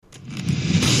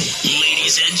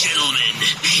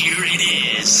Here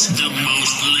it is, the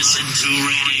most listened to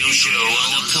radio show on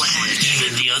the planet.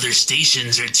 Even the other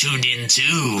stations are tuned in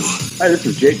too. Hi, this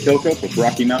is Jake Tokup with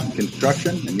Rocky Mountain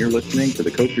Construction, and you're listening to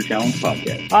the Coaster Challenge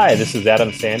Podcast. Hi, this is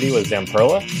Adam Sandy with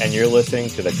Zamperla, and you're listening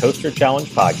to the Coaster Challenge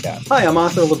Podcast. Hi, I'm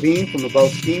Arthur Levine from About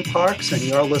Theme Parks, and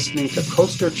you're listening to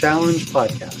Coaster Challenge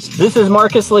Podcast. This is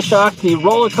Marcus Lashak, the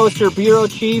Roller Coaster Bureau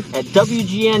Chief at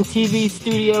WGN TV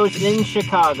Studios in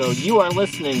Chicago. You are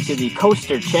listening to the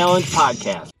Coaster Challenge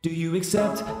Podcast. Do you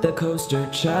accept the Coaster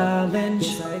Challenge?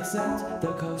 Yes, I accept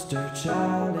the Coaster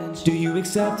Challenge. Do you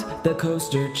accept the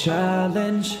Coaster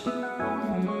Challenge?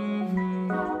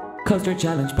 Coaster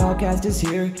Challenge Podcast is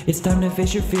here. It's time to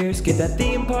face your fears. Get that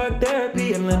theme park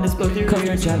therapy and lend us both your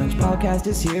Coaster Challenge Podcast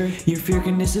is here. Your fear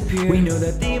can disappear. We know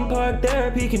that theme park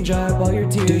therapy can dry up all your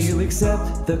tears. Do you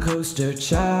accept the Coaster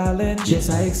Challenge? Yes,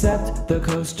 I accept the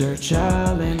Coaster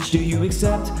Challenge. Do you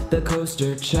accept the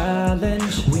Coaster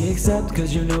Challenge? We accept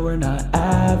because you know we're not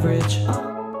average.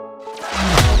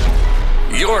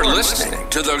 You're listening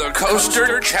to the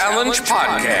Coaster Challenge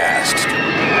Podcast.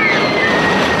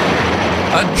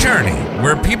 A journey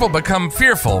where people become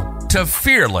fearful to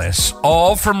fearless,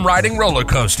 all from riding roller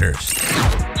coasters.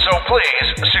 So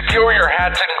please, secure your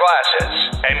hats and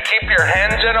glasses and keep your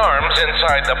hands and arms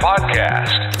inside the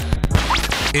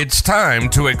podcast. It's time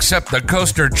to accept the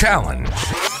Coaster Challenge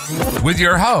with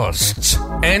your hosts,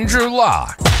 Andrew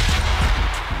Locke.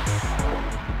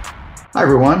 Hi,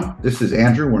 everyone. This is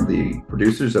Andrew, one of the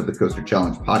producers of the Coaster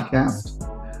Challenge Podcast.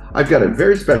 I've got a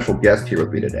very special guest here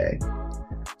with me today.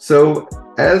 So,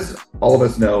 as all of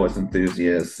us know, as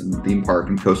enthusiasts and theme park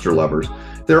and coaster lovers,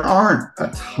 there aren't a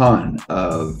ton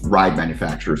of ride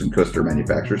manufacturers and coaster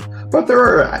manufacturers, but there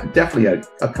are definitely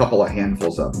a couple of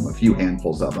handfuls of them, a few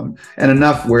handfuls of them, and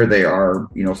enough where they are,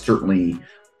 certainly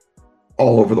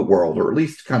all over the world, or at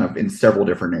least kind of in several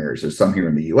different areas. There's some here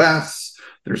in the US,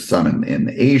 there's some in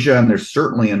Asia, and there's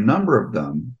certainly a number of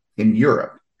them in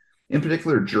Europe, in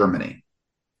particular Germany.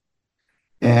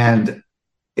 And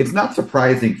it's not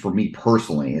surprising for me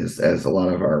personally, as a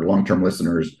lot of our longtime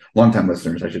listeners,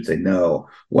 I should say, know,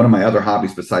 one of my other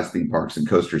hobbies besides theme parks and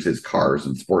coasters is cars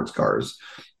and sports cars.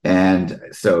 And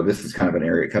so this is kind of an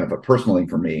area, kind of a personal thing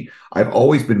for me. I've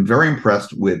always been very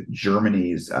impressed with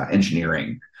Germany's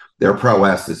engineering. Their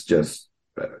prowess is just,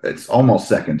 it's almost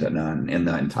second to none in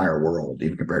the entire world,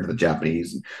 even compared to the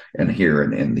Japanese and here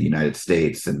in the United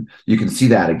States. And you can see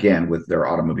that again with their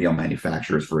automobile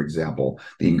manufacturers, for example,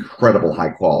 the incredible high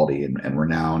quality and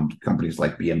renowned companies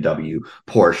like BMW,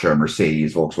 Porsche,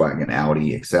 Mercedes, Volkswagen,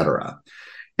 Audi, etc.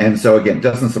 And so again, it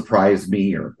doesn't surprise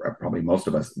me, or probably most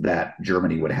of us, that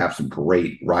Germany would have some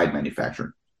great ride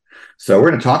manufacturing. So we're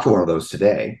going to talk to one of those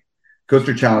today.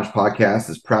 Coaster Challenge Podcast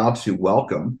is proud to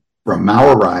welcome from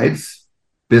Maurer Rides,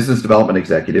 Business Development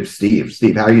Executive, Steve.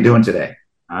 Steve, how are you doing today?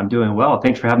 I'm doing well.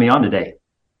 Thanks for having me on today.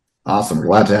 Awesome. We're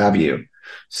glad to have you.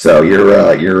 So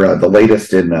you're the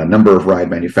latest in a number of ride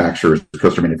manufacturers,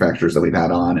 coaster manufacturers that we've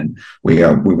had on, and we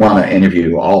want to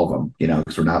interview all of them,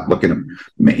 because we're not looking to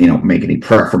make any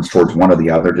preference towards one or the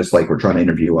other. Just like we're trying to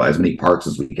interview as many parks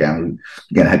as we can.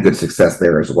 We again had good success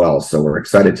there as well. So we're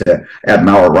excited to add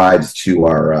Maurer Rides to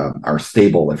our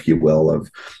stable, if you will,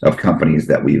 of companies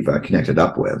that we've connected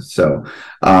up with. So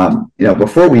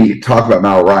before we talk about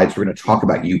Maurer Rides, we're going to talk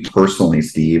about you personally,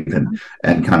 Steve,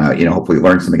 and kind of hopefully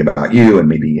learn something about you and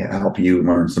maybe help you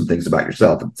learn some things about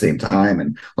yourself at the same time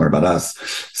and learn about us.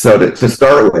 So to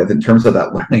start with, in terms of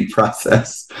that learning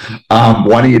process,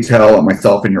 why don't you tell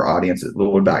myself and your audience a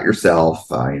little bit about yourself,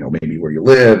 maybe where you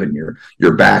live and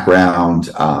your background,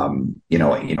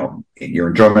 your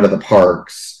enjoyment of the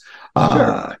parks,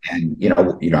 Sure.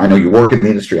 And I know you work in the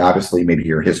industry, obviously, maybe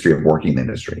your history of working in the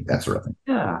industry, that sort of thing.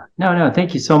 Yeah. No.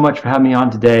 Thank you so much for having me on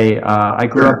today. I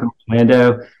grew up in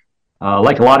Orlando.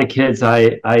 Like a lot of kids,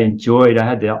 I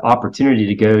had the opportunity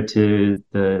to go to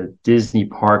the Disney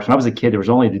parks. When I was a kid, there was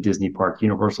only the Disney park.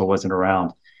 Universal wasn't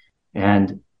around.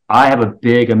 And I have a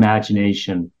big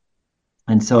imagination.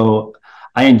 And so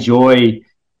I enjoy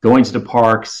going to the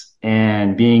parks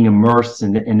and being immersed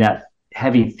in that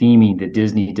heavy theming that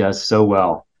Disney does so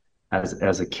well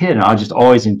as a kid. And I just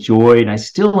always enjoyed, and I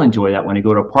still enjoy that when I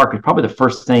go to a park. It's probably the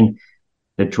first thing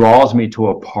that draws me to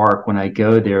a park when I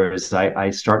go there is I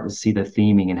start to see the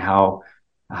theming and how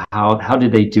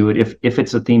did they do it if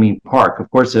it's a theming park. Of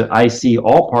course, I see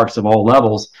all parks of all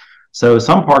levels. So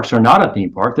some parks are not a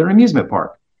theme park, they're an amusement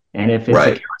park. And if it's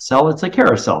a carousel, it's a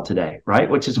carousel today, right?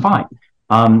 Which is fine.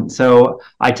 So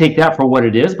I take that for what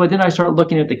it is, but then I start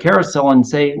looking at the carousel and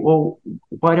say, well,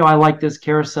 why do I like this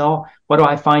carousel? What do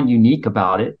I find unique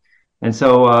about it? And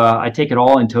so I take it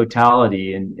all in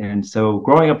totality. And so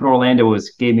growing up in Orlando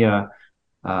gave me a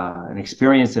an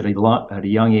experience at a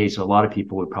young age that a lot of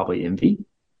people would probably envy.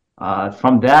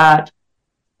 From that,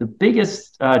 the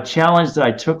biggest challenge that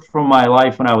I took from my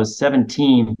life when I was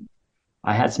 17,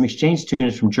 I had some exchange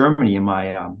students from Germany in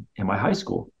my high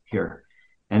school here,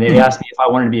 and they asked me if I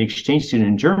wanted to be an exchange student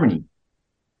in Germany.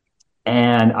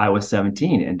 And I was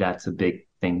 17, and that's a big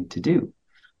thing to do.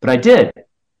 But I did.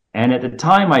 And at the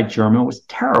time, my German was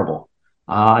terrible.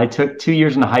 I took 2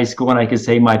 years in high school, and I could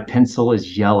say my pencil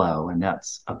is yellow, and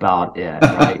that's about it,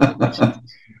 right?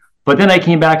 But then I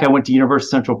came back. I went to University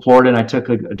of Central Florida, and I took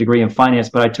a degree in finance,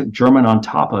 but I took German on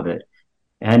top of it.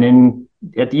 And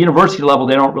at the university level,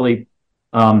 they don't really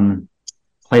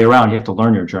play around. You have to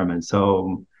learn your German.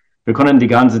 So wir können die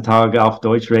ganze Tag auf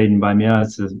Deutsch reden. Bei mir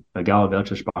ist es egal,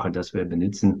 welche Sprache das wir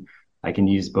benutzen. I can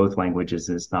use both languages,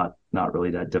 and it's not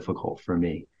really that difficult for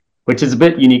me, which is a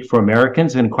bit unique for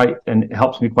Americans and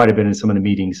helps me quite a bit in some of the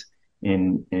meetings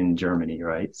in Germany,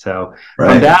 right? So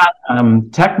from that,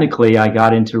 technically, I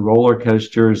got into roller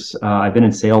coasters. I've been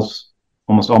in sales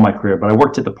almost all my career, but I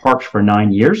worked at the parks for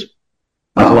 9 years,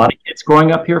 like a lot of kids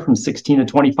growing up here from 16 to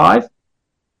 25.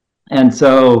 And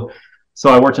so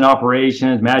I worked in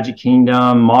operations, Magic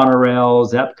Kingdom,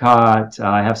 monorails, Epcot.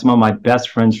 I have some of my best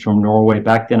friends from Norway.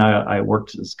 Back then, I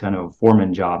worked as kind of a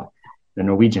foreman job, the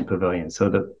Norwegian pavilion. So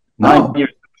the 9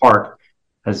 years at the park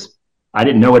I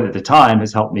didn't know it at the time,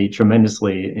 has helped me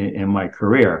tremendously in my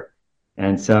career.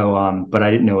 And so, but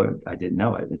I didn't know it at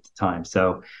the time.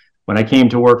 So when I came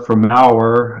to work for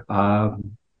Maurer,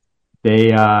 they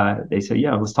said,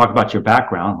 yeah, let's talk about your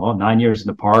background. Well, 9 years in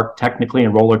the park, technically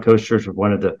in roller coasters with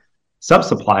one of the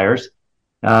sub-suppliers,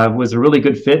 was a really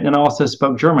good fit. And I also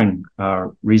spoke German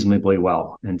reasonably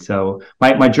well. And so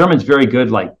my German's very good,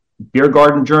 like beer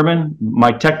garden German.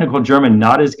 My technical German,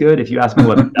 not as good. If you ask me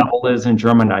what devil is in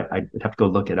German, I'd have to go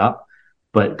look it up.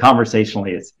 But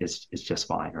conversationally, it's just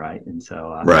fine, right? And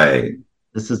so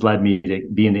this has led me to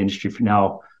be in the industry for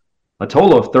now a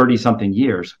total of 30-something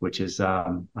years, which is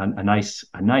a nice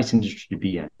industry to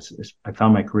be in. I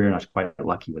found my career, and I was quite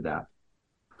lucky with that.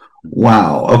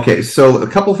 Wow. Okay. So a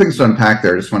couple of things to unpack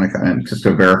there. I just want to just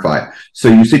to verify. So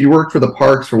you said you worked for the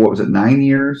parks for, what was it, 9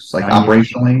 years, like 9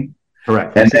 operationally? Years.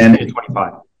 Correct. And then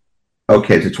 25.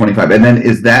 Okay, so 25. And then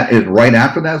is right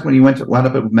after that is when you wound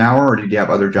up at Maurer, or did you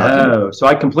have other jobs? No. So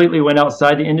I completely went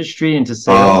outside the industry into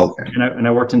sales. Okay. And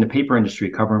I worked in the paper industry,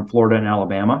 covering Florida and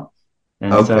Alabama.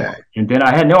 And and then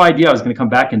I had no idea I was going to come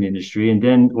back in the industry. And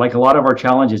then, like a lot of our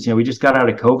challenges, we just got out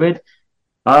of COVID.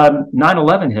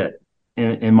 9/11 hit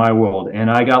in my world,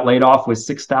 and I got laid off with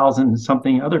 6,000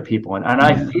 something other people. And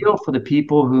I feel for the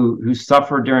people who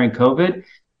suffered during COVID,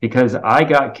 because I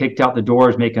got kicked out the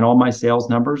doors making all my sales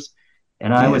numbers.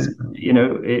 And I was,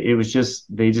 it was just,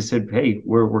 they just said, hey,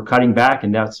 we're cutting back.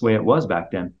 And that's the way it was back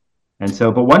then. And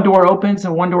so, but one door opens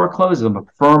and one door closes. I'm a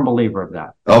firm believer of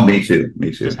that. Oh, me too.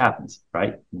 It just happens,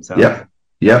 right? And so,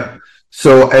 Yep.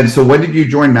 So when did you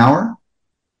join Maurer?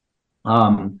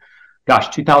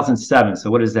 2007.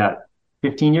 So what is that?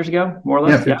 15 years ago, more or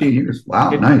less? Yeah, 15 years. Wow,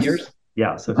 15 nice. years.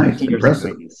 Yeah, so nice. 15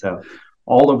 years. So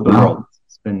all over the world.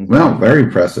 It's been very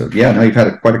impressive. Yeah, no, you've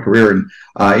had quite a career. And,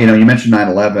 you mentioned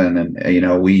 9/11, and,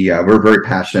 we're very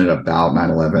passionate about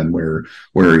 9/11. We're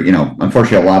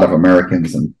unfortunately, a lot of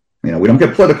Americans, and, we don't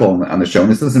get political on the show,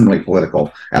 and this isn't really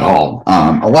political at all.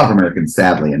 A lot of Americans,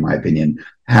 sadly, in my opinion,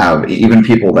 have, even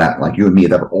people that, like you and me,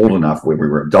 that are old enough when we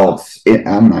were adults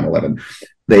on 9/11,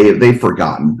 they've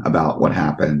forgotten about what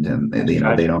happened, and they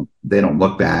don't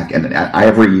look back. And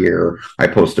every year I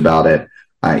post about it.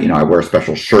 I wear a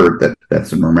special shirt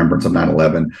that's in remembrance of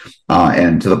 9/11,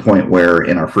 and to the point where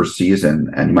in our first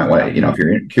season, and you might want to, if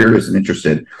you're curious and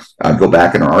interested, go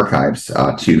back in our archives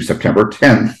to September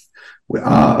 10th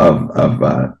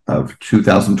of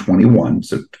 2021,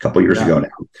 so a couple years ago now.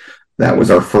 That was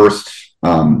our first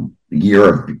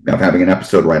year of having an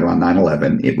episode right around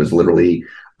 9/11. It was literally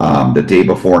the day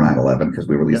before 9/11, because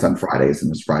we released on Fridays, and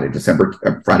it was September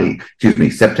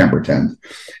 10th,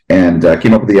 and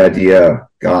came up with the idea,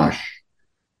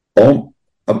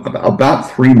 about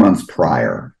 3 months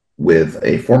prior, with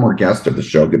a former guest of the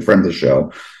show, good friend of the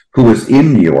show, who was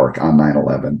in New York on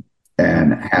 9/11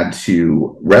 and had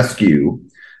to rescue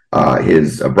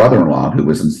his brother-in-law, who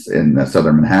was in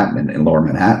southern Manhattan, in lower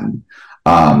Manhattan,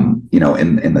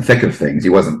 in the thick of things. He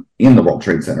wasn't in the World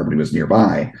Trade Center, but he was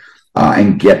nearby.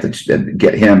 And get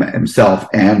him himself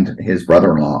and his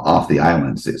brother-in-law off the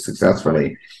island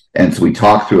successfully. And so we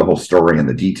talked through the whole story and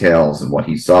the details and what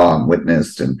he saw and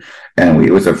witnessed. And it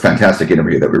was a fantastic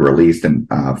interview that we released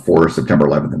for September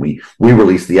 11th. And we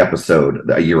released the episode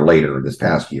a year later, this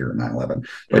past year, 9/11.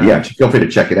 But yeah, feel free to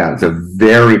check it out. It's a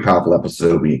very powerful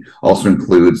episode. We also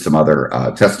include some other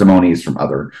testimonies from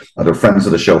other friends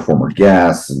of the show, former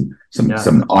guests, and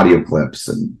some audio clips.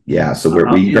 And so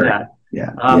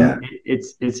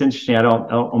it's interesting. I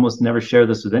almost never share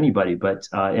this with anybody, but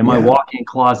in my walk-in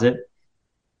closet,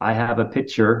 I have a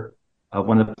picture of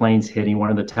one of the planes hitting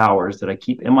one of the towers that I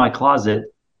keep in my closet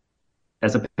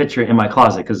as a picture in my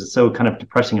closet because it's so kind of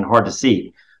depressing and hard to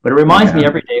see. But it reminds me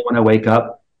every day when I wake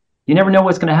up, you never know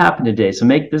what's going to happen today. So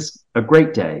make this a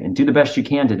great day and do the best you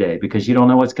can today because you don't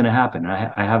know what's going to happen.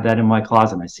 I have that in my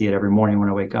closet and I see it every morning when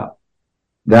I wake up.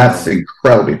 That's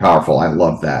incredibly powerful. I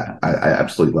love that. I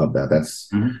absolutely love that.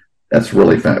 That's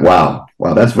really fun. Wow.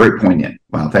 That's very poignant.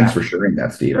 Wow. Thanks for sharing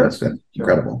that, Steve. Sure. That's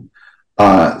incredible.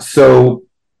 So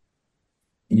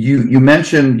you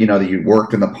mentioned, that you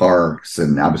worked in the parks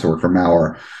and obviously worked for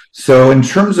Maurer. So in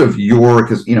terms of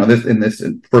because, in this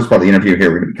first part of the interview here,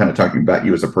 we're going to be kind of talking about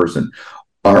you as a person.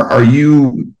 Are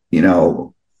you,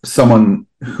 someone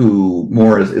who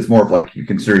is more of like, you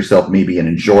consider yourself maybe an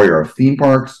enjoyer of theme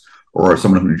parks or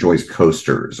someone who enjoys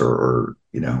coasters or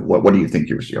what do you think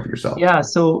of yourself? Yeah.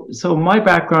 So my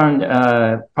background,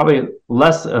 probably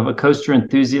less of a coaster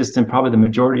enthusiast than probably the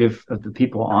majority of the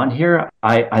people on here.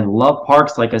 I love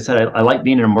parks. Like I said, I like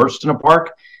being immersed in a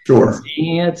park, sure,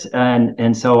 seeing it.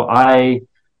 And so I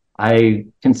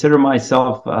consider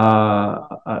myself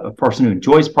a person who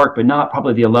enjoys park, but not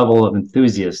probably the level of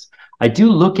enthusiast. I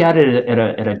do look at it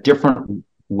at a different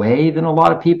way than a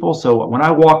lot of people. So when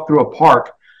I walk through a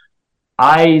park,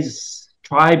 I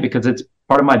try, because it's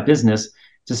part of my business,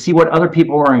 to see what other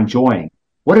people are enjoying.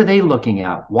 What are they looking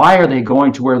at? Why are they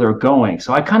going to where they're going?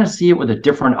 So I kind of see it with a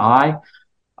different eye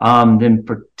than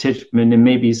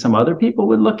maybe some other people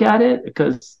would look at it,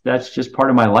 because that's just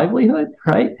part of my livelihood,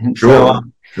 right? And sure.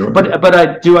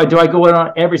 But do I go in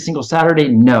on every single Saturday?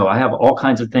 No, I have all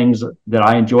kinds of things that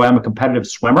I enjoy. I'm a competitive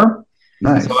swimmer.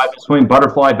 Nice. So I've been swimming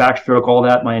butterfly, backstroke, all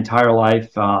that my entire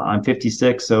life. I'm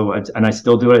 56, and I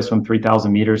still do it. I swim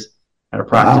 3,000 meters at a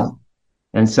practice. Wow.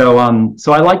 And so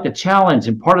I like the challenge.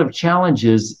 And part of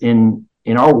challenges in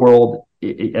our world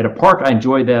at a park, I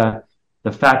enjoy the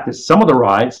fact that some of the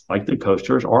rides, like the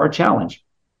coasters, are a challenge.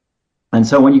 And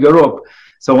so when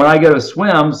I go to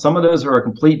swim, some of those are a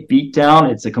complete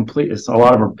beatdown. It's a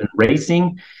lot of them have been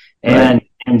racing, and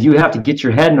you have to get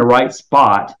your head in the right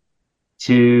spot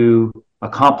to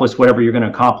accomplish whatever you're going to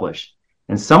accomplish.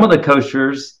 And some of the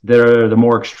coasters that are the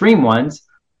more extreme ones,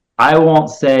 I won't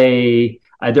say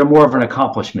they're more of an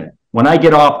accomplishment. When I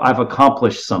get off, I've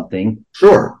accomplished something.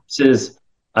 Sure. This is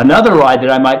another ride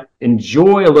that I might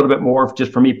enjoy a little bit more,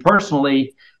 just for me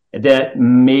personally, that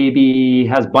maybe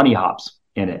has bunny hops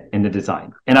in it, in the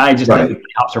design. And I just think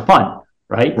bunny hops are fun,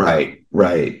 right?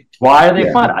 Right. Why are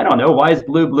they fun? I don't know. Why is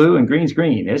blue and green's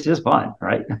green? It's just fun,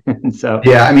 right? And so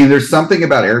there's something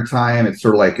about airtime. It's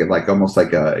sort of like almost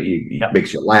like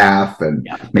makes you laugh and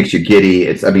makes you giddy.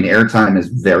 Airtime is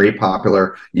very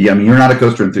popular. You're not a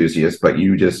coaster enthusiast, but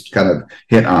you just kind of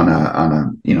hit on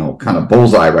a kind of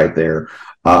bullseye right there.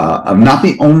 Not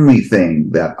the only thing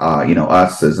that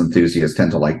us as enthusiasts tend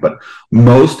to like, but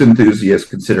most enthusiasts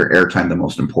consider airtime the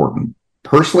most important.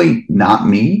 Personally, not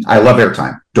me. I love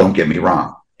airtime. Don't get me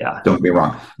wrong. Don't get me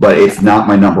wrong, but it's not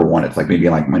my number one. It's like maybe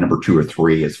like my number 2 or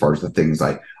 3 as far as the things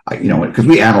I because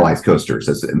we analyze coasters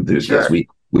as enthusiasts. Sure.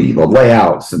 We the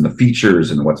layouts and the features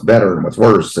and what's better and what's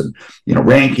worse and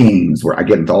rankings, where I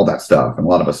get into all that stuff, and a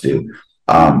lot of us do.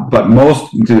 But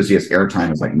most enthusiasts,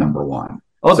 airtime is like number 1.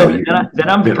 Oh, so then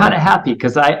I'm kind of happy,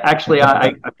 because I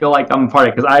feel like I'm part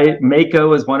of it, because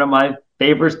Mako is one of my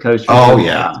favorite coasters. Oh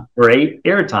yeah, great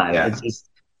airtime. Yeah. It's just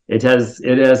it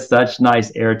has such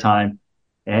nice airtime.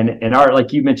 And our,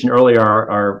 like you mentioned earlier,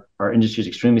 our industry is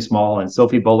extremely small, and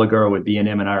Sophie Boliger with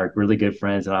B&M and I are really good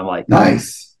friends. And I'm like,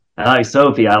 nice. I like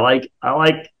Sophie. I like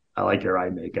your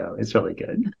ride, Mako. It's really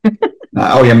good.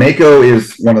 Mako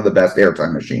is one of the best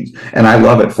airtime machines, and I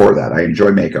love it for that. I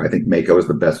enjoy Mako. I think Mako is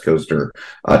the best coaster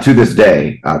to this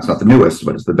day. It's not the newest,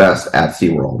 but it's the best at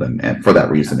SeaWorld, and for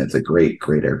that reason, it's a great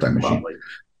airtime machine. Lovely.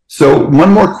 So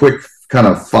one more quick kind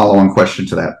of follow-on question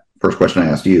to that first question I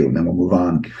asked you, and then we'll move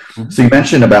on. Mm-hmm. So you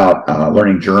mentioned about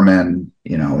learning German,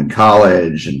 in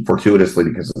college, and fortuitously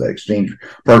because of the exchange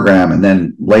program, and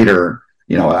then later,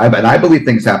 I believe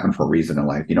things happen for a reason in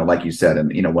life. Like you said,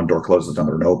 and one door closes,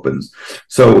 another one opens.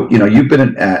 So you've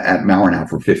been at Maurer now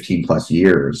for 15 plus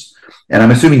years, and I'm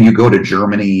assuming you go to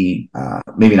Germany,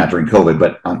 maybe not during COVID,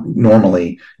 but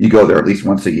normally you go there at least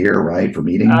once a year, right, for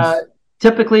meetings.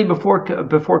 typically before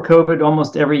COVID,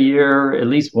 almost every year, at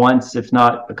least once, if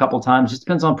not a couple times. Just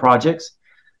depends on projects.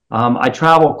 I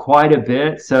travel quite a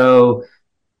bit, so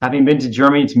having been to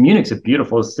Germany, to Munich's a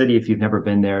beautiful city. If you've never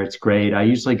been there, it's great. I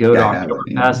usually go to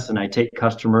Oktoberfest and I take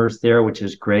customers there, which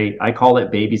is great. I call it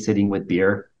babysitting with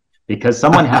beer because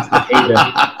someone has to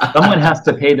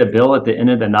pay the bill at the end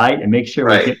of the night and make sure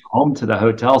we get home to the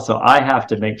hotel. So I have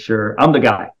to make sure I'm the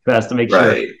guy who has to make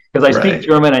sure, because I speak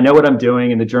German, I know what I'm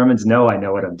doing, and the Germans know I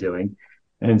know what I'm doing.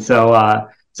 And so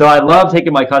I love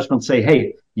taking my customers and say,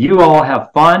 hey, you all have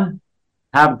fun,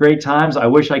 have great times. I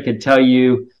wish I could tell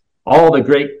you all the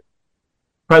great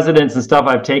presidents and stuff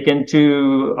I've taken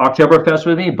to Oktoberfest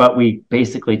with me, but we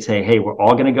basically say, hey, we're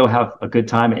all going to go have a good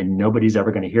time and nobody's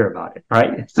ever going to hear about it,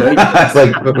 right? So it's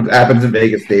like what happens in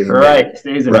Vegas stays in Vegas.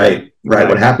 Stays in Vegas. Right.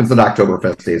 What happens at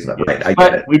Oktoberfest stays in Vegas. I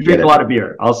get it. We drink a lot of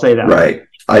beer. I'll say that. Right.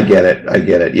 I get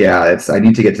it. Yeah, I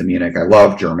need to get to Munich. I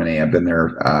love Germany. I've been there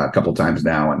a couple times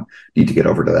now and need to get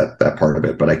over to that part of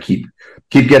it. But I keep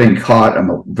getting caught on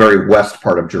the very west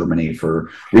part of Germany for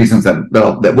reasons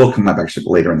that will come up actually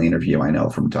later in the interview. I know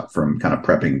from kind of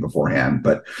prepping beforehand,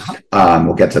 but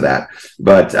we'll get to that.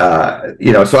 But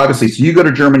so obviously, so you go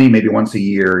to Germany maybe once a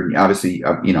year. And obviously,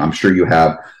 I'm sure you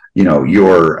have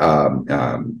your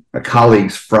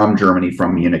colleagues from Germany,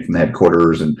 from Munich, from the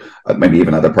headquarters, and maybe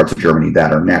even other parts of Germany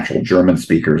that are natural German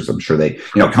speakers. I'm sure they,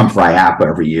 come for IAPA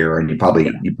every year, and you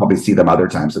probably see them other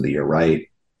times of the year, right?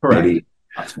 Correct. Maybe.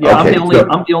 Yeah, okay.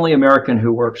 I'm the only American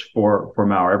who works for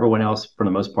Maurer. Everyone else, for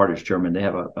the most part, is German. They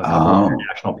have a couple of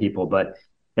international people, but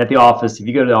at the office, if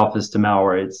you go to the office to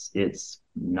Maurer, it's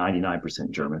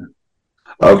 99% German.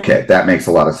 Okay, that makes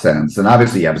a lot of sense. And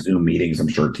obviously you have Zoom meetings, I'm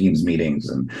sure Teams meetings,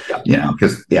 and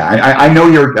because I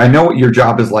know what your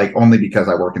job is like only because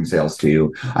I work in sales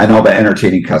too. I know about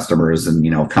entertaining customers and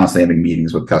constantly having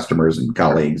meetings with customers and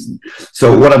colleagues. And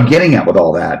so what I'm getting at with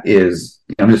all that is,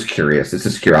 I'm just curious, this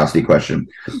is a curiosity question.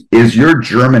 Is your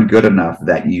German good enough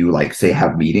that you say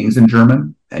have meetings in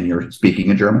German and you're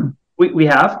speaking in German? We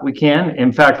can.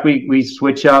 In fact, we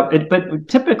switch up. But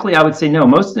typically, I would say no.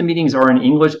 Most of the meetings are in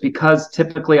English because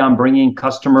typically I'm bringing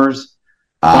customers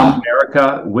from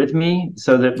America with me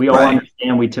so that we all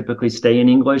understand we typically stay in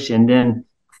English. And then,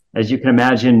 as you can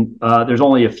imagine, there's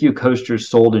only a few coasters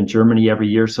sold in Germany every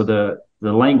year. So the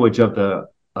language of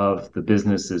the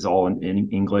business is all in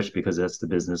English because that's the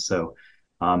business. So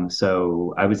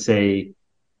I would say.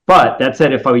 But that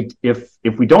said,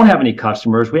 if we don't have any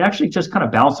customers, we actually just kind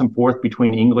of bounce them forth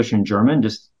between English and German.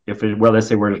 Just let's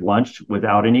say we're at lunch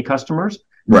without any customers.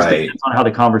 Right. Depends on how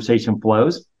the conversation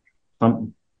flows.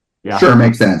 Sure,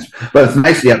 makes sense. But it's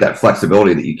nice you have that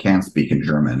flexibility that you can speak in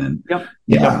German. And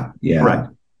correct.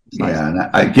 Nice.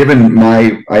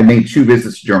 And I made 2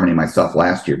 visits to Germany myself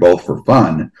last year, both for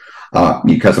fun,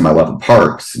 because of my love of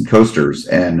parks and coasters.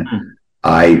 And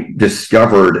I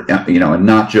discovered, and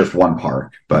not just one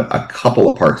park, but a couple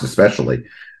of parks especially.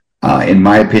 In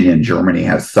my opinion, Germany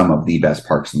has some of the best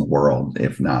parks in the world,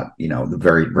 if not, the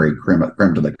very, very creme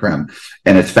to the creme.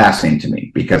 And it's fascinating to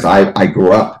me because I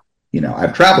grew up,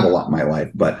 I've traveled a lot in my life,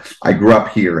 but I grew up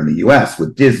here in the U.S.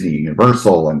 with Disney,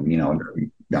 Universal, and,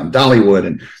 Dollywood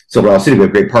and Silver City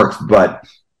with great parks. But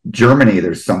Germany,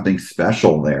 there's something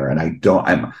special there, and I'm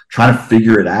trying to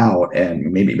figure it out.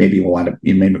 And maybe you'll wind up,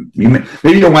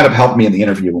 maybe you'll wind up helping me in the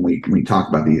interview when we talk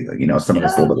about some of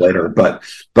this a little bit later. But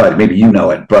maybe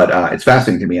it. But it's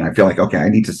fascinating to me, and I feel like I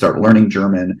need to start learning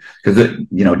German because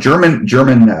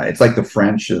German. It's like the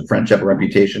French. The French have a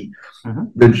reputation.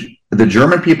 The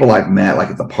German people I've met, like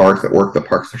at the parks, that work the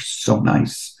parks, they're so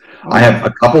nice. I have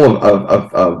a couple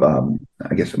of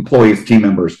I guess employees, team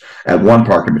members at one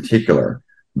park in particular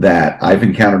that I've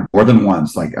encountered more than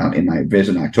once, like in my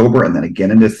visit in October and then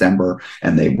again in December,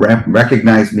 and they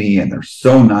recognize me and they're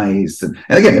so nice. And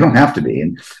again, they don't have to be.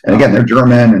 And again, they're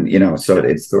German, and so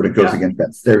it sort of goes against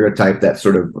that stereotype, that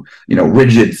sort of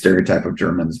rigid stereotype of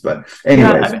Germans. But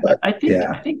anyways, I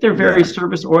think they're very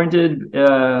service oriented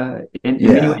in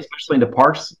many ways, especially in the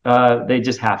parks. They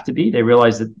just have to be. They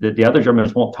realize that the other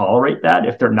Germans won't tolerate that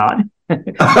if they're not.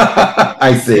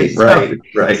 I see.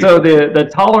 Right. So the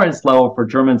tolerance level for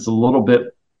Germans is a little bit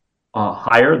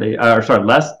higher. They are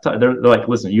less. They're like,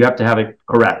 listen, you have to have it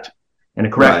correct, and a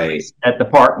correct place at the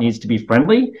park needs to be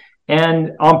friendly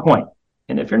and on point.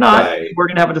 And if you're not, we're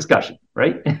going to have a discussion,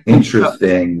 right?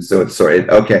 Interesting. So it's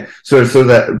okay. So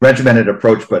that regimented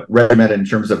approach, but regimented in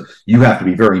terms of you have to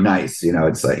be very nice.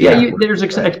 It's like there's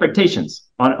expectations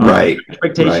Right.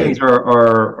 Expectations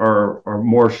are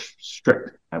more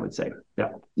strict, I would say.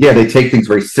 Yeah, they take things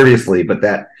very seriously, but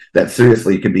that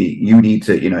seriously can be, you need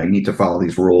to follow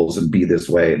these rules and be this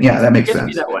way. And yeah, that makes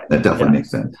sense. That definitely makes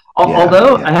sense.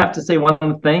 Although I have to say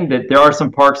one thing, that there are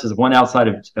some parks, there's one outside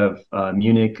of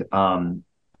Munich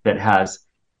that has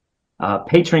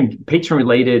patron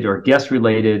related or guest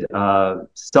related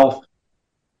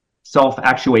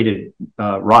self-actuated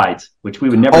rides, which we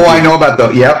would never. I know about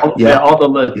those.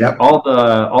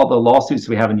 All the lawsuits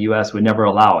we have in the U.S. would never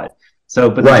allow it. So,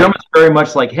 but the Germans are very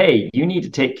much like, hey, you need to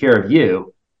take care of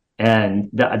you, and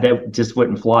that just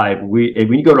wouldn't fly.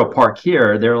 When you go to a park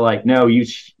here, they're like, no, you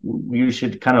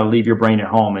should kind of leave your brain at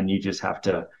home, and you just have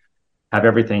to have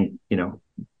everything,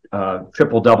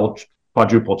 triple, double,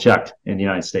 quadruple checked in the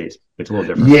United States. It's a little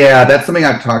different. Yeah, that's something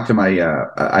I've talked to my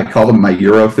I call them my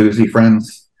Eurothusi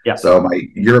friends. Yeah. So my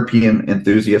European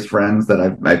enthusiast friends that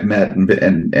I've met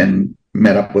and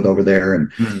met up with over there,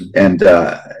 and we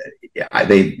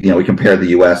compare the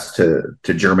U.S. to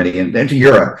Germany and to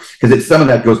Europe, because some of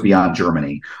that goes beyond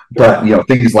Germany. But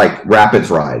things like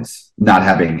rapids rides not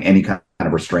having any kind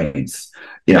of restraints.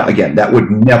 Again, that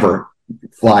would never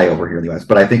fly over here in the U.S.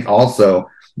 But I think also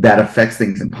that affects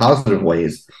things in positive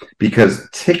ways, because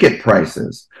ticket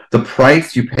prices, the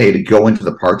price you pay to go into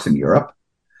the parks in Europe,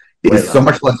 is so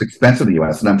much less expensive in the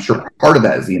U.S. And I'm sure part of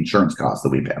that is the insurance cost that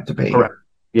we have to pay. Correct.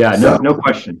 Yeah, no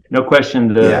question.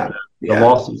 The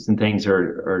lawsuits and things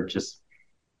are just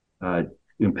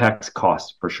impacts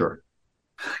costs for sure.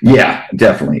 Yeah,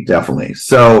 definitely.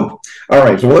 So, all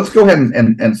right. So let's go ahead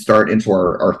and start into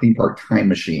our theme park time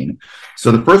machine.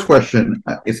 So the first question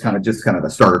is kind of a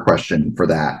starter question for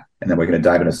that, and then we're going to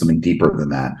dive into something deeper than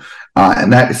that.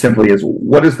 And that simply is,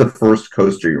 what is the first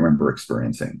coaster you remember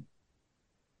experiencing?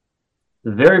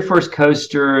 The very first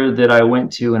coaster that I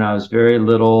went to when I was very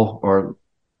little, or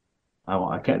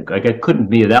I couldn't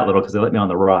be that little because they let me on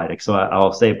the ride. So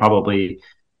I'll say probably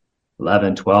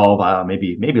 11, 12,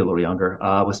 maybe a little younger,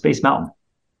 was Space Mountain.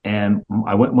 And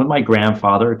I went with my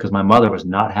grandfather because my mother was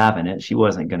not having it. She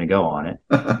wasn't going to go on it.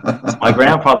 So my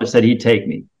grandfather said he'd take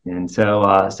me. And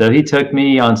so he took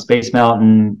me on Space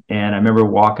Mountain, and I remember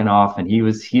walking off, and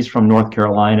he's from North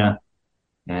Carolina.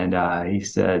 And he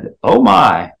said, "Oh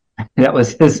my." That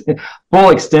was his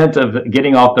full extent of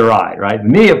getting off the ride, right?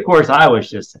 Me, of course, I was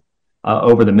just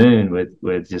over the moon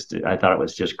with just, I thought it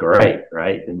was just great,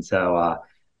 right? And so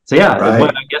yeah, I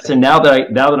guess, and now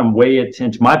that I'm way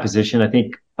into my position, I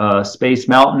think Space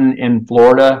Mountain in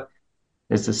Florida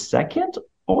is the second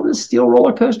oldest steel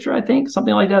roller coaster, I think,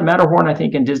 something like that. Matterhorn, I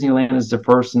think, in Disneyland is the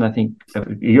first, and I think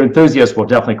your enthusiasts will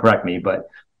definitely correct me, but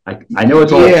I know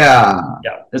it's old. Yeah,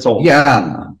 it's old.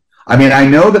 Yeah. I mean, I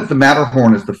know that the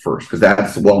Matterhorn is the first because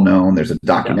that's well known. There's a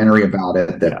documentary about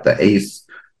it that the ACE,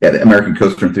 the American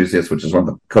Coaster Enthusiasts, which is one of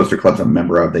the coaster clubs I'm a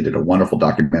member of, they did a wonderful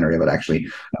documentary of it. Actually,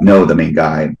 know the main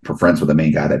guy, friends with the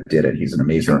main guy that did it. He's an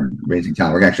amazing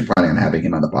talent. We're actually planning on having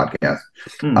him on the podcast.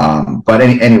 But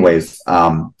anyways,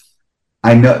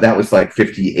 I know that was like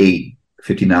 58,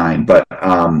 59, but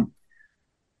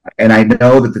and I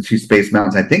know that the two Space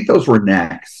Mountains, I think those were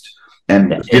next.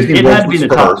 And it had to be in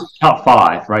the top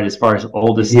five, right? As far as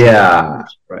oldest. Yeah.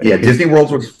 Right? Yeah. Disney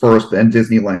World was first, then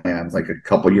Disneyland's like a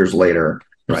couple years later.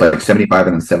 It was like 75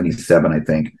 and then 77, I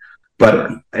think.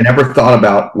 But I never thought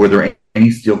about, were there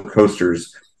any steel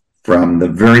coasters from the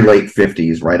very late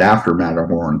 50s, right after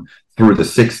Matterhorn, through the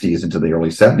 60s into the early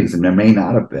 70s, and there may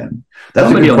not have been. That's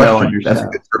a good question.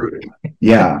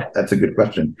 That's a good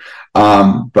question.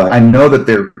 But I know that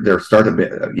there started,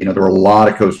 there were a lot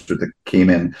of coasters that came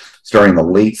in starting in the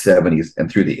late 70s and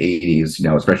through the 80s,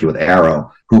 especially with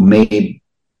Arrow, who made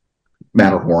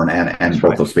Matterhorn and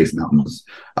both those Space Mountains.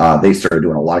 They started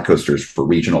doing a lot of coasters for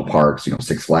regional parks.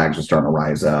 Six Flags was starting to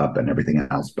rise up and everything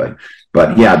else. But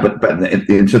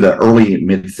into the early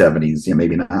mid 70s,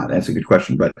 maybe not. That's a good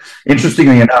question. But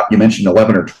interestingly enough, you mentioned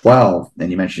 11 or 12,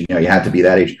 and you mentioned you had to be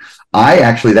that age.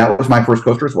 That was my first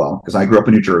coaster as well, because I grew up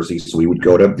in New Jersey, so we would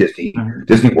go to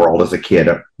Disney World as a kid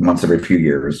once every few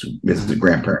years. Visited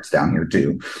grandparents down here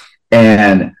too,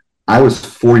 and I was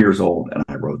 4 years old, and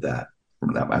I rode that.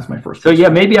 That was my first. So yeah,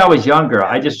 maybe I was younger.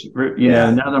 I just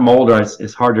now that I'm older,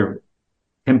 it's hard to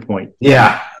pinpoint.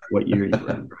 What year you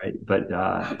were, right? But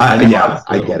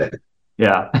I get it.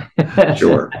 Yeah,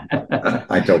 sure.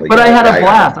 I totally. But I had a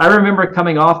blast. I remember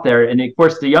coming off there, and of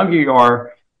course, the younger you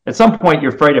are, at some point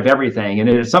you're afraid of everything, and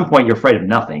at some point you're afraid of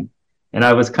nothing. And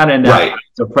I was kind of in that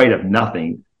afraid of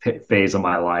nothing phase of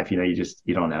my life. You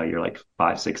don't know. You're like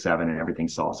 5, 6, 7, and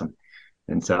everything's awesome.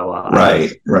 And so,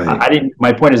 right. I didn't.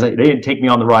 My point is, they didn't take me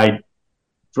on the ride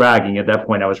dragging. At that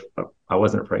point, I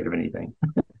wasn't afraid of anything.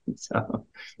 So.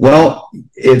 Well,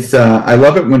 it's I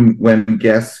love it when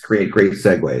guests create great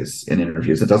segues in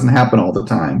interviews. It doesn't happen all the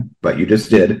time, but you just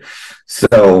did.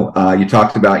 So you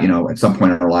talked about, at some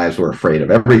point in our lives we're afraid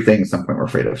of everything. At some point we're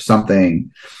afraid of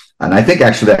something, and I think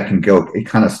actually that can go. It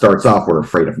kind of starts off we're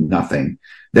afraid of nothing,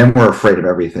 then we're afraid of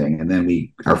everything, and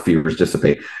then our fears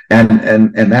dissipate.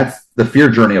 And that's the fear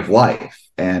journey of life.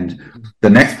 And the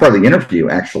next part of the interview,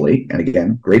 actually, and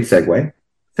again, great segue.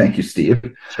 Thank you,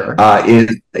 Steve. Sure.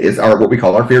 Is our what we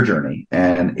call our fear journey,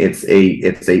 and it's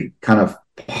a kind of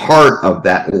part of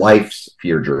that life's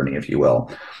fear journey, if you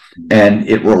will, and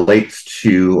it relates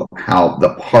to how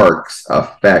the parks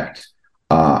affect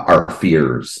our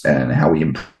fears and how we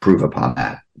improve upon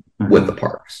that with the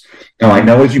parks. Now, I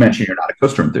know, as you mentioned, you're not a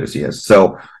coaster enthusiast,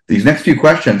 so these next few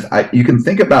questions, you can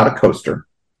think about a coaster,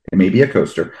 it may be a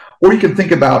coaster, or you can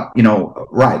think about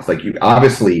rides. Like you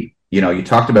obviously. You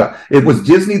talked about it. Was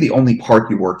Disney the only park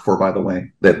you worked for, by the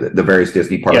way? The various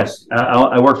Disney parks. Yes,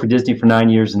 I worked for Disney for 9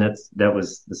 years, and that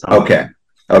was the summer.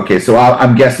 Okay. So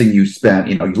I'm guessing you spent.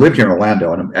 You lived here in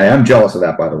Orlando, and I'm jealous of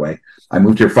that. By the way, I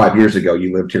moved here 5 years ago.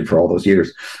 You lived here for all those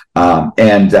years,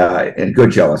 and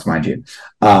good jealous, mind you.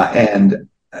 I'm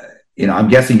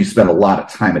guessing you spent a lot of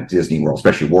time at Disney World,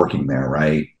 especially working there,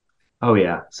 right? Oh,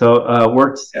 yeah. So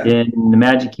worked in the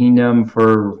Magic Kingdom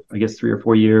for, I guess, 3 or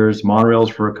 4 years,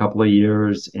 Monorails for a couple of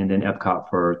years, and then Epcot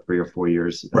for 3 or 4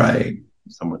 years. Right.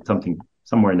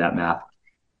 Somewhere in that math.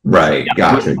 Right. So, yeah,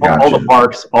 gotcha. All the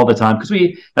parks all the time, because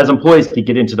we, as employees, could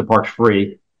get into the parks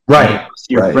free. Right.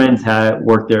 Your friends had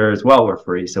worked there as well, were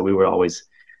free. So we would always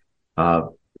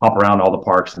pop around all the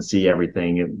parks and see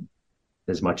everything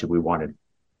as much as we wanted.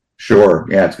 Sure.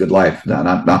 Yeah, it's good life. No,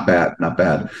 not bad. Not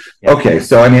bad. Yeah. Okay.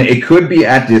 So, it could be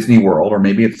at Disney World, or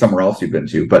maybe it's somewhere else you've been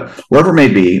to, but wherever it may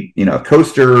be, a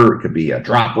coaster, it could be a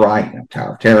drop ride,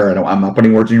 Tower of Terror. I'm not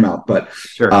putting words in your mouth, but,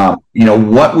 sure.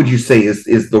 What would you say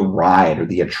is the ride or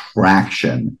the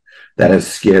attraction that has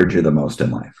scared you the most in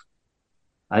life?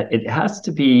 It has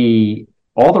to be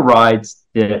all the rides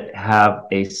that have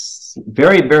a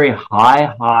very, very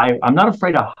high. I'm not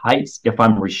afraid of heights if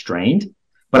I'm restrained,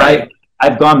 but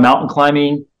I've gone mountain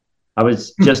climbing. I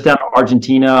was just down to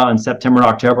Argentina in September and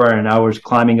October, and I was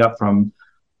climbing up from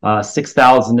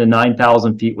 6,000 to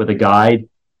 9,000 feet with a guide,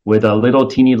 with a little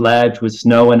teeny ledge with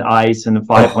snow and ice and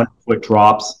 500-foot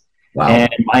drops. Wow. And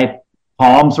my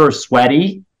palms are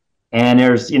sweaty, and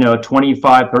there's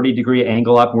 25, 30 degree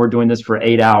angle up, and we're doing this for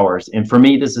 8 hours. And for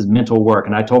me, this is mental work.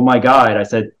 And I told my guide, I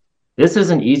said, this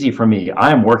isn't easy for me.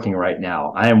 I am working right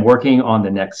now. I am working on the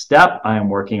next step. I am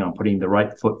working on putting the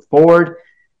right foot forward.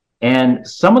 And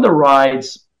some of the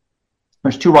rides,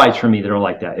 there's 2 rides for me that are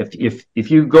like that. If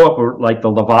you go up like the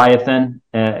Leviathan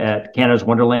at Canada's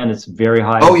Wonderland, it's very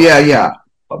high. Oh, yeah.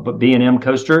 But B&M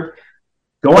coaster.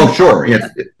 Sure. Yes.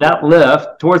 That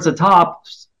lift towards the top,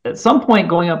 at some point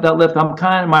going up that lift,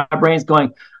 my brain's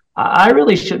going, I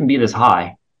really shouldn't be this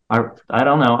high. I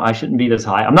don't know. I shouldn't be this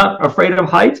high. I'm not afraid of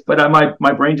heights, but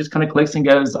my brain just kind of clicks and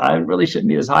goes, I really shouldn't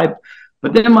be this high.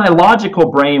 But then my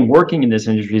logical brain working in this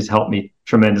industry has helped me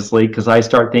tremendously, because I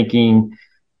start thinking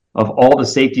of all the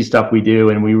safety stuff we do,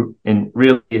 and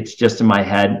really it's just in my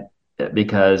head,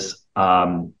 because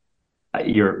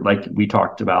you're like we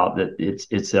talked about that it's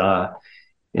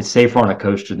safer on a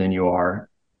coaster than you are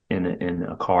in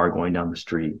a car going down the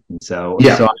street. And so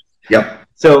yep.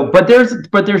 So, but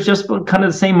there's just kind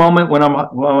of the same moment when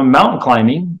I'm mountain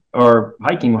climbing or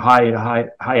hiking high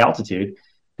altitude,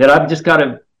 that I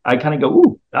kind of go,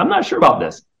 ooh, I'm not sure about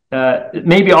this.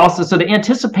 Maybe also, so the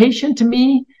anticipation to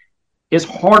me is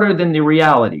harder than the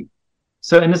reality.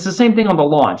 So, and it's the same thing on the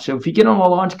launch. So if you get on a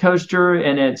launch coaster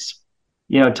and it's,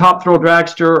 Top Thrill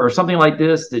Dragster or something like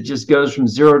this that just goes from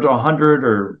 0 to 100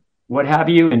 or what have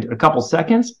you in a couple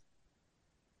seconds.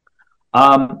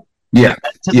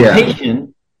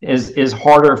 Anticipation is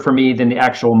harder for me than the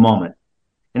actual moment.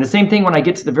 And the same thing when I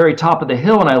get to the very top of the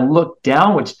hill and I look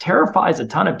down, which terrifies a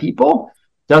ton of people,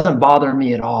 doesn't bother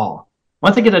me at all.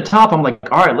 Once I get to the top, I'm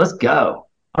like, all right, let's go.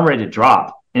 I'm ready to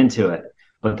drop into it.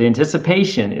 But the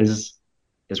anticipation is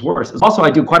worse. Also,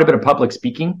 I do quite a bit of public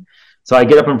speaking. So I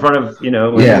get up in front of,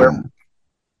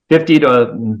 50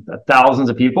 to thousands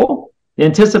of people. The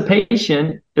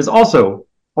anticipation is also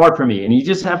hard for me, and you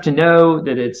just have to know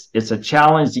that it's a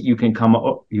challenge that you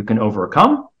can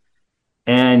overcome,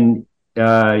 and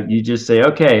you just say,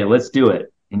 okay, let's do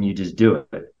it, and you just do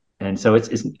it. And so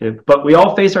but we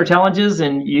all face our challenges,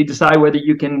 and you decide whether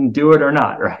you can do it or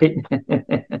not, right?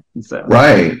 So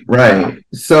right.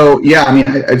 So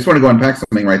I just want to go unpack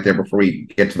something right there before we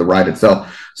get to the ride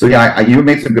itself. So you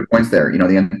made some good points there.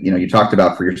 You talked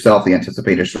about for yourself the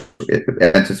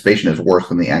anticipation is worse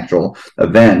than the actual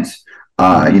event.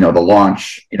 The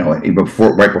launch,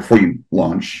 right before you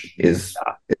launch is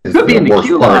could be in the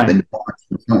queue line.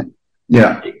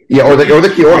 Yeah, or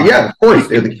the queue, of course,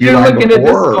 the queue line looking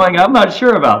before, at this going, I'm not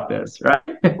sure about this, right?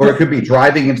 Or it could be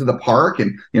driving into the park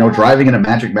and driving into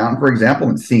Magic Mountain, for example,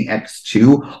 and seeing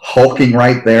X2 hulking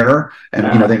right there, and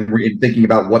then thinking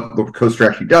about what the coaster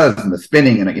actually does and the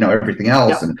spinning and everything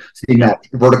else, and seeing that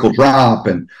vertical drop,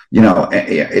 and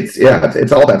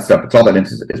it's all that stuff. It's all that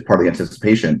is part of the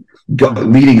anticipation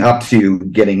leading up to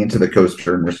getting into the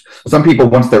coaster. And some people,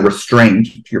 once they're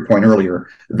restrained, to your point earlier,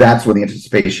 that's when the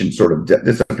anticipation sort of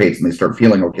dissipates and they start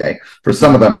feeling okay. For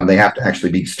some of them, they have to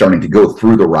actually be starting to go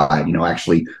through the ride.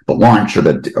 Actually, the launch or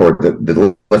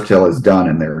the lift hill is done,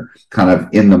 and they're kind of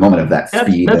in the moment of that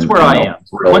speed. That's where I am.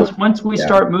 Once we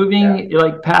start moving,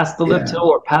 like past the lift hill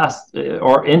or past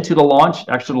or into the launch,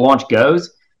 actually the launch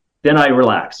goes, then I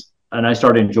relax and I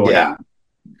start enjoying it.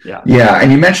 Yeah,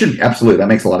 and you mentioned, absolutely, that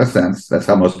makes a lot of sense. That's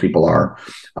how most people are.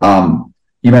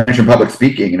 You mentioned public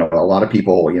speaking. A lot of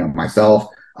people, myself,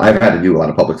 I've had to do a lot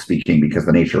of public speaking because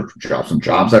the nature of some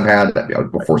jobs I've had.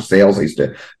 Before sales, I used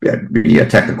to be a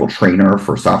technical trainer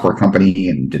for a software company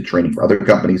and did training for other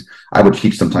companies. I would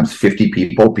teach sometimes 50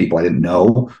 people I didn't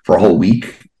know, for a whole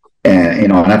week. And,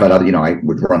 and I've had other, I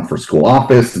would run for school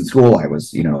office in school. I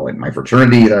was, in my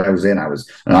fraternity that I was in, I was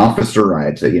an officer. I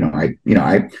had to,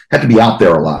 I had to be out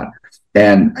there a lot.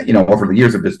 And, over the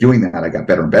years of just doing that, I got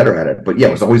better and better at it. But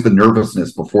it was always the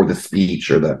nervousness before the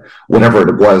speech or the whatever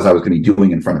it was I was going to be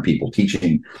doing in front of people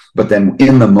teaching. But then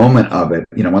in the moment of it,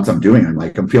 once I'm doing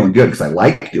it, I'm feeling good because I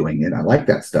like doing it. I like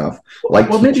that stuff.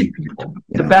 Teaching people.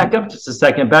 To back up just a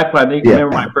second, back when I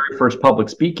remember my very first public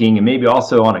speaking, and maybe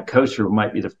also on a coaster, it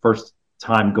might be the first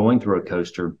time going through a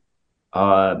coaster.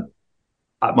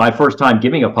 My first time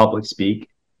giving a public speech.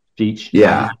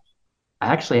 Yeah.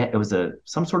 It was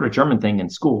some sort of German thing in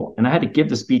school, and I had to give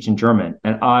the speech in German,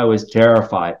 and I was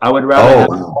terrified. I would rather have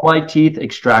all my teeth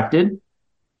extracted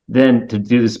than to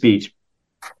do the speech.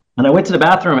 And I went to the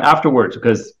bathroom afterwards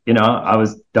because, I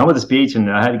was done with the speech and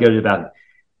I had to go to the bathroom.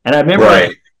 And I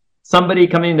remember somebody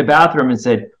coming in the bathroom and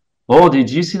said, "Oh, did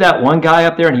you see that one guy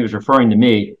up there?" And he was referring to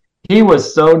me. He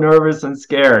was so nervous and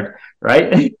scared,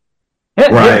 right? He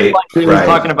was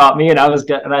talking about me, and I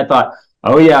thought,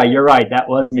 oh yeah, you're right. That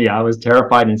was me. I was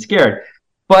terrified and scared.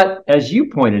 But as you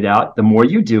pointed out, the more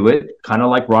you do it, kind of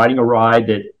like riding a ride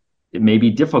that it may be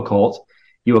difficult,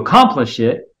 you accomplish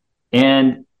it,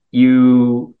 and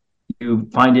you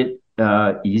find it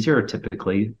easier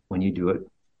typically when you do it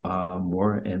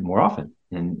more and more often.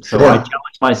 And so I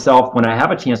challenge myself when I have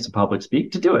a chance to public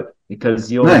speak to do it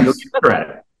because you'll get better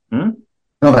at it.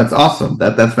 No, that's awesome.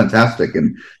 That's fantastic,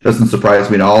 and doesn't surprise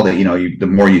me at all that the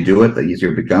more you do it, the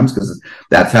easier it becomes, because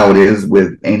that's how it is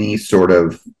with any sort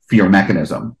of fear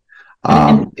mechanism.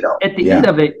 At the end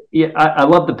of it, I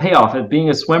love the payoff of being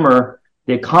a swimmer.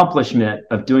 The accomplishment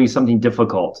of doing something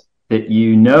difficult that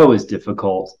is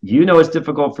difficult. It's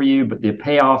difficult for you, but the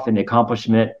payoff and the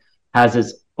accomplishment has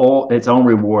its own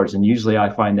rewards, and usually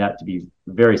I find that to be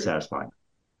very satisfying.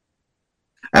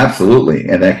 Absolutely.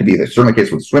 And that could be certainly the case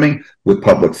with swimming, with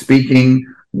public speaking,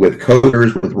 with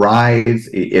coasters, with rides.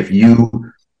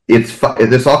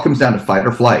 This all comes down to fight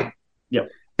or flight. Yep.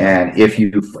 And if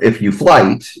you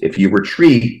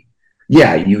retreat,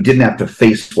 you didn't have to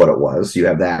face what it was. You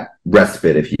have that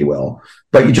respite, if you will,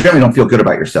 but you generally don't feel good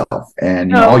about yourself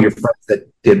and all your friends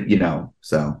that did,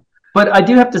 so. But I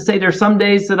do have to say there's some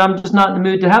days that I'm just not in the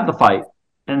mood to have the fight.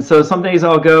 And so some days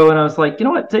I'll go and I was like, you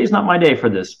know what, today's not my day for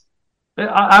this.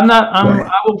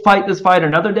 I will fight this fight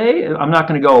another day. I'm not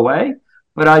going to go away,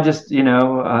 but I just,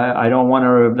 I don't want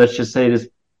to, let's just say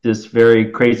this very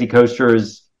crazy coaster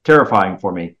is terrifying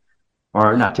for me,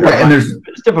 or not terrifying. Right, and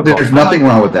it's difficult. There's nothing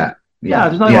wrong with that.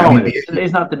 There's nothing wrong with it.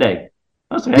 Today's not the day.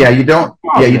 Okay. Yeah, you don't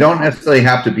necessarily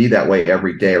have to be that way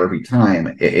every day or every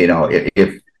time.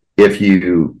 It's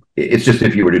just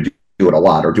if you were to do it a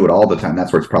lot or do it all the time,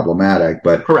 that's where it's problematic.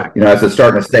 But correct. As it's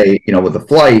starting to say, with the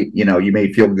flight, you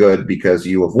may feel good because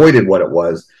you avoided what it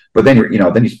was, but then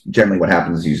generally what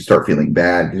happens is you start feeling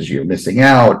bad because you're missing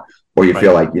out, or you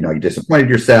feel like you disappointed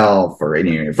yourself, or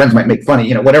any of your friends might make fun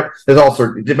of whatever. There's all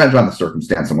sorts. It depends on the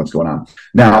circumstance and what's going on.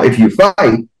 Now, if you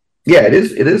fight, it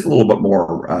is a little bit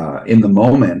more in the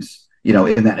moment.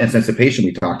 In that anticipation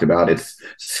we talked about, it's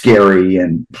scary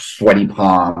and sweaty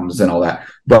palms and all that.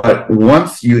 But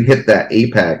once you hit that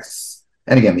apex,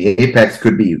 and again, the apex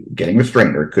could be getting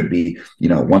restrained, or it could be,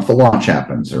 once the launch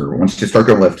happens, or once you start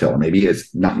going lift hill, or maybe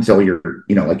it's not until you're,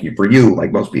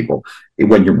 like most people,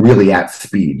 when you're really at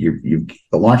speed,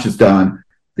 the launch is done,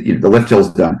 the lift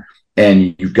hill's done,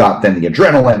 and you've got then the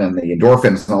adrenaline and the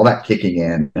endorphins and all that kicking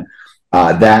in.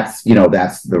 that's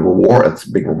the reward. It's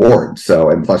a big reward. So,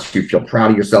 and plus you feel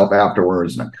proud of yourself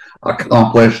afterwards and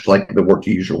accomplished, like the word,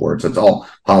 to use your words. It's all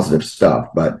positive stuff.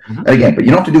 But again, but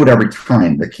you don't have to do it every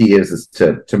time. The key is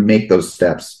to make those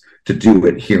steps, to do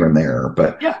it here and there.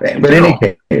 But in any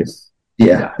case,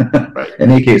 right.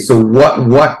 In any case, so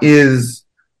what is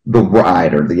the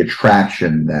ride or the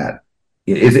attraction that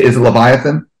is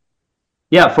Leviathan?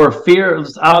 Yeah, for fear,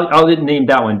 I'll name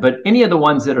that one, but any of the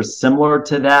ones that are similar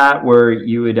to that, where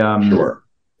you would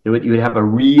you would have a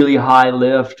really high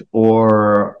lift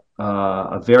or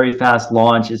a very fast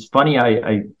launch. It's funny,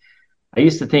 I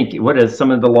used to think, what is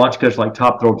some of the launch codes like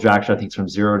Top Thrill Dragster? I think it's from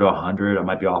 0 to 100. I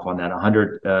might be off on that.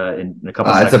 100 in a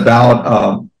couple. It's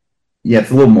about it's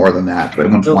a little more than that, but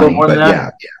 120. But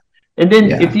yeah. And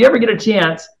then if you ever get a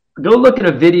chance, go look at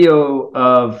a video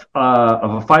of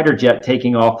a fighter jet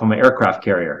taking off from an aircraft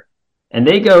carrier. And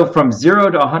they go from 0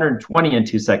 to 120 in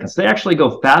 2 seconds. They actually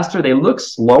go faster. They look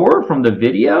slower from the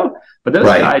video, but those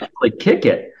guys really kick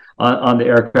it on the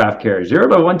aircraft carrier. 0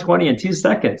 to 120 in 2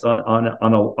 seconds on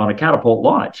a catapult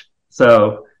launch.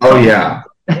 So oh yeah.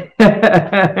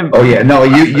 No,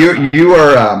 you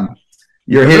are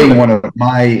you're hitting one of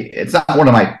my, it's not one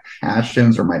of my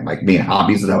passions or my main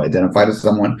hobbies that I've identified as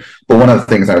someone, but one of the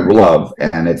things I love,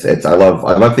 and I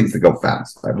love things that go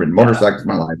fast. I've ridden motorcycles in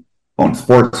my life, own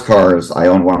sports cars. I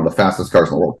own one of the fastest cars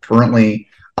in the world currently,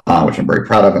 which I'm very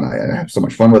proud of, and I have so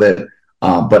much fun with it.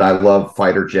 But I love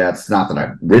fighter jets. Not that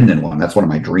I've ridden in one. That's one of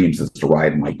my dreams, is to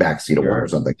ride in my backseat of one or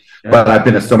something. Yeah. But I've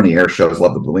been to so many air shows.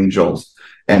 Love the Blue Angels,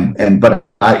 but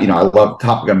I love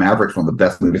Top Gun Maverick's one of the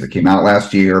best movies that came out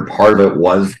last year. Part of it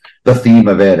was the theme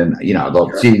of it, and I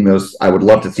love seeing those. I would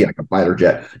love to see like a fighter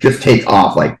jet just take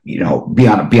off, like be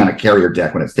on a carrier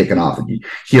deck when it's taken off, and you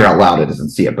hear how loud it is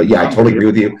and see it. But yeah, I totally agree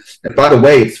with you. And by the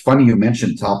way, it's funny you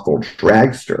mentioned Top Thrill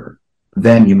Dragster.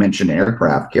 Then you mentioned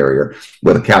aircraft carrier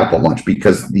with a catapult launch,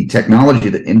 because the technology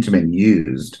that Intamin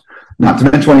used, not to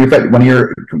mention one of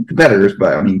your competitors,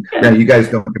 but I mean, you guys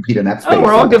don't compete in that space. Oh,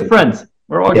 we're all good friends.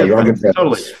 We're all good friends.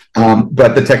 Totally.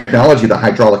 But the technology, the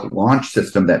hydraulic launch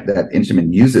system that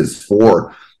Intamin uses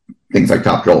for things like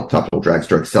Top Thrill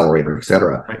Dragster, Accelerator,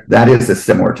 etc., that is a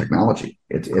similar technology.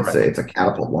 It's a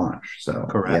catapult launch. So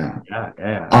correct.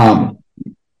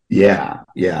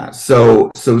 Yeah.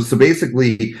 So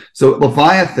basically,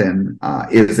 Leviathan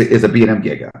is a B&M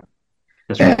Giga.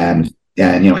 That's right. And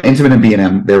Intamin and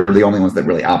B&M, they're the only ones that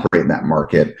really operate in that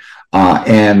market.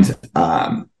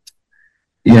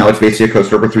 It's basically a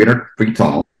coaster over 300 feet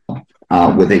tall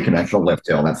with a conventional lift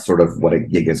hill. That's sort of what a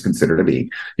Giga is considered to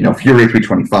be. Fury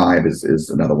 325 is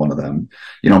another one of them.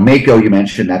 Mako, you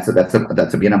mentioned, that's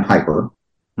a B&M Hyper.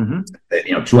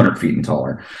 200 feet and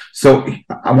taller. So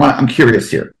I'm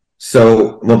curious here.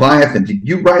 So Leviathan, did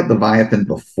you ride Leviathan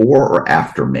before or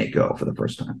after Mako for the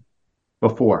first time?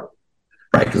 Before.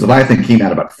 Right, because Leviathan came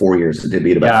out about 4 years. It did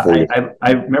beat about 4 years.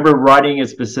 I remember riding it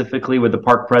specifically with the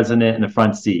park president in the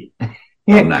front seat.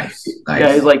 Oh, nice.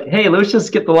 Yeah, he's like, "Hey, let's just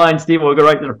skip the line, Steve. We'll go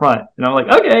right to the front." And I'm like,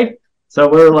 "Okay." So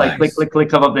we're like, click,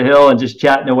 come up the hill and just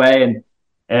chatting away. And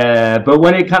but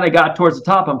when it kind of got towards the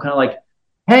top, I'm kind of like,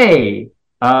 "Hey,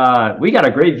 we got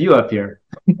a great view up here.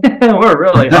 We're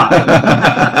really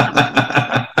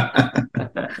high."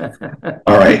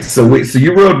 All right, so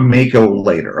you rode Mako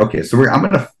later. Okay, so I'm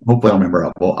gonna, hopefully I'll remember.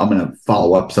 I'm gonna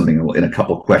follow up something in a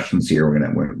couple of questions here. We're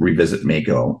gonna revisit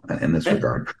Mako in this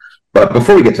regard. But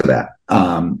before we get to that,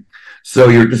 so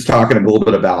you're just talking a little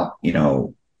bit about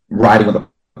riding with a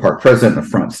park president in the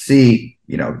front seat.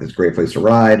 This great place to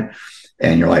ride.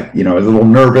 And you're like, a little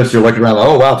nervous. You're looking around, like,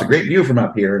 oh wow, it's a great view from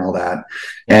up here and all that.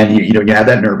 And you had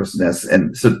that nervousness.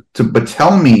 And but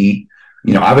tell me,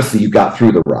 obviously you got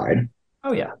through the ride.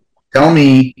 Oh yeah. Tell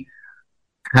me,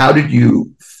 how did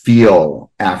you feel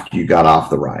after you got off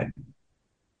the ride,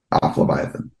 off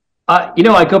Leviathan?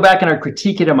 I go back and I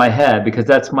critique it in my head because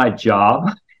that's my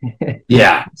job.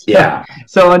 Yeah.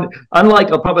 So unlike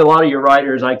probably a lot of your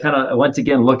riders, I kind of once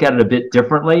again look at it a bit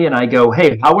differently, and I go,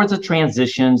 hey, how were the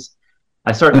transitions?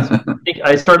 I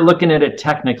started looking at it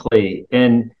technically,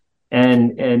 and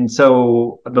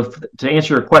so to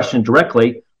answer your question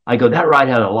directly, I go, that ride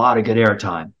had a lot of good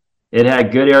airtime. It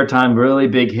had good airtime, really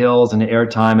big hills and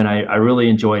airtime, and I really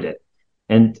enjoyed it.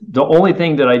 And the only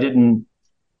thing that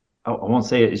I won't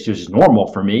say it's just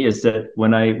normal for me, is that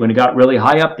when it got really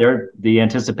high up there, the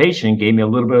anticipation gave me a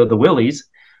little bit of the willies,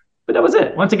 but that was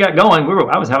it. Once it got going,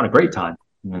 I was having a great time.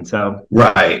 And so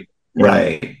right.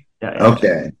 Yeah.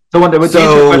 Okay. So when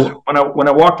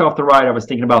I walked off the ride, I was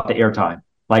thinking about the airtime.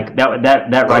 Like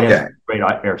that ride has great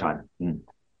airtime.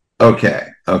 Okay.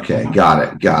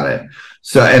 Got it.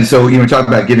 So you were talking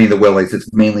about getting the willies.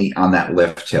 It's mainly on that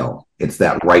lift hill. It's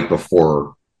that right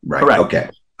before, right? Correct. Okay.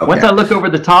 Once I look over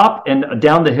the top and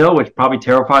down the hill, which probably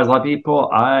terrifies a lot of people,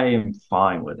 I am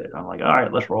fine with it. I'm like, all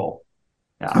right, let's roll.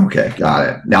 Yeah. Okay, got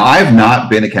it. Now, I have not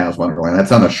been to Candles Wonderland.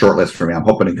 That's on the short list for me. I'm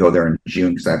hoping to go there in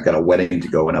June because I've got a wedding to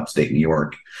go in upstate New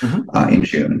York in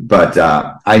June. But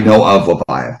I know of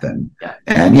Leviathan. Yeah.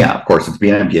 And yeah, of course, it's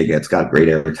B&M Giga. It's got great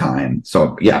airtime.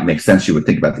 So yeah, it makes sense you would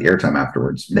think about the airtime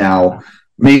afterwards. Now,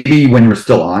 maybe when you're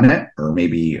still on it, or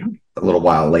maybe a little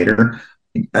while later,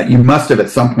 you must have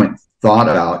at some point thought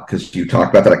about, because you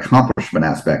talked about that accomplishment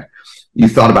aspect, you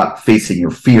thought about facing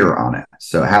your fear on it.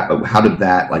 So how did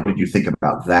that, like, what did you think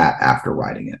about that after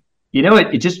writing it? You know,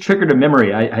 it just triggered a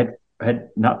memory. I had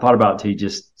not thought about it until you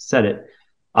just said it.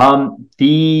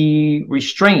 The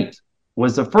restraint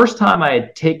was the first time I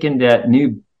had taken that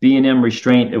new B&M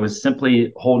restraint. It was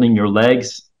simply holding your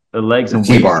legs and waist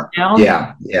down.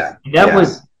 Yeah. That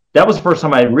was the first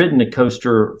time I had ridden a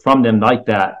coaster from them like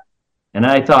that. And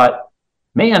I thought,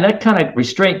 man, that kind of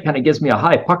restraint kind of gives me a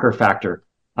high pucker factor.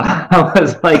 I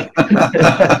was like,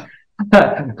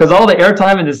 because all the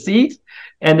airtime in the seat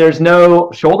and there's no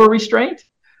shoulder restraint.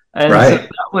 And so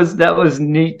that was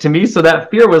neat to me. So that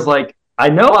fear was like, I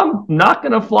know I'm not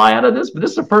going to fly out of this, but this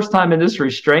is the first time in this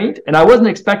restraint. And I wasn't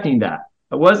expecting that.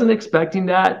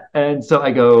 And so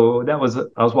I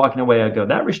was walking away. I go,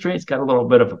 that restraint's got a little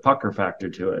bit of a pucker factor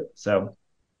to it. So.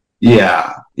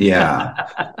 Yeah.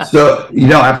 So,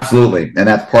 absolutely. And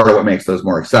that's part of what makes those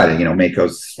more exciting.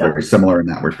 Mako's very similar in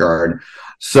that regard.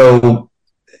 So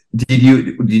did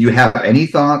you have any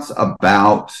thoughts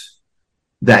about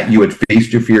that you had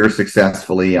faced your fear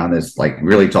successfully on this like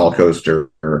really tall coaster,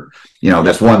 or,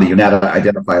 this one that you now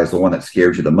identify as the one that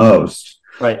scared you the most?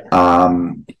 Right.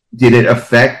 Did it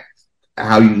affect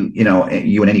how you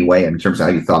in any way in terms of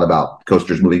how you thought about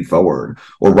coasters moving forward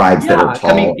or rides that are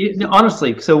tall? I mean,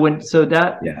 honestly,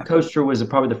 that coaster was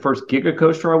probably the first Giga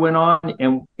coaster I went on,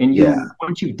 and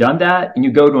once you've done that and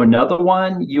you go to another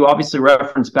one, you obviously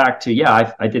reference back to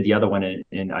I did the other one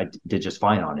and I did just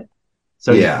fine on it.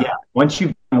 So once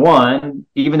you've done one,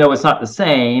 even though it's not the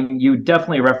same, you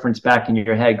definitely reference back in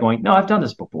your head going, no, I've done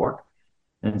this before,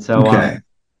 and so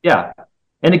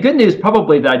And the good news,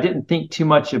 probably, that I didn't think too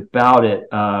much about it.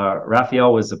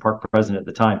 Raphael was the park president at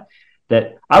the time.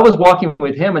 That I was walking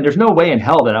with him, and there's no way in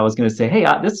hell that I was going to say, "Hey,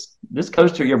 this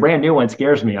coaster, your brand new one,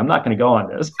 scares me. I'm not going to go on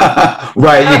this."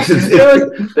 Right. There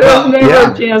was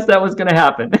never a chance that was going to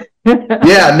happen.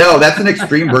 No, that's an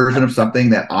extreme version of something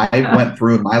that I went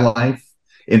through in my life,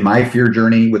 in my fear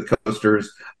journey with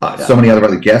coasters. So many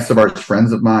other guests of ours,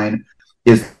 friends of mine,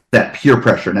 is that peer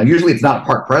pressure. Now, usually it's not a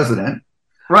park president.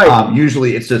 Right.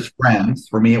 Usually it's just friends.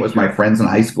 For me, it was my friends in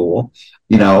high school,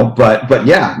 but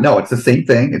it's the same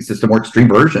thing. It's just a more extreme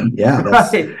version. Yeah.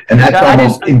 And that's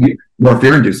almost more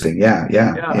fear inducing. Yeah.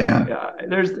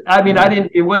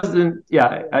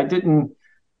 I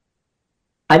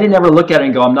didn't ever look at it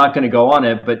and go, I'm not going to go on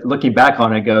it. But looking back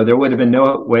on it, there would have been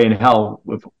no way in hell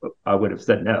if I would have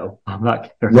said no. I'm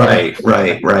not. Right.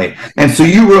 And so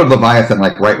you rode Leviathan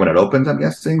right when it opened, I'm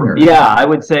guessing? Or? Yeah, I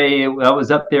would say I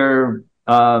was up there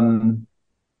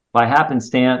by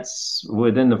happenstance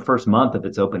within the first month of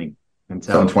its opening. And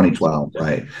so in 2012,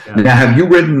 right. Yeah. Now, have you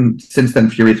ridden since then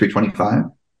Fury 325?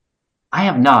 I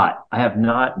have not.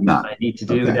 I need to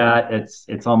do that.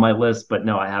 It's on my list, but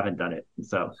no, I haven't done it.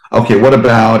 So okay, what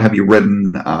about, have you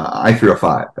ridden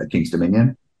I-305 at King's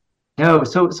Dominion? No.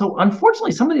 So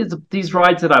unfortunately, some of these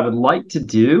rides that I would like to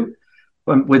do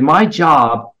with my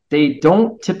job, they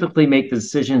don't typically make the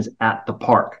decisions at the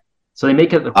park. So they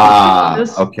make it the park.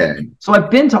 Okay. So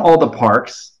I've been to all the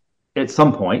parks at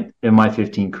some point in my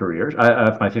 15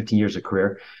 years of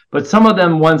career, but some of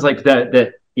them ones like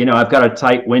that I've got a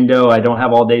tight window. I don't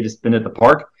have all day to spend at the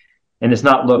park, and it's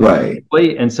not looked right.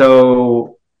 And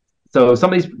so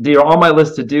some of these, they're on my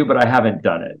list to do, but I haven't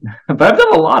done it. But I've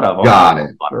done a lot of them.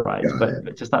 A lot of rides,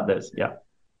 but just not this. Yeah.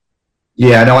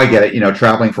 Yeah, no, I get it.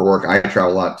 Traveling for work, I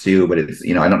travel a lot too, but it's,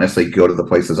 I don't necessarily go to the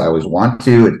places I always want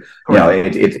to. And,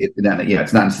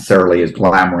 it's not necessarily as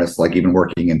glamorous, like even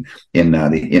working in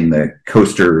the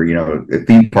coaster,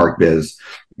 theme park biz.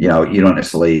 You don't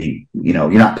necessarily, you're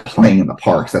not playing in the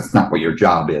parks. That's not what your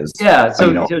job is. Yeah.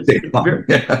 So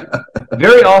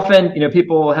very often,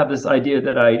 people have this idea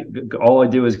that all I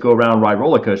do is go around, ride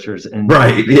roller coasters. And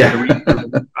right. Yeah.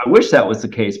 I wish that was the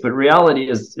case, but reality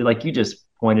is, like you just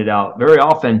pointed out, very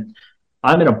often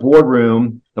I'm in a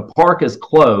boardroom, the park is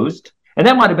closed, and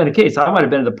that might have been the case. I might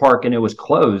have been at the park and it was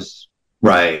closed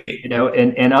Right.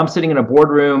 And I'm sitting in a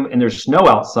boardroom and there's snow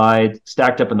outside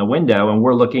stacked up in the window, and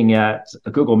we're looking at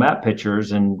Google Map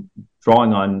pictures and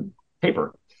drawing on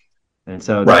paper. And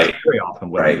so that's very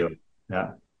often what I do.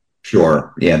 Yeah.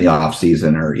 Sure. Yeah. The off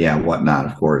season or whatnot,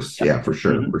 of course. Yeah, for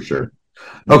sure. For sure.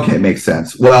 Okay. Makes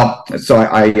sense. Well, so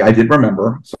I did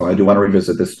remember, so I do want to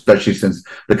revisit this, especially since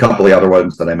the couple of the other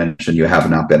ones that I mentioned you have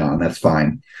not been on. That's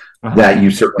fine. That you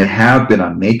certainly have been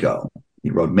on Mako.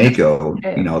 You rode Mako,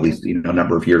 at least, a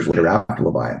number of years later after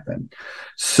Leviathan.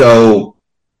 So.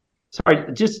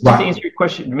 Sorry, just to answer your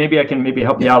question, maybe I can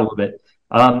help you out a little bit.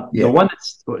 The one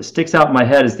that sticks out in my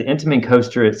head is the Intamin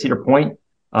coaster at Cedar Point.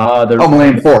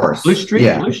 Millennium Force. Blue Street?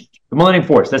 Yeah. The Millennium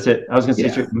Force, that's it. I was going to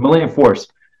say Millennium Force.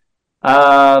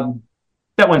 That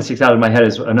one sticks out in my head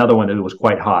as another one that was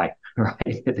quite high,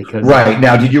 right?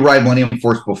 Now, did you ride Millennium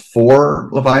Force before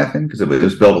Leviathan? Because it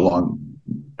was built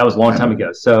that was a long time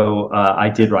ago. So I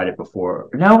did ride it before.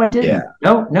 No, I didn't.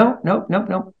 Yeah.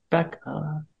 No. Back.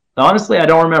 Honestly, I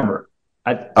don't remember.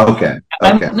 Okay.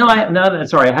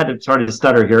 Sorry, I had to start to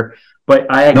stutter here. But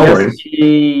I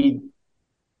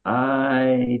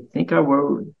think I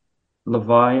rode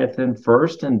Leviathan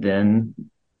first, and then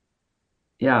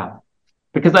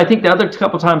because I think the other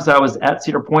couple times I was at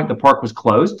Cedar Point, the park was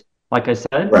closed, like I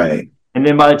said. Right. And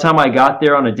then by the time I got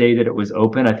there on a day that it was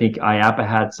open, I think IAPA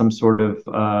had some sort of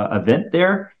event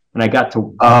there, and I got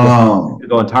to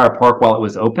the entire park while it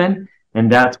was open,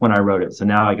 and that's when I rode it. So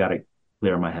now I got it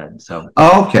clear in my head. So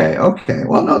okay.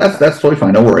 Well, no, that's totally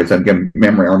fine. No worries. Again,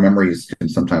 our memories can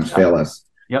sometimes fail us.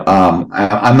 Yep.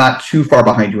 I'm not too far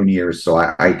behind you in years, so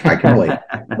I can relate.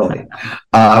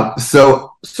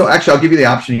 So actually, I'll give you the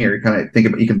option here.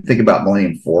 You can think about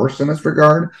Millennium Force in this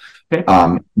regard. Okay.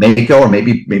 Mako, or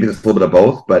maybe there's a little bit of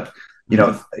both, but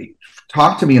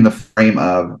talk to me in the frame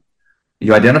of,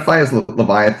 you identify as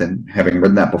Leviathan, having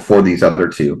ridden that before these other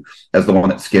two, as the one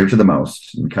that scared you the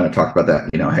most, and kind of talk about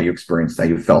that, how you experienced, how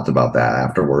you felt about that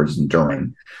afterwards and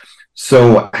during.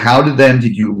 So how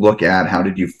did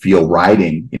you feel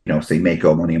riding, say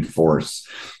Mako, Millennium Force,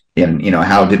 and,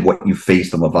 how did what you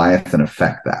faced in Leviathan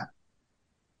affect that?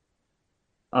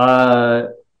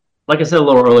 Like I said a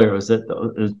little earlier,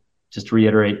 just to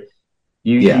reiterate,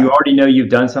 you already know you've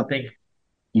done something.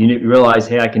 You realize,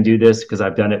 hey, I can do this because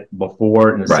I've done it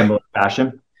before in a similar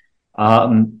fashion.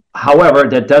 However,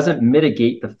 that doesn't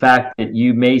mitigate the fact that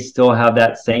you may still have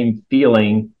that same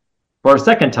feeling for a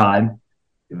second time,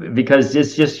 because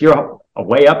it's just you're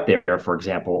way up there, for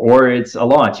example, or it's a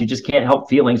launch. You just can't help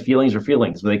feelings. Feelings are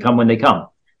feelings. They come when they come.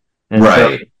 And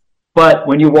but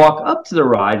when you walk up to the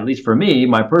ride, at least for me,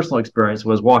 my personal experience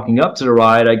was walking up to the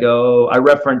ride, I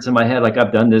reference in my head, like,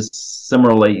 I've done this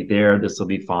similarly there. This will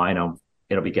be fine.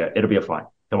 It'll be good. It'll be fine.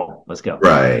 Come on, let's go.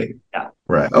 Right. Yeah.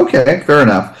 Right. Okay. Fair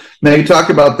enough. Now you talk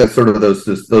about that sort of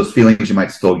those feelings you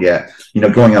might still get,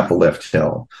 going up the lift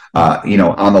hill,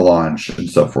 on the launch and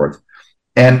so forth.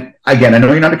 And again, I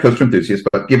know you're not a coaster enthusiast,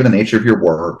 but given the nature of your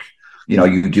work,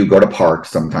 you do go to parks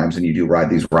sometimes and you do ride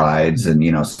these rides,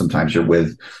 and, sometimes you're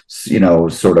with,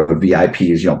 sort of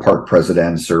VIPs, park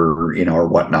presidents or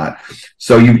whatnot.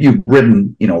 So you've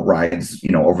ridden, rides,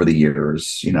 over the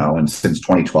years, and since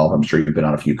 2012, I'm sure you've been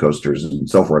on a few coasters and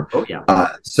so forth. Oh,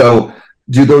 yeah. So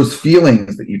do those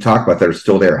feelings that you talk about that are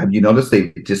still there, have you noticed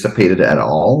they've dissipated at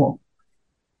all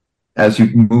as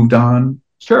you've moved on?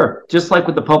 Sure. Just like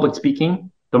with the public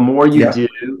speaking, the more you do,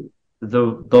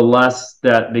 the less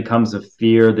that becomes a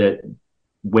fear that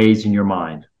weighs in your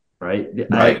mind, right?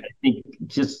 I think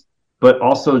but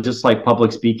also just like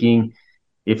public speaking,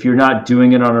 if you're not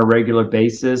doing it on a regular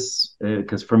basis,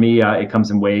 because for me, it comes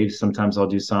in waves. Sometimes I'll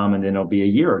do some, and then it'll be a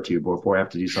year or two before I have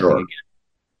to do something again.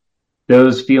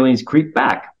 Those feelings creep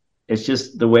back. It's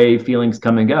just the way feelings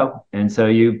come and go. And so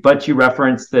you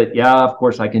reference that, of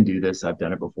course I can do this. I've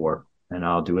done it before, and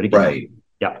I'll do it again. Right.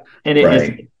 Yeah. And it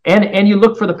is, and you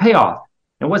look for the payoff.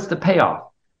 And what's the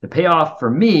payoff? The payoff for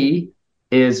me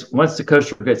is, once the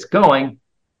coaster gets going,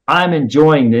 I'm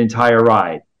enjoying the entire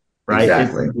ride, right?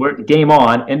 Exactly. We're game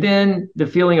on. And then the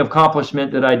feeling of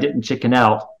accomplishment that I didn't chicken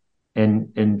out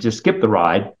and just skip the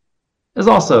ride is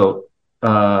also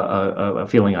a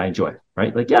feeling I enjoy,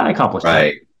 right? Like, I accomplished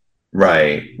it.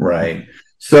 Right.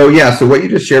 So what you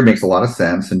just shared makes a lot of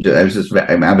sense. And I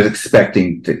was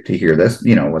expecting to hear this,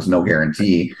 it was no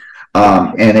guarantee.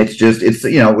 And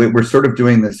we're sort of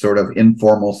doing this sort of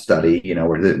informal study,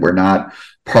 we're not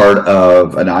part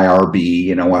of an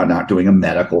IRB, we're not doing a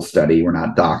medical study. We're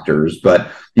not doctors,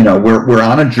 but, we're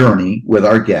on a journey with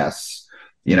our guests.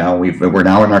 We're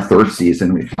now in our third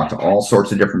season. We've talked to all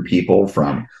sorts of different people,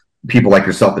 from people like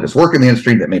yourself that just work in the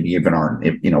industry that maybe even aren't,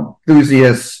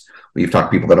 enthusiasts. We've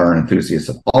talked to people that aren't enthusiasts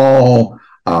at all.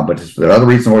 But just for the other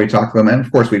reason why we talk to them, and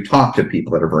of course we've talked to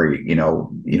people that are very,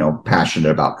 passionate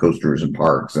about coasters and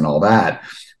parks and all that.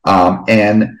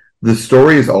 And the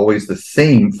story is always the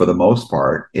same for the most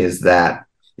part, is that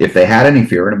if they had any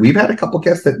fear, and we've had a couple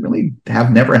guests that really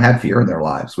have never had fear in their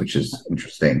lives, which is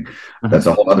interesting. That's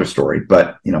a whole other story.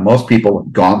 But, most people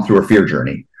have gone through a fear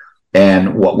journey.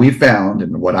 And what we found,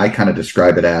 and what I kind of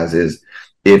describe it as, is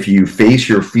if you face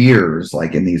your fears,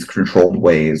 like in these controlled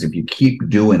ways, if you keep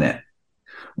doing it,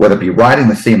 whether it be riding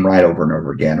the same ride over and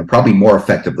over again, or probably more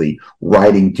effectively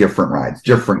riding different rides,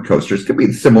 different coasters, could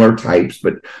be similar types,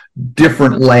 but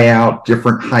different layout,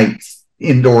 different heights,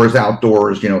 indoors,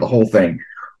 outdoors, the whole thing.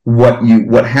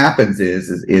 What happens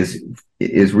is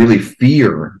really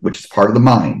fear, which is part of the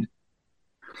mind.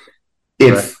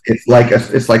 It's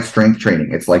like strength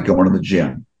training. It's like going to the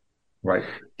gym. Right.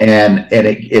 And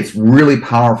it's really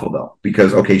powerful though,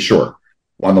 because, okay, sure.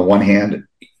 On the one hand,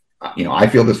 I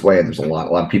feel this way, and there's a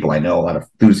lot of people I know, a lot of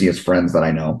enthusiast friends that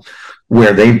I know,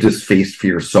 where they've just faced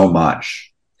fear so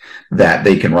much that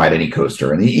they can ride any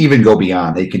coaster, and they even go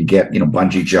beyond. They can get,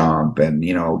 bungee jump and,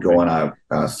 go on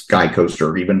a sky coaster,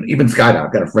 or even skydive.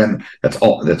 I've got a friend that's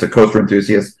a coaster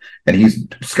enthusiast, and he's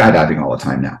skydiving all the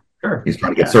time now. Sure. He's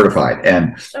trying to get certified,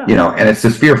 and, and it's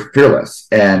just fearless.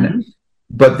 And,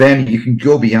 but then you can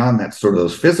go beyond that, sort of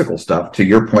those physical stuff, to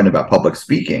your point about public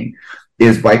speaking,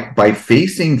 is by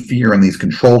facing fear in these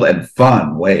controlled and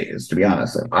fun ways. To be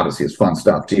honest, obviously it's fun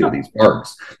stuff too, these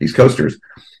parks, these coasters,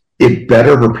 it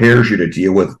better prepares you to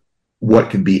deal with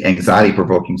what can be anxiety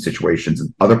provoking situations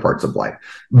in other parts of life,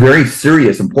 very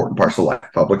serious, important parts of life,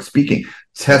 public speaking,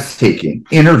 test taking,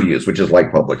 interviews, which is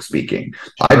like public speaking.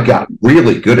 I've gotten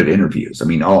really good at interviews. I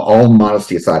mean, all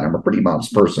modesty aside, I'm a pretty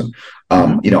modest person.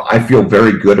 I feel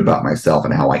very good about myself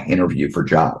and how I interview for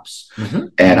jobs,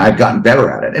 and I've gotten better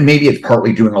at it. And maybe it's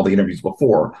partly doing all the interviews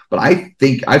before, but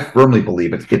I firmly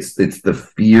believe it's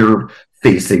the fear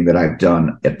facing that I've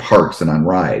done at parks and on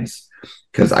rides,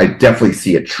 because I definitely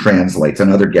see it translates,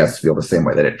 and other guests feel the same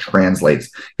way, that it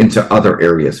translates into other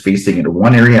areas. Facing into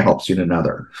one area helps you in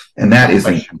another, and that is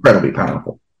incredibly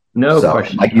powerful. No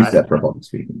question. Like you said, for public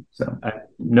speaking.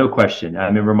 No question. I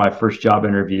remember my first job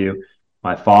interview.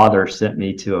 My father sent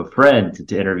me to a friend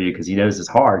to interview because he knows it's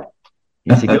hard.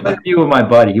 He said, "Go interview with my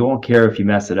buddy. He won't care if you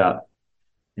mess it up."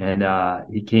 And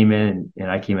he came in, and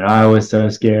I came in. I was so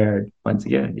scared once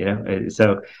again,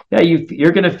 So yeah,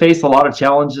 you're going to face a lot of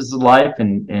challenges in life,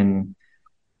 and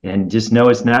just know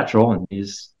it's natural, and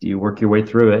you work your way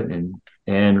through it,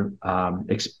 and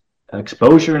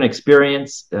exposure and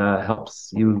experience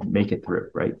helps you make it through,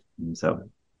 right? And so,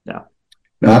 yeah.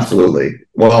 No, absolutely.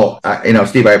 Well,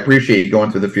 Steve, I appreciate you going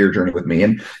through the fear journey with me.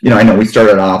 And, I know we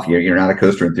started off, you're not a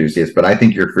coaster enthusiast, but I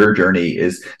think your fear journey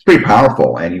is pretty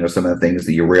powerful. And, some of the things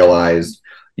that you realized,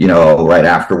 right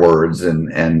afterwards,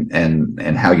 and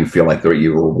how you feel like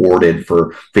you were rewarded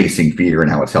for facing fear, and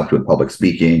how it's helped you with public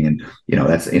speaking. And,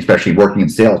 that's, especially working in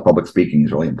sales, public speaking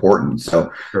is really important.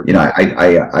 So,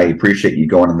 I appreciate you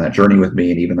going on that journey with me.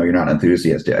 And even though you're not an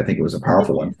enthusiast, I think it was a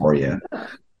powerful one for you.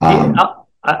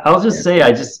 I'll just say,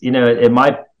 in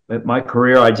my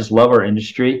career, I just love our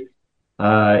industry.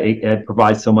 It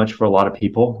provides so much for a lot of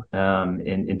people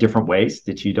in different ways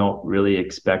that you don't really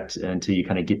expect until you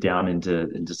kind of get down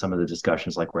into some of the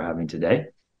discussions like we're having today.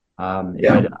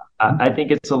 I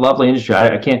think it's a lovely industry.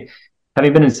 I can't,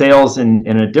 having been in sales in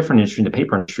a different industry, in the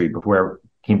paper industry, before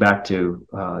I came back to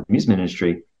the amusement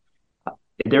industry.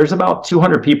 There's about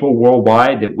 200 people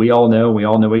worldwide that we all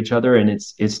know each other. And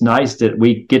it's nice that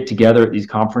we get together at these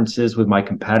conferences with my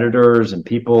competitors and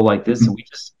people like this. And we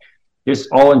just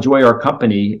all enjoy our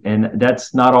company. And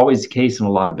that's not always the case in a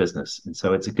lot of business. And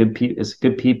so it's good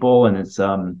people, and it's,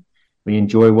 we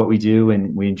enjoy what we do,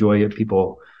 and we enjoy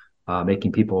people,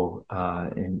 making people,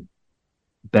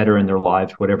 better in their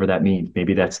lives, whatever that means.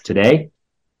 Maybe that's today,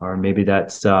 or maybe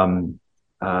that's,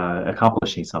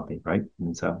 accomplishing something. Right.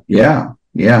 And so, Yeah,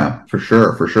 for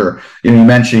sure. You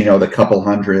mentioned, the couple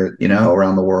hundred,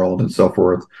 around the world and so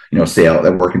forth,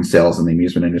 that work in sales in the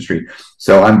amusement industry.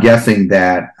 So I'm guessing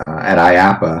that at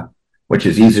IAAPA, which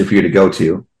is easier for you to go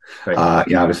to, right.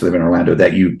 Obviously live in Orlando,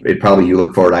 that you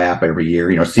look forward to IAAPA every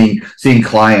year, seeing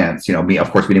clients, me, of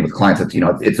course, meeting with clients,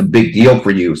 it's a big deal for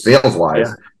you sales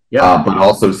wise. Yeah. But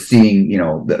also seeing,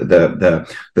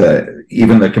 the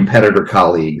even the competitor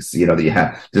colleagues, that you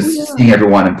have, just seeing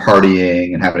everyone and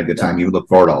partying and having a good time. You look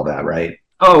forward to all that, right?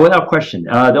 Oh, without question.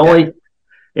 But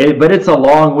it's a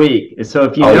long week. So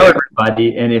if you know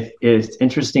everybody, and if it's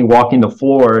interesting walking the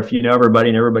floor, if you know everybody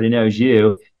and everybody knows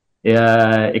you,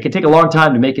 it can take a long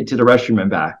time to make it to the restroom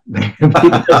and back.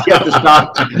 Because you have to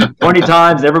stop 20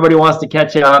 times. Everybody wants to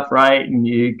catch up, right? And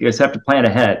you just have to plan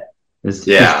ahead.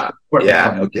 Yeah,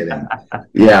 no kidding.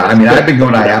 Yeah, I mean, I've been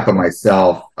going to IAPA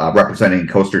myself, representing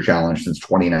Coaster Challenge since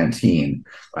 2019.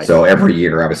 Right. So every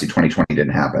year, obviously 2020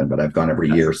 didn't happen, but I've gone every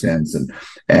year since,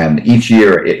 and each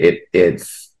year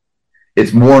it's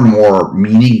more and more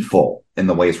meaningful in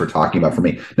the ways we're talking about for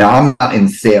me. Now, I'm not in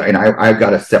sales, and I've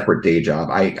got a separate day job.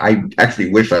 I actually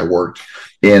wish I worked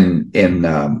in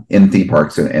theme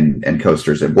parks and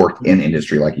coasters and worked in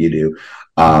industry like you do.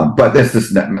 But this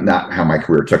is not how my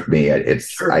career took me.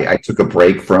 I took a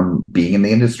break from being in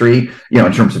the industry,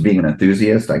 in terms of being an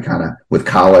enthusiast. With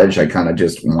college, I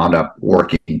just wound up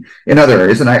working in other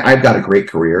areas, and I've got a great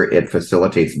career. It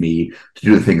facilitates me to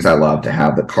do the things I love, to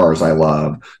have the cars I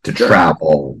love, to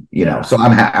travel, so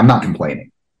I'm not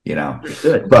complaining,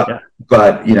 Good. but,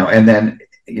 and then,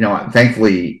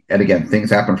 thankfully, and again,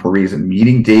 things happen for a reason.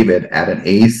 Meeting David at an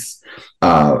ACE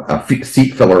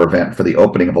seat filler event for the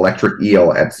opening of Electric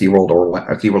Eel at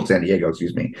SeaWorld San Diego, in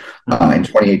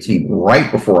 2018,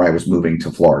 right before I was moving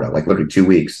to Florida, like literally 2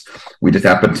 weeks. We just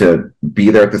happened to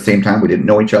be there at the same time. We didn't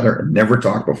know each other, never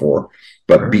talked before,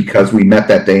 but because we met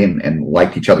that day and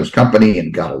liked each other's company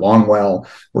and got along well,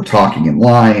 we're talking in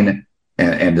line.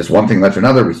 And just one thing led to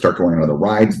another. We start going on other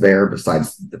rides there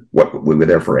besides what we were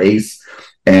there for ACE,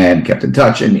 and kept in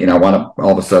touch. And I wound up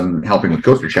all of a sudden helping with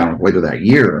Coaster Challenge later that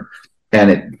year.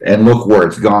 And look where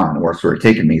it's gone, where it's sort of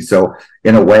taken me. So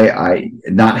in a way,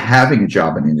 not having a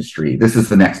job in the industry, this is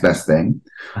the next best thing.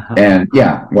 And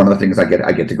one of the things I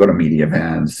get to go to media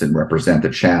events and represent the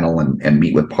channel and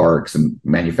meet with parks and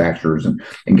manufacturers and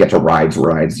get to rides,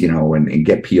 and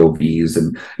get POVs.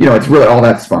 And, it's really, all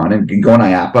that's fun. And going to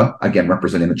IAPA, again,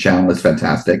 representing the channel is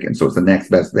fantastic. And so it's the next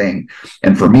best thing.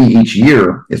 And for me, each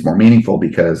year is more meaningful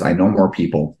because I know more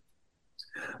people,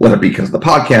 whether it be because of the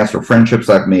podcast or friendships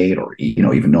I've made, or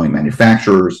even knowing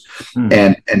manufacturers,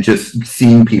 and just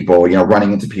seeing people,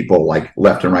 running into people like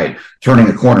left and right, turning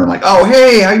a corner, like, oh,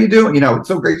 hey, how you doing? It's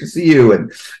so great to see you,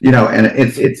 and and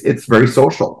it's very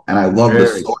social, and I love the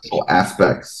social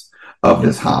aspects of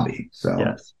this hobby. So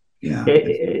yes,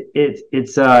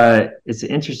 it's an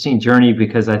interesting journey,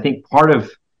 because I think part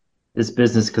of this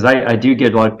business, because I do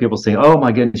get a lot of people saying, oh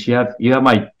my goodness, you have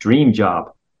my dream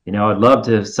job. I'd love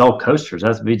to sell coasters.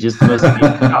 That's be just the most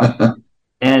job.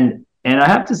 And I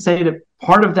have to say that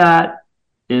part of that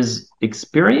is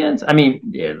experience. I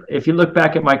mean, if you look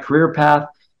back at my career path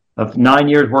of 9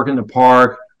 years working in the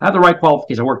park, I have the right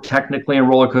qualifications. I work technically in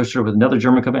roller coaster with another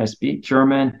German company. I speak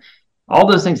German. All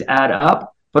those things add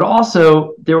up. But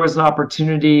also there was an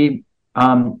opportunity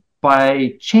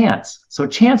by chance. So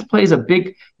chance plays a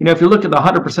big, if you look at the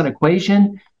 100%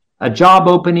 equation, a job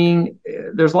opening,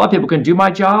 there's a lot of people who can do my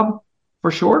job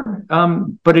for sure.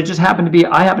 But it just happened to be,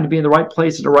 I happened to be in the right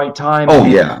place at the right time.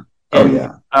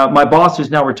 My boss,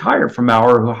 who's now retired from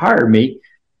Maurer, who hired me,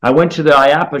 I went to the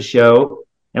IAPA show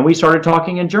and we started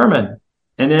talking in German.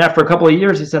 And then after a couple of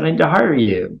years, he said, I need to hire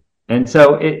you. And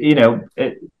so,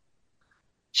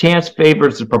 chance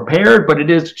favors the prepared, but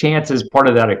chance is part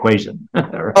of that equation.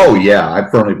 Right? Oh yeah,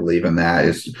 I firmly believe in that.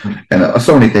 And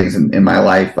so many things in my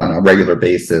life on a regular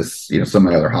basis. Some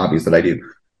of my other hobbies that I do,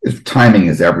 timing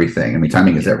is everything. I mean,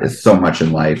 timing is so much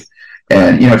in life.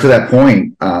 And to that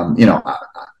point,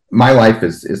 my life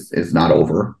is not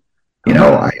over.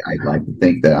 I like to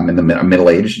think that I'm in the middle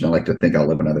age, and I like to think I'll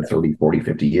live another 30, 40,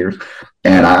 50 years.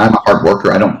 And I'm a hard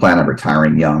worker. I don't plan on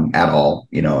retiring young at all.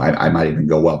 I might even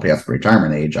go well past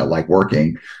retirement age. I like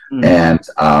working. And,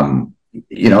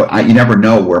 you never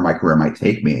know where my career might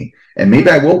take me. And maybe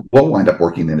I will wind up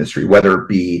working in the industry, whether it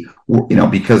be,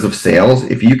 because of sales.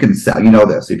 If you can sell,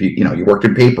 this, if you worked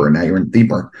in paper and now you're in theme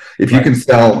park, if you can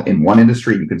sell in one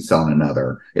industry, you can sell in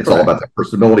another. It's all about that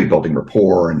personability, building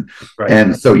rapport.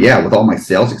 And so, with all my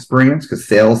sales experience, because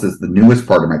sales is the newest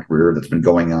part of my career that's been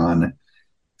going on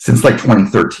since like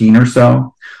 2013 or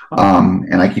so.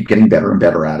 And I keep getting better and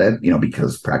better at it,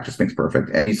 because practice makes perfect.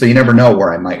 And so you never know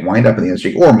where I might wind up in the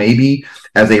industry, or maybe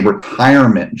as a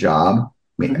retirement job,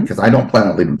 because I don't plan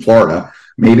on leaving Florida.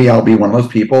 Maybe I'll be one of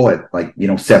those people at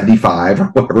 75 or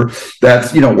whatever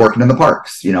that's, working in the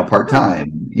parks,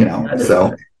 part-time,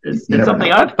 so. It's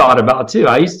something I've thought about too.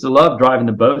 I used to love driving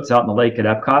the boats out in the lake at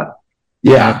Epcot.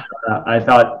 Yeah. I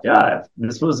thought,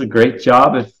 this was a great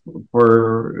job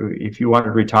if you wanted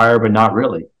to retire, but not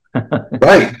really.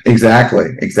 Right.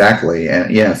 Exactly.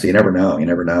 And so you never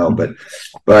know, but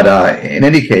in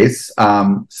any case,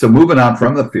 so moving on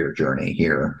from the fear journey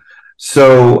here.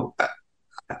 So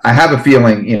I have a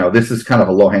feeling, this is kind of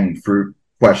a low hanging fruit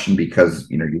question because,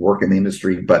 you work in the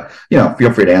industry, but,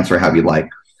 feel free to answer how you like.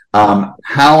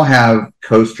 How have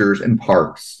coasters and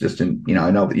parks,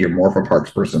 I know that you're more of a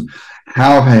parks person,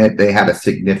 how have they had a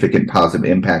significant positive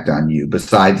impact on you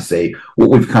besides, say, what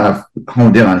we've kind of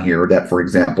honed in on here, that, for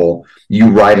example,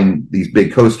 you riding these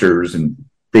big coasters and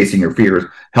facing your fears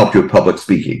helped you with public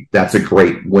speaking? That's a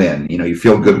great win. You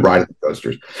feel good riding the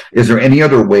coasters. Is there any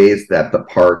other ways that the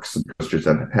parks and coasters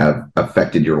have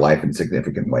affected your life in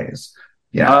significant ways?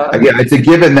 Yeah, it's a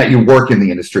given that you work in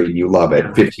the industry and you love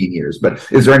it, 15 years. But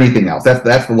is there anything else?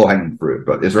 That's the low-hanging fruit.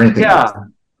 But is there anything else?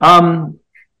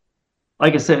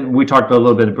 Like I said, we talked about a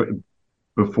little bit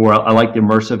before. I like the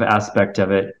immersive aspect of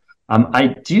it. I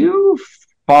do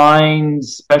find,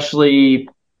 especially,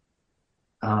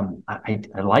 I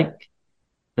like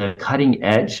the cutting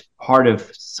edge part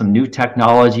of some new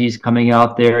technologies coming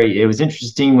out there. It was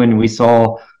interesting when we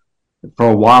saw, for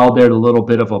a while there, a little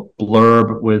bit of a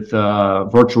blurb with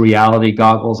virtual reality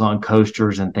goggles on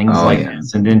coasters and things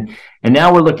this. And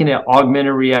now we're looking at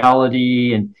augmented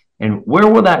reality and where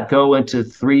will that go into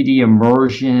 3D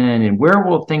immersion, and where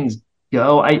will things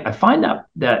go? I find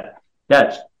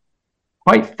that's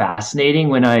quite fascinating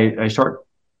when I start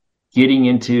getting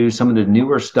into some of the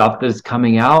newer stuff that's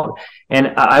coming out.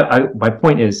 And my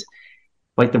point is,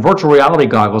 like the virtual reality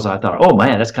goggles, I thought, oh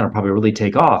man, that's kind of probably really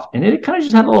take off. And it kind of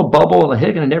just had a little bubble and a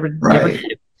hit, and it never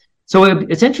did. So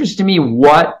it's interesting to me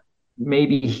what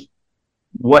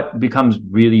becomes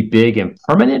really big and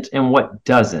permanent and what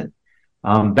doesn't.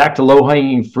 Back to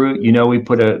low-hanging fruit, we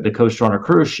put the coaster on a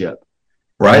cruise ship,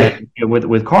 right?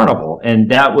 With Carnival, and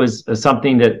that was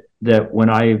something that when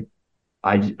I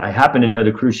happened to know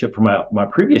the cruise ship from my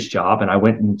previous job, and I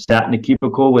went and sat in a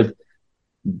cubicle with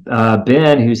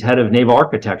Ben, who's head of naval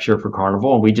architecture for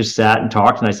Carnival, and we just sat and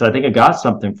talked. And I said, I think I got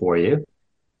something for you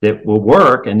that will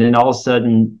work. And then all of a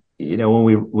sudden,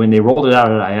 when they rolled it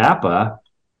out at IAPA,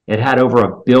 it had over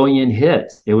 1 billion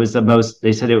hits. It was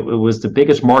they said it was the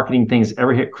biggest marketing things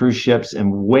ever hit cruise ships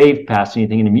and way past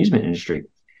anything in the amusement industry.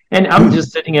 And I'm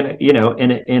just sitting in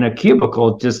a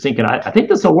cubicle, just thinking, I think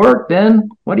this will work, Ben.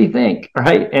 What do you think?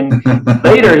 Right. And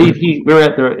later we were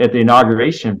at the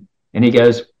inauguration, and he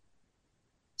goes,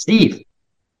 Steve,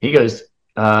 he goes,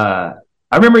 I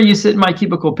remember you sitting in my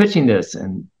cubicle pitching this,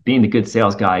 and being the good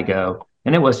sales guy, I go,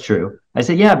 and it was true. I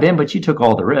said, yeah, Ben, but you took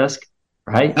all the risk.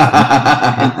 Right.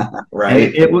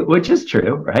 Right. Which is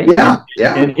true. Right.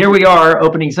 Yeah. And here we are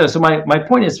opening. So my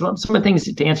point is, some of the things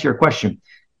to answer your question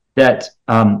that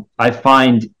I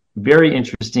find very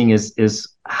interesting is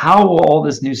how will all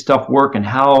this new stuff work, and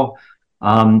how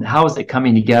is it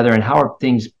coming together, and how are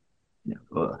things?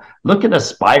 Look at the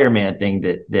Spider-Man thing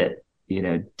that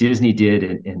Disney did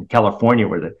in California,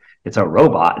 where it's a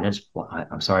robot, and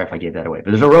I'm sorry if I gave that away, but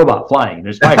there's a robot flying, and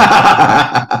there's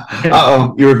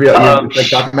Spider-Man. You're like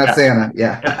talking about Santa,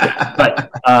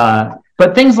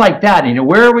 But things like that,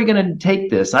 where are we going to take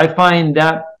this? I find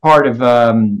that part of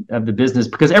the business,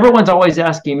 because everyone's always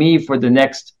asking me for the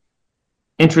next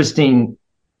interesting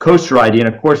coaster idea,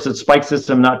 and of course the Spike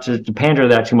system, not to pander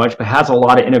that too much, but has a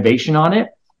lot of innovation on it,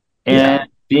 and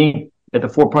being at the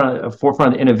forefront of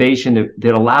the innovation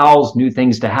that allows new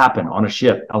things to happen on a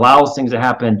ship, allows things to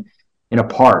happen in a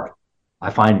park, I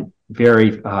find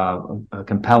very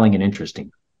compelling and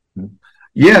interesting.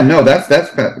 Yeah, no, that's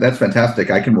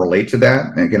fantastic. I can relate to that.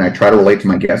 And again, I try to relate to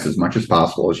my guests as much as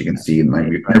possible, as you can see in my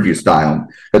interview style,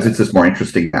 because it's just more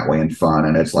interesting that way and fun.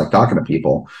 And it's like talking to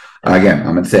people. Again,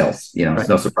 I'm in sales, it's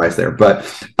no surprise there. But,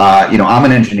 I'm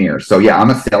an engineer. So, yeah,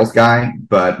 I'm a sales guy,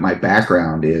 but my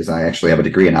background is I actually have a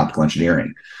degree in optical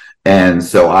engineering. And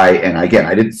so I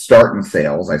didn't start in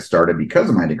sales. I started because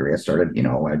of my degree. I started,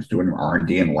 I was doing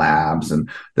R&D in labs, and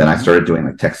then I started doing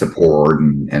like tech support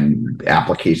and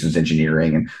applications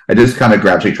engineering. And I just kind of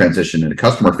gradually transitioned into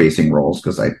customer facing roles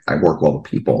because I work well with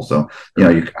people. So,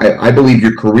 I believe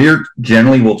your career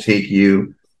generally will take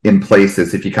you in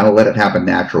places, if you kind of let it happen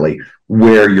naturally,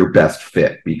 where you're best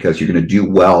fit, because you're going to do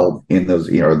well in those,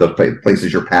 the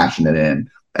places you're passionate in.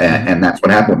 And that's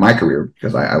what happened with my career,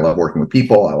 because I love working with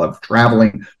people. I love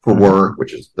traveling for work,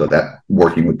 which is that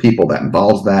working with people that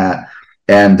involves that,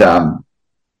 and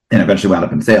eventually wound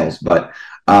up in sales. But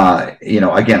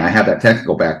again, I have that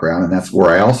technical background, and that's where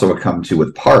I also come to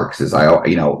with parks. Is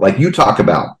like you talk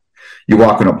about, you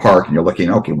walk in a park and you're looking,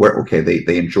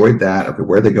 they enjoyed that. Okay,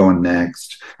 where are they going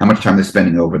next? How much time are they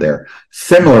spending over there?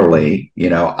 Similarly,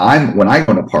 when I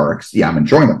go to parks, I'm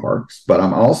enjoying the parks, but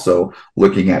I'm also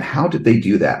looking at how did they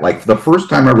do that? Like the first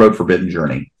time I rode Forbidden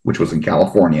Journey, which was in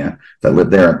California, I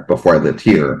lived there before I lived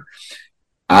here.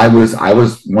 I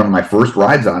was one of my first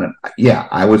rides on it. Yeah,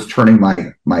 I was turning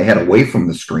my head away from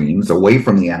the screens, away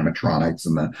from the animatronics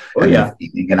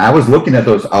and I was looking at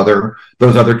those other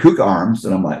Kuka arms,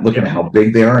 and I'm like looking at how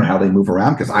big they are and how they move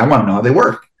around, because I want to know how they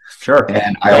work. Sure.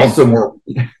 And I also more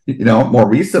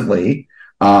recently,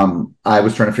 I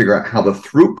was trying to figure out how the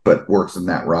throughput works in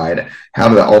that ride. How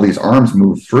do all these arms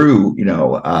move through?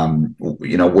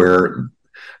 Where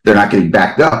they're not getting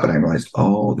backed up. And I realized,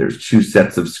 there's 2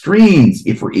 sets of screens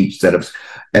for each set of,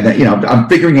 and then, I'm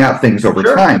figuring out things over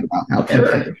time about how,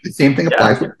 and the same thing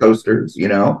applies with coasters, and,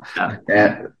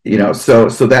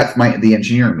 so that's the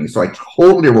engineer in me. So I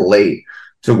totally relate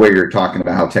to where you're talking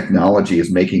about how technology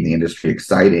is making the industry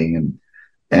exciting.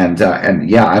 And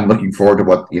yeah, I'm looking forward to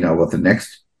what the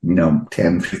next,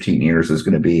 10, 15 years is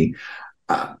going to be.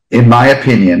 In my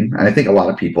opinion, and I think a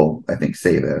lot of people,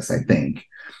 say this,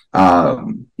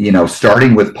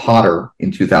 starting with Potter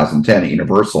in 2010 at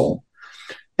Universal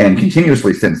and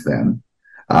continuously since then,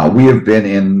 we have been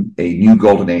in a new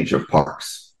golden age of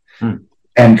parks.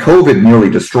 And COVID nearly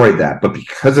destroyed that. But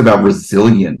because of how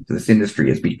resilient this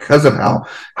industry is, because of how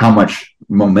much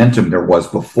momentum there was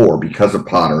before, because of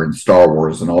Potter and Star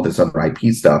Wars and all this other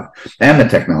IP stuff and the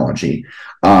technology,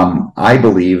 I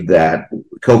believe that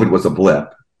COVID was a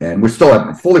blip. And we're still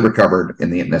haven't fully recovered in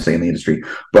the industry,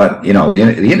 but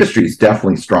the industry is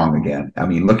definitely strong again. I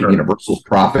mean, look at Universal's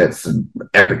profits and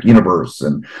Epic Universe,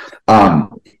 and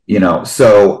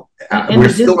so we're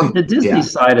still in the Disney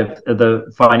side of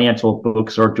the financial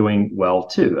books are doing well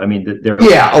too. I mean, they're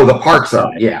the park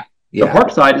side, the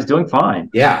park side is doing fine.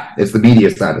 Yeah, it's the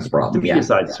media side that's the problem. The media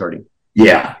side is hurting.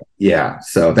 Yeah.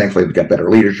 So thankfully we've got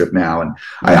better leadership now, and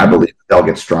I believe they'll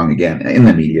get strong again in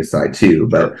the media side too.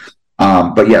 But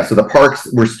yeah, so the parks,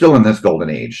 we're still in this golden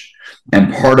age,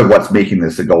 and part of what's making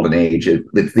this a golden age is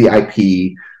it's the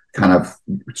IP. Kind of,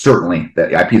 certainly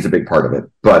the IP is a big part of it,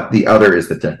 but the other is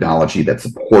the technology that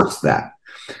supports that.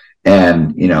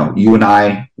 And you and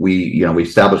I, we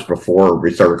established before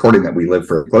we started recording that we live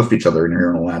very close to each other here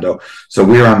in Orlando, so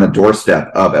we're on the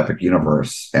doorstep of Epic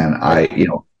Universe. And I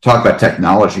talk about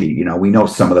technology, we know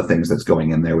some of the things that's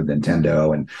going in there with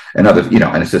Nintendo and other,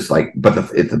 and it's just like, but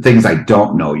the things I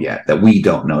don't know yet, that we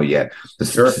don't know yet, the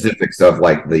specifics of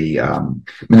like the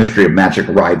Ministry of Magic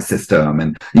ride system,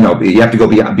 and you have to go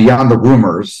beyond the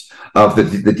rumors of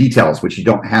the details, which you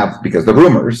don't have because the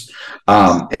rumors,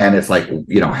 and it's like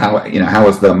how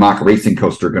is the mock racing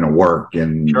coaster going to work,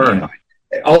 and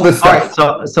all this stuff.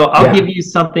 So I'll give you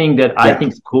something that I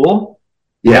think is cool.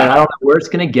 Yeah, and I don't know where it's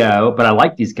going to go, but I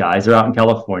like these guys. They're out in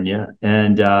California,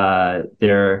 and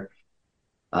they're.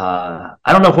 I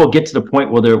don't know if we'll get to the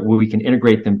point where we can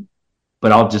integrate them,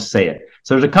 but I'll just say it.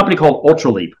 So there's a company called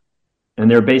Ultraleap, and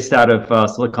they're based out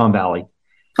of Silicon Valley.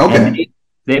 Okay. And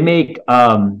they make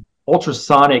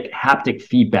ultrasonic haptic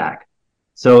feedback.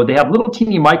 So they have little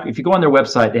teeny mic. If you go on their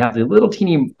website, they have the little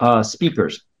teeny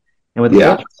speakers, and with the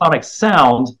ultrasonic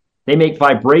sound, they make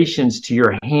vibrations to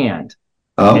your hand.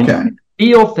 Okay. And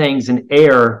feel things in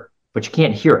air, but you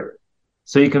can't hear it.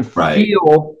 So you can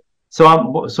feel. So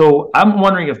I'm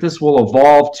wondering if this will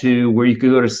evolve to where you could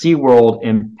go to SeaWorld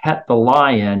and pet the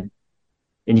lion,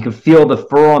 and you can feel the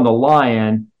fur on the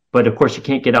lion, but of course you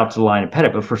can't get out to the lion and pet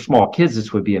it. But for small kids,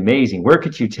 this would be amazing. Where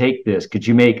could you take this? Could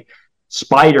you make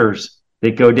spiders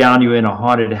that go down you in a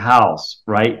haunted house,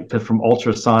 right? From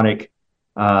ultrasonic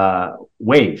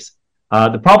waves.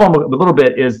 The problem a little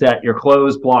bit is that your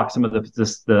clothes block some of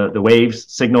the waves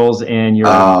signals, and your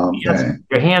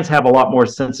hands have a lot more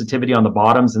sensitivity on the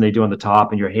bottoms than they do on the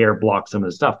top, and your hair blocks some of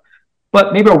the stuff.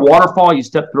 But maybe a waterfall, you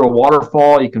step through a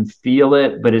waterfall, you can feel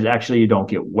it, but you don't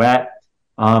get wet.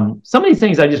 Some of these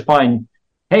things I just find,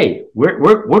 hey,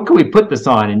 what can we put this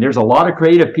on? And there's a lot of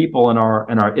creative people in our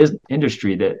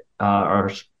industry that are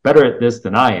better at this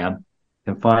than I am,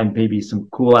 and find maybe some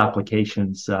cool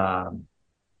applications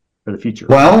for the future.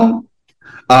 Well,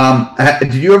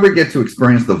 did you ever get to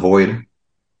experience the Void?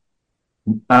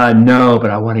 No, but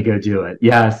I want to go do it.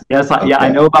 Yes. Okay. I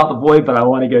know about the Void, but I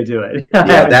want to go do it.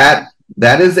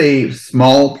 that is a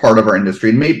small part of our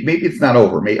industry. Maybe it's not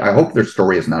over. I hope their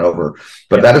story is not over,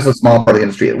 but that is a small part of the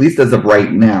industry, at least as of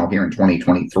right now, here in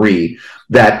 2023,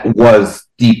 that was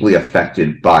deeply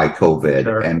affected by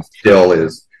COVID and still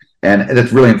is. And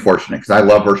it's really unfortunate because I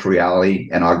love virtual reality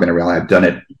and augmented reality. I've done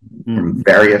it from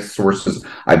various sources.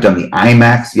 I've done the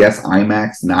IMAX,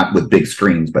 IMAX, not with big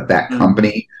screens, but that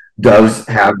company does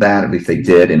have that. At least they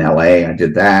did in LA. I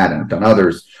did that, and I've done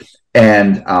others.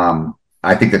 And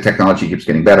I think the technology keeps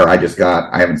getting better. I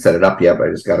haven't set it up yet, but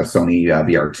I just got a Sony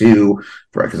VR2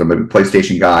 because I'm a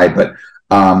PlayStation guy. But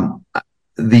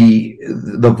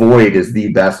the void is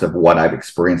the best of what I've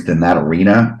experienced in that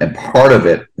arena. And part of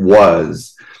it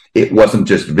wasn't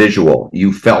just visual.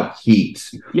 You felt heat.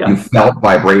 Yeah. You felt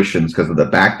vibrations because of the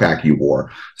backpack you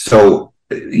wore. So,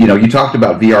 you talked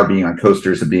about VR being on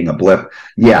coasters and being a blip.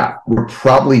 Yeah, we're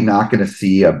probably not going to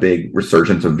see a big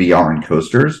resurgence of VR in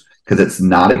coasters because it's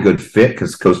not a good fit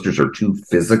because coasters are too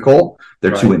physical.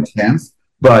 They're too intense.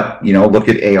 But, look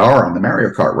at AR on the Mario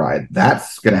Kart ride.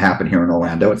 That's going to happen here in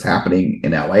Orlando. It's happening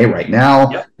in LA right now,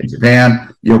 in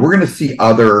Japan. We're going to see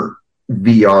other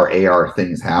VR, AR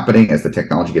things happening as the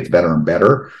technology gets better and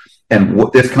better. And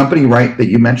this company, right, that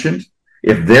you mentioned,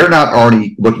 if they're not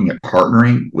already looking at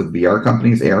partnering with VR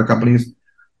companies, AR companies,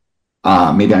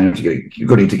 maybe I need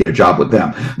to get a job with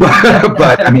them.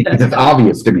 But I mean, it's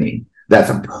obvious to me that's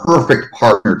a perfect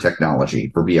partner technology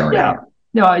for VR. Yeah.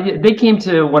 No, they came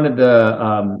to one of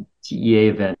the TEA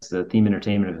events, the Theme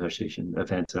Entertainment Association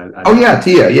events.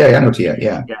 TIA. Yeah, I know TIA.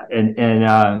 Yeah.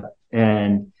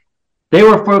 And they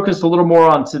were focused a little more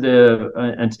onto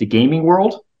the gaming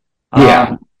world.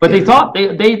 But they thought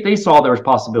they saw there was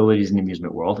possibilities in the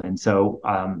amusement world, and so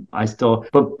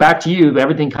but back to you,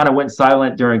 everything kind of went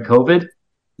silent during COVID.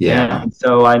 Yeah, and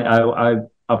so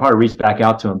I'll probably reach back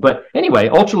out to them. But anyway,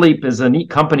 Ultraleap is a neat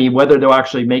company. Whether they'll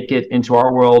actually make it into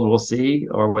our world, we'll see,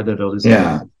 or whether they'll just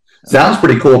sounds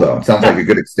pretty cool though. It sounds like a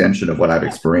good extension of what I've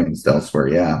experienced elsewhere.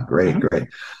 Yeah, great.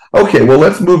 Okay, well,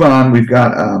 let's move on. We've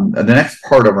got the next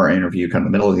part of our interview, kind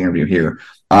of the middle of the interview here,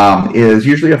 is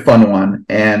usually a fun one.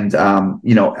 And,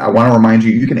 I want to remind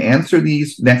you, you can answer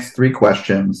these next 3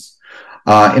 questions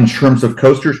in terms of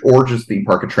coasters or just theme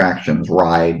park attractions,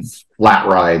 rides, flat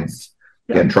rides,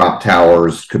 and drop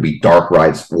towers, could be dark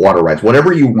rides, water rides,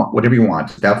 whatever you want.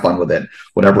 Just have fun with it,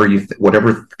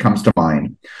 whatever comes to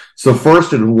mind. So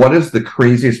first, what is the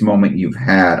craziest moment you've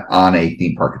had on a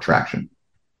theme park attraction?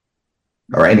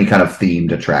 Or any kind of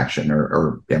themed attraction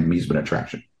or amusement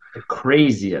attraction? The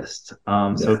craziest. So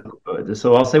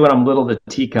I'll say when I'm little, the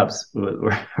teacups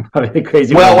were probably the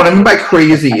crazy. Well, what I mean by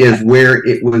crazy is where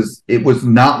it was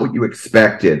not what you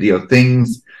expected.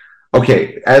 Things.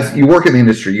 Okay, as you work in the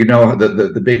industry,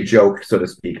 the big joke, so to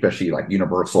speak, especially like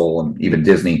Universal and even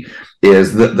Disney,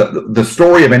 is the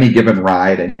story of any given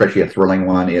ride, especially a thrilling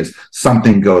one, is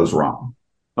something goes wrong.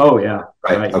 Oh yeah.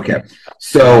 Right. Okay.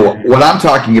 So what I'm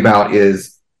talking about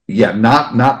is,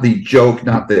 not the joke,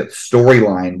 not the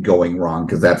storyline going wrong,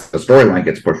 because that's the storyline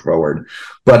gets pushed forward,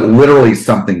 but literally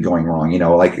something going wrong.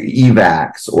 Like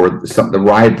evacs or the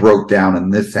ride broke down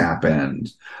and this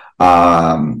happened.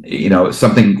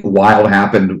 Something wild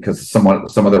happened because some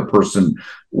other person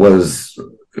was,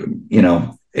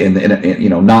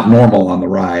 not normal on the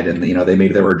ride, and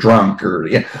they were drunk or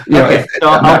I'm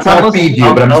trying to feed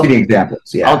you, but I'm just giving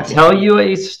examples. I'll tell you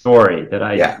a story that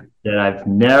I've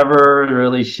never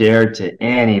really shared to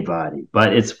anybody,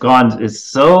 but it's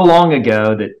so long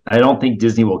ago that I don't think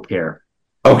Disney will care.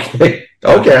 Okay,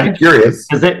 I'm curious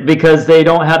because they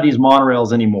don't have these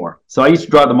monorails anymore. So I used to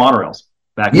drive the monorails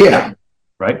back then,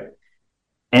 right?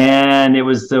 And it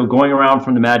was going around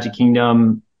from the Magic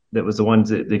Kingdom. That was the ones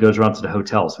that goes around to the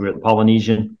hotels. We were at the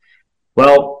Polynesian.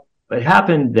 Well, it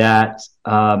happened that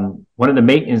one of the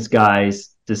maintenance guys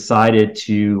decided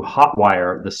to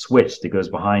hotwire the switch that goes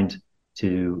behind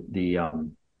to the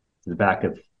back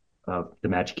of the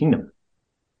Magic Kingdom.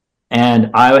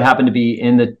 And I happened to be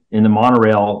in the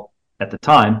monorail at the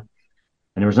time,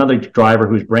 and there was another driver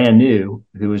who was brand new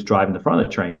who was driving the front of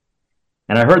the train.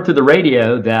 And I heard through the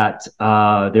radio that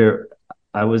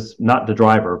I was not the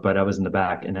driver, but I was in the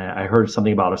back, and I heard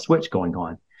something about a switch going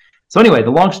on. So anyway, the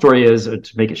long story is,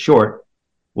 to make it short,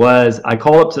 was I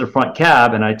called up to the front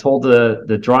cab and I told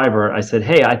the driver, I said,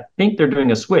 hey, I think they're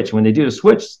doing a switch. When they do a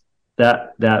switch,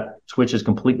 that switch is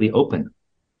completely open.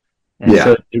 And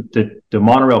so the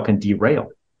monorail can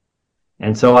derail.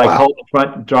 And so I called the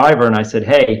front driver and I said,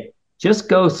 hey, just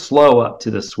go slow up to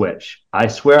the switch. I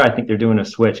swear I think they're doing a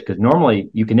switch, because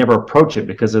normally you can never approach it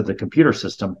because of the computer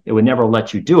system. It would never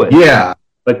let you do it. Yeah.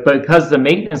 But because the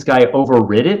maintenance guy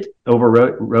overrode it,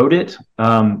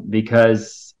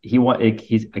 because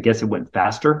I guess it went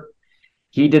faster,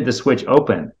 he did the switch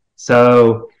open.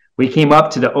 So we came up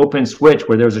to the open switch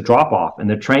where there was a drop off, and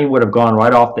the train would have gone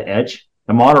right off the edge.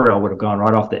 The monorail would have gone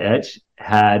right off the edge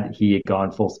had he had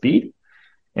gone full speed.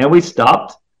 And we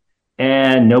stopped,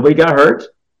 and nobody got hurt,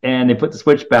 and they put the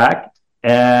switch back,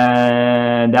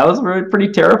 and that was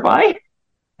pretty terrifying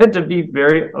to be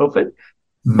very open.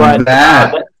 But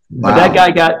that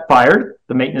guy got fired.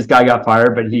 The maintenance guy got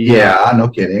fired, but no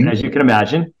kidding, as you can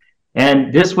imagine.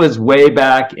 And this was way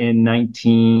back in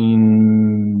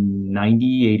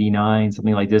 1990, 89,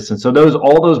 something like this. And so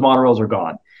all those monorails are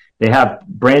gone. they have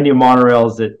brand new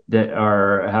monorails that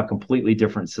have completely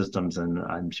different systems, and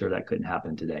I'm sure that couldn't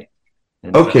happen today.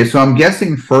 And Okay, so I'm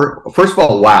guessing first of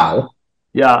all, wow.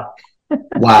 Yeah.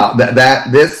 Wow.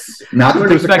 This not You that weren't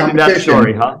there's a expecting competition. that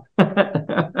story,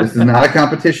 huh? This is not a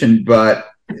competition, but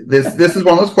this is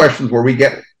one of those questions where we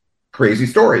get crazy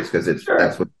stories because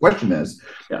that's what the question is.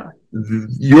 Yeah.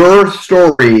 Your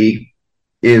story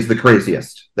is the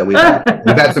craziest that we've had.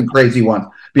 We've had some crazy ones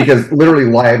because literally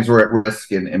lives were at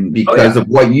risk, and because of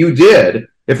what you did.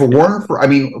 If it weren't for, I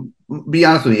mean, be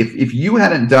honest with me, if you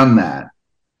hadn't done that,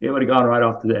 it would have gone right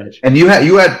off the edge. And you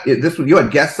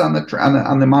had guests on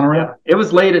the monorail. Yeah. It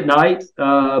was late at night,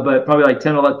 but probably like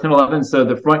 10, 11. So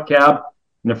the front cab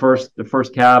and the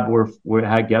first cab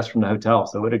had guests from the hotel,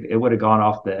 so it would have gone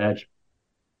off the edge.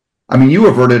 I mean, you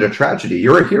averted a tragedy.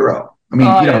 You're a hero. I mean,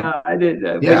 yeah, I did.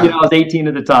 But, I was 18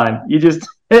 at the time. You just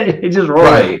it just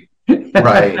rolled.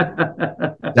 Right.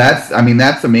 That's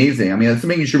amazing. I mean, that's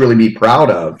something you should really be proud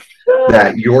of.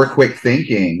 That your quick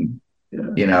thinking.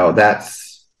 That's.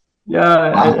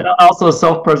 Yeah, wow. Also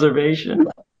self-preservation.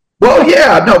 Well,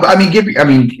 yeah, no, but I mean,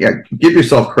 give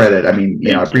yourself credit. I mean,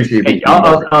 I appreciate it.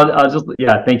 I'll just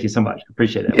thank you so much.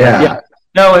 Appreciate it. Yeah.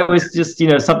 No, it was just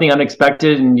something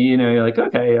unexpected, and you're like,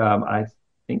 okay, I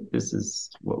think this is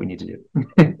what we need to do.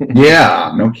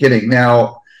 Yeah, no kidding.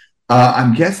 Now,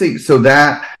 I'm guessing so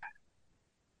that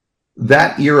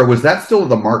era was that still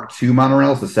the Mark II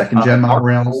monorails, the second gen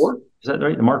monorails? Is that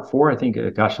right? The Mark IV, I think.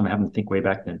 Gosh, I'm having to think way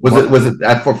back then. Was it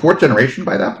at for fourth generation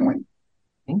by that point?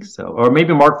 I think so, or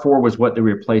maybe Mark IV was what they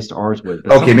replaced ours with.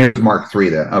 Okay, maybe it was Mark III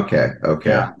then. Okay.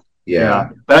 Yeah.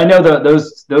 But I know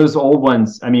those old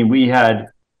ones. I mean, we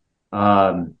had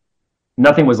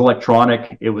nothing was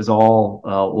electronic. It was all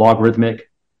logarithmic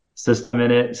system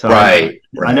in it. So right.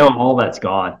 I know all that's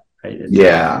gone. Right?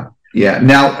 Yeah.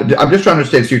 Now I'm just trying to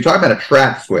understand. So you're talking about a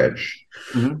track switch.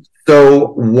 Mm-hmm.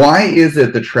 So why is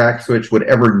it the track switch would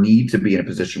ever need to be in a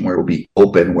position where it would be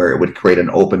open, where it would create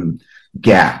an open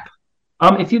gap?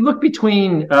 If you look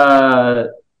between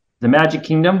the Magic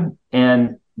Kingdom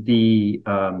and the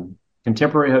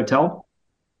Contemporary Hotel,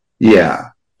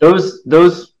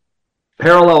 those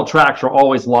parallel tracks are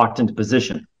always locked into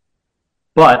position.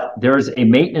 But there's a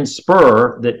maintenance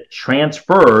spur that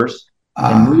transfers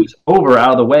and moves over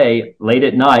out of the way late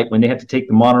at night when they have to take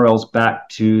the monorails back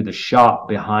to the shop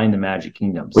behind the Magic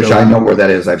Kingdom. Which I know where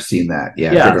that is. I've seen that.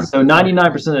 Yeah. So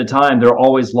 99% of the time, they're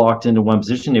always locked into one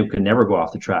position. They could never go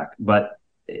off the track. But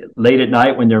late at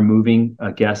night when they're moving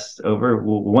guests over,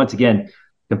 once again,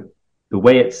 the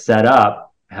way it's set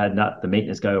up, had not the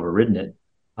maintenance guy overridden it,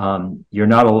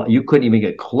 you couldn't even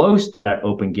get close to that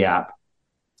open gap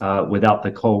without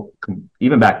the whole,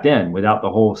 even back then, without the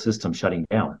whole system shutting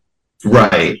down.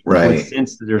 Right.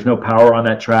 Since there's no power on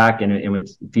that track, and it would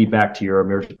feed back to your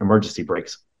emergency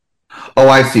brakes. Oh,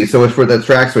 I see. So it's for the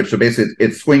track switch. So basically,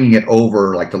 it's swinging it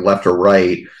over like to left or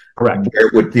right. Correct. Where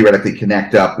it would theoretically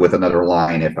connect up with another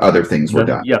line if other things were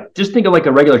done. Yeah. Just think of like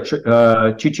a regular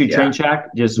choo-choo train track.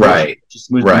 Just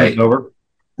moves over.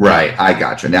 Right. I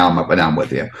got you. Now I'm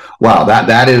with you. Wow.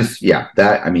 That is.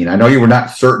 That. I mean, I know you were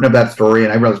not certain of that story,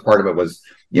 and I realized part of it was.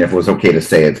 If it was okay to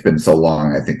say it's been so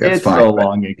long, I think that's fine. It's so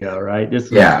long ago, right? This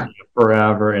was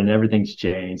forever, and everything's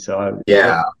changed. So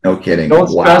no kidding. Don't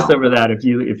stress over that if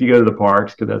you go to the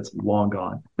parks, because that's long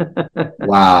gone.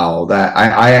 Wow, that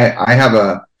I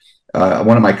have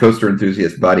one of my coaster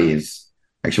enthusiast buddies.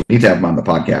 Actually, we need to have him on the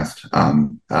podcast.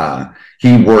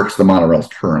 He works the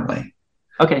monorails currently.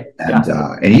 Okay.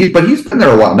 And he's been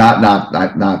there a while,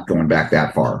 not going back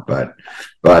that far, but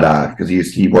because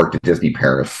he worked at Disney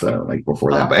Paris like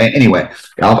before that. But anyway,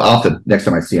 I'll have to, next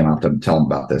time I see him, I'll have to tell him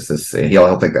about this.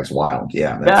 He'll think that's wild.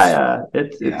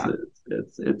 It's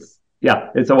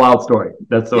a wild story.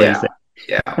 That's the way to say it.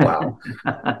 Yeah. Wow.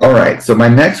 All right. So my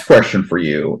next question for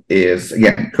you is,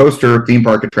 again, coaster, theme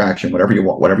park attraction, whatever you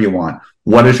want.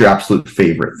 What is your absolute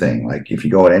favorite thing? Like if you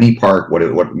go at any park, what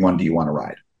one do you want to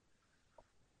ride?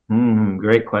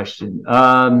 Great question.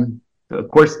 Of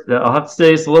course, I'll have to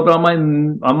say it's a little bit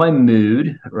on my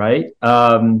mood, right?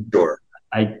 Sure.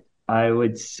 I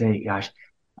would say, gosh,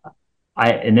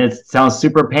 and it sounds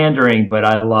super pandering, but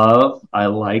I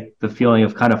like the feeling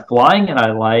of kind of flying, and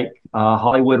I like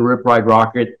Hollywood Rip Ride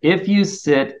Rocket if you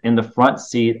sit in the front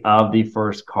seat of the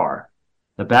first car.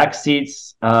 The back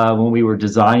seats, when we were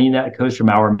designing that coaster,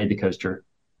 Maurer made the coaster.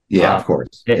 Yeah, of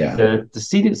course.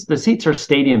 The seats are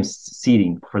stadium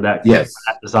seating for that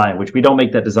design, which we don't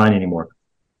make that design anymore.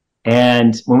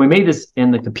 And when we made this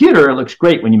in the computer, it looks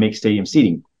great when you make stadium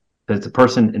seating because the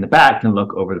person in the back can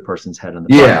look over the person's head on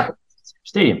the front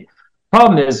stadium.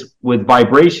 Problem is with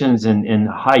vibrations and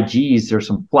high G's, there's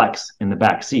some flex in the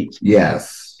back seats.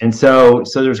 Yes. And so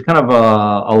there's kind of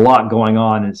a lot going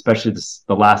on, and especially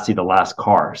the last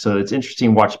car. So it's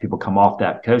interesting watching people come off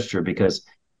that coaster, because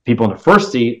people in the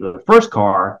first seat, the first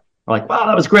car, are like, wow,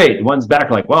 that was great. The ones back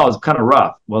are like, wow, it was kind of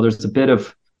rough. Well, there's a bit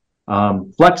of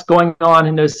flex going on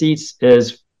in those seats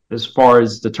as far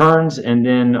as the turns, and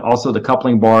then also the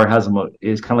coupling bar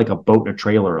is kind of like a boat in a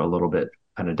trailer, a little bit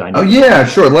kind of dynamic. Oh yeah,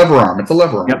 sure, lever arm. It's a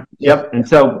lever arm. Yep. And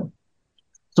so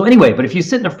anyway, but if you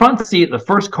sit in the front seat of the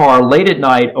first car late at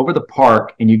night over the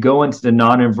park and you go into the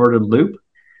non-inverted loop,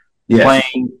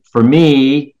 playing, for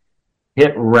me,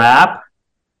 hit Rap,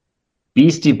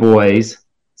 Beastie Boys,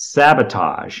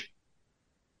 Sabotage.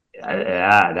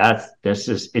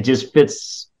 It just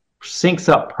syncs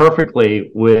up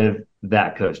perfectly with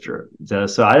that coaster. So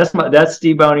that's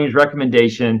Steve Boney's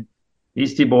recommendation.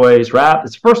 Beastie Boys, Rap.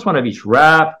 It's the first one of each: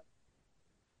 Rap,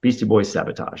 Beastie Boys,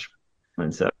 Sabotage.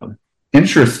 And so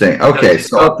interesting. Okay,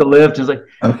 so up the lift is like,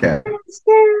 okay,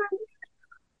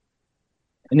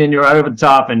 and then you're right over the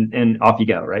top, and off you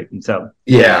go, right? And so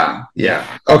yeah.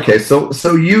 Okay, so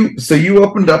you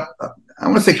opened up. I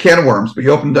want to say can of worms, but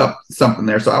you opened up something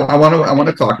there. So I want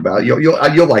to talk about it.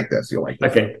 You'll like this. You'll like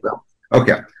this. Okay.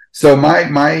 Okay. So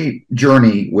my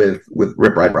journey with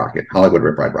Rip Ride Rocket, Hollywood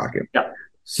Rip Ride Rocket. Yeah.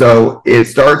 So it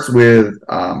starts with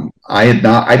I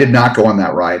did not go on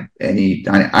that ride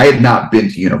I had not been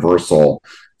to Universal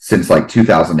since like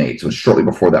 2008. So it was shortly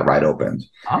before that ride opened.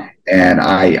 Uh-huh. And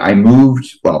I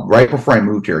moved, right before I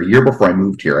moved here, a year before I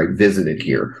moved here, I visited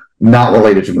here, not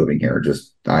related to moving here.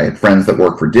 Just I had friends that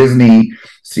worked for Disney,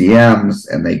 CMs,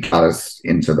 and they got us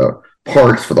into the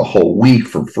parks for the whole week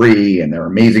for free. And they're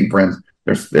amazing friends.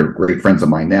 They're great friends of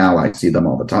mine now. I see them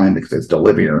all the time because I still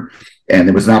live here. And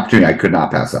there was an opportunity I could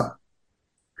not pass up.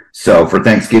 So for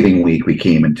Thanksgiving week, we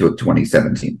came into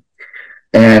 2017.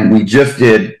 And we just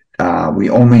did, we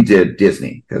only did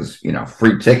Disney because,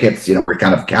 free tickets, we're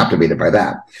kind of captivated by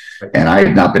that. And I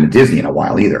had not been to Disney in a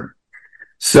while either.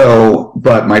 So,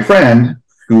 but my friend,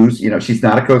 who's, she's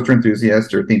not a coaster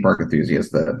enthusiast or theme park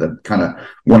enthusiast, the kind of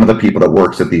one of the people that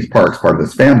works at these parks, part of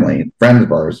this family, friend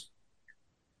of ours,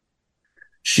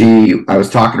 I was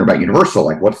talking to her about Universal,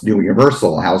 like what's new at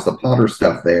Universal? How's the Potter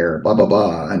stuff there? Blah, blah,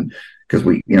 blah. And because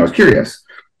I was curious.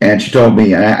 And she told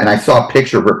me, and I saw a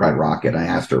picture of Rip Ride Rocket. I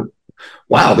asked her,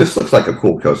 wow, this looks like a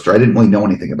cool coaster. I didn't really know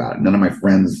anything about it. None of my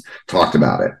friends talked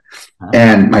about it.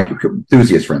 And my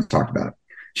enthusiast friends talked about it.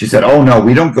 She said, oh no,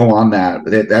 we don't go on that.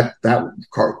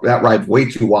 That ride's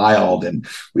way too wild. And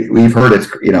we've heard it's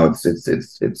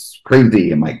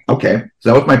crazy. I'm like, okay. So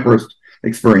that was my first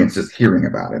experience just hearing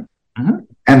about it. Mm-hmm.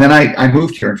 And then I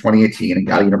moved here in 2018 and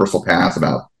got a Universal Pass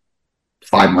about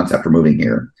 5 months after moving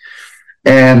here.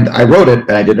 And I wrote it,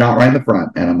 and I did not ride in the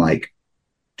front. And I'm like,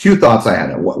 two thoughts I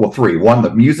had. Well, three. One,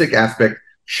 the music aspect,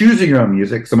 choosing your own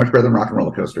music, so much better than Rock and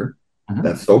Roller Coaster. Mm-hmm.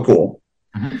 That's so cool.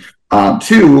 Mm-hmm.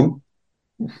 Two,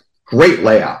 great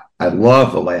layout. I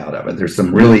love the layout of it. There's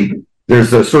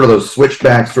sort of those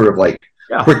switchbacks, sort of like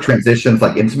quick transitions,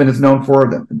 like Intamin is known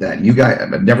for. That you guys,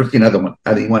 I've never seen anyone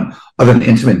other than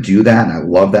Intamin do that, and I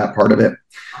love that part of it.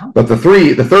 But the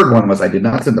third one was I did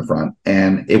not sit in the front,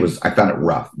 and I found it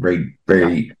rough, very,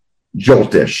 very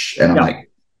joltish, and I'm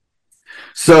like,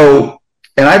 so,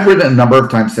 and I've ridden it a number of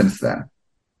times since then.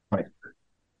 Right.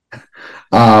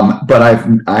 But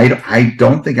I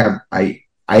don't think I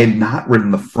had not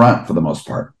ridden the front for the most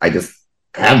part. I just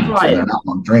hadn't. Right. They're not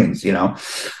long trains,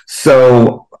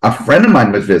 So a friend of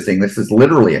mine was visiting. This is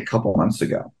literally a couple months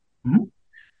ago. Mm-hmm.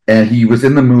 And he was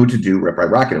in the mood to do Rip Ride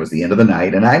Rocket. It was the end of the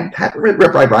night, and I hadn't ridden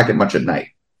Rip Ride Rocket much at night.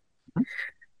 Mm-hmm.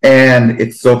 And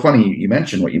it's so funny you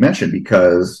mentioned what you mentioned,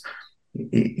 because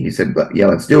he said, yeah,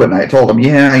 let's do it. And I told him,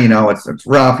 it's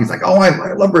rough. He's like, oh,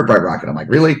 I love Rip Ride Rocket. I'm like,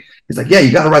 really? He's like, yeah,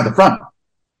 you got to ride the front.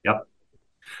 Yep.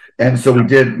 And so we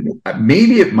did,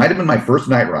 maybe it might have been my first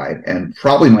night ride and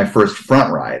probably my first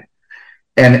front ride.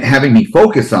 And having me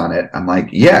focus on it, I'm like,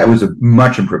 yeah, it was a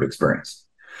much improved experience.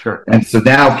 Sure. And so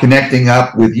now connecting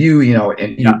up with you,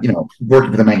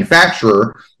 working for the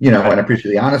manufacturer, and I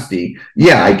appreciate the honesty.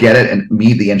 Yeah, I get it. And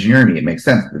the engineer in me, it makes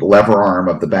sense. The lever arm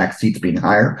of the back seats being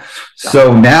higher. Yeah.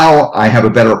 So now I have a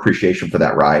better appreciation for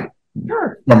that ride.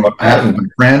 Sure. From what happened with my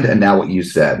friend and now what you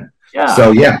said. Yeah.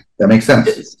 So yeah, that makes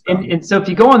sense. And so if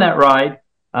you go on that ride,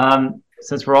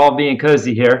 since we're all being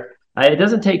cozy here, it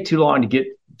doesn't take too long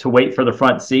to wait for the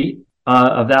front seat.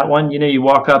 Of that one, you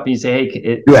walk up and you say,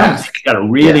 hey, it's got a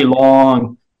really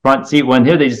long front seat one.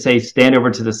 Here they just say stand over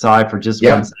to the side for just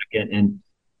 1 second. And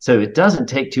so it doesn't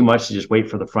take too much to just wait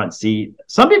for the front seat.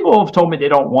 Some people have told me they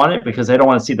don't want it because they don't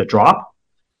want to see the drop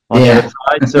on the other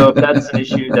side. So if that's an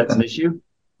issue, that's an issue.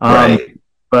 Right.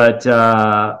 But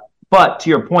to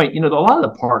your point, a lot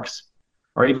of the parks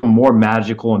are even more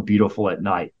magical and beautiful at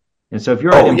night. And so if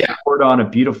you're bored on a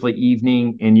beautiful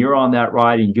evening and you're on that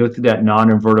ride and you go through that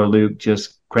non-inverter loop,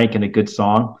 just cranking a good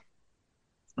song,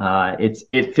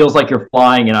 it feels like you're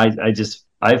flying. And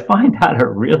I find that a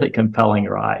really compelling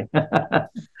ride.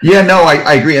 Yeah, no,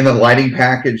 I agree. And the lighting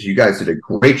package, you guys did a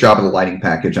great job of the lighting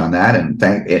package on that.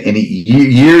 And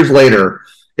years later,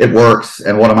 it works.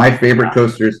 And one of my favorite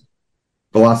coasters,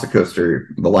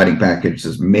 Velocicoaster, the lighting package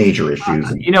has major issues.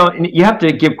 And you have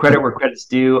to give credit where credit's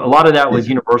due. A lot of that was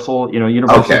Universal.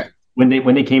 Universal, when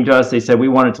they came to us, they said, we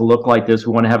want it to look like this.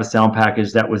 We want to have a sound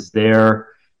package that was there.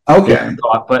 Okay.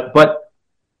 But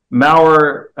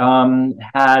Maurer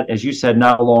had, as you said,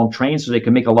 not a long train, so they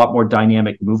could make a lot more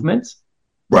dynamic movements.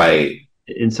 Right.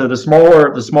 And so the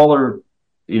smaller,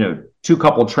 two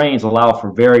couple trains allow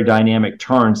for very dynamic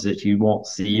turns that you won't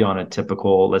see on a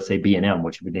typical, let's say, B&M,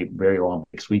 which would be very long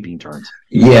sweeping turns.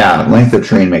 Yeah, length of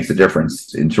train makes a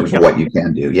difference in terms of what you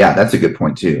can do. Yeah, that's a good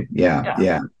point too.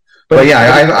 Yeah. But yeah,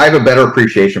 I have a better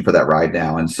appreciation for that ride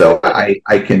now. And so I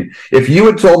can, if you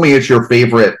had told me it's your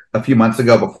favorite a few months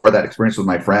ago before that experience with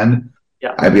my friend,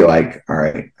 I'd be like, all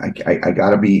right, I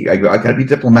gotta be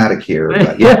diplomatic here.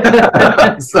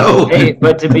 But, so, hey,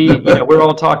 but to be, we're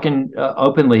all talking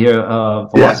openly here.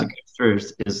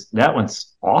 Velocicoaster is that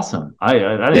one's awesome. I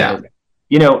think,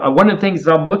 one of the things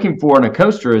that I'm looking for in a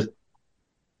coaster is,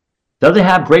 does it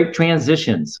have great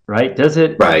transitions? Right? Does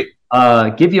it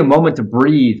give you a moment to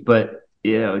breathe? But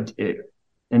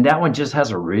and that one just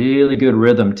has a really good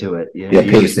rhythm to it.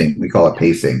 Pacing. We call it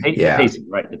pacing. Pacing,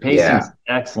 right. The pacing is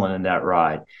excellent in that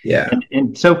ride. Yeah.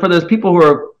 And so for those people who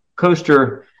are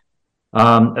coaster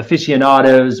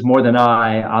aficionados more than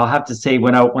I'll have to say,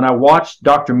 when I watched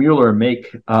Dr. Mueller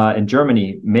in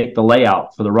Germany make the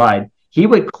layout for the ride, he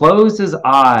would close his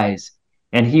eyes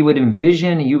and he would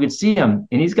envision, you would see him,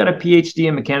 and he's got a PhD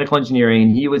in mechanical engineering,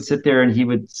 and he would sit there and he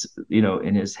would,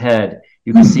 in his head,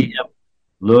 you could see him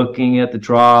looking at the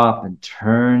drop and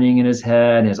turning in his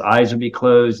head, and his eyes would be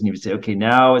closed, and he would say, okay,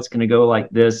 now it's going to go like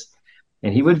this.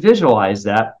 And he would visualize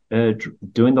that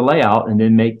doing the layout, and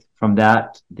then make from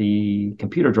that the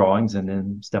computer drawings, and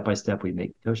then step by step we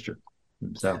make the coaster.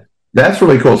 So that's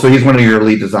really cool. So he's one of your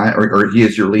lead design, or he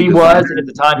is your lead designer? Was at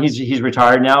the time. He's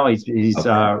retired now. He's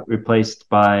replaced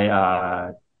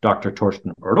by Dr.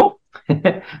 Torsten Ertl.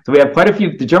 So we have quite a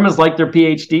few. The Germans like their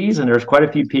PhDs, and there's quite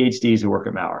a few PhDs who work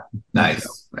at Maurer.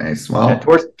 Nice. Well,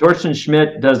 Torsten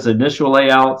Schmidt does the initial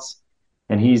layouts,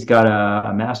 and he's got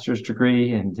a master's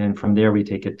degree, and then from there we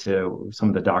take it to some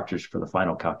of the doctors for the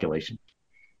final calculation.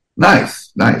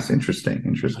 Nice.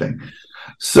 Interesting.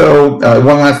 So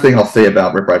one last thing I'll say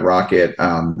about Rip Ride Rocket,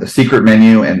 the secret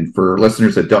menu, and for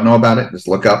listeners that don't know about it, just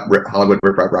look up Hollywood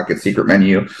Rip Ride Rocket secret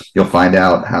menu. You'll find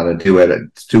out how to do it.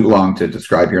 It's too long to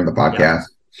describe here in the podcast.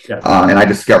 And I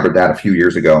discovered that a few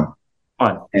years ago.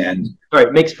 Fun. And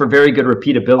it makes for very good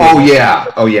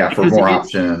repeatability. Oh yeah, for more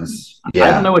options. Yeah.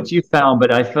 I don't know what you found,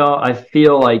 but I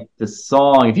feel like the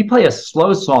song, if you play a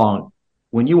slow song,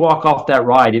 when you walk off that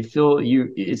ride, it's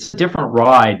a different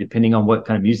ride depending on what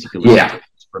kind of music you listen to.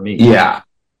 For me. Yeah,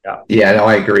 no,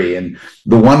 I agree. And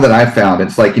the one that I found,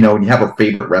 it's like, when you have a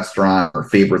favorite restaurant or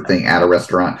favorite thing at a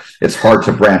restaurant, it's hard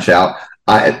to branch out.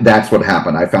 That's what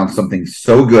happened. I found something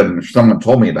so good, and someone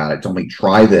told me about it, told me,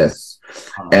 try this.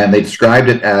 And they described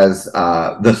it as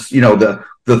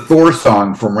the Thor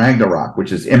song from Ragnarok,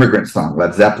 which is Immigrant Song,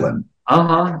 Led Zeppelin.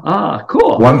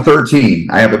 Cool. 113.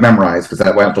 I have it memorized because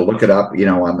I have to look it up,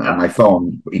 on my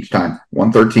phone each time.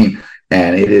 113,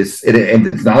 and it's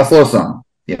not a slow song.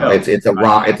 It's a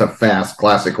rock. It's a fast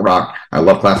classic rock. I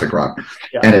love classic rock,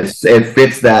 and it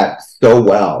fits that so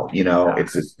well.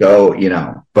 It's just so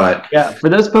But for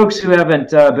those folks who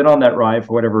haven't been on that ride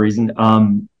for whatever reason,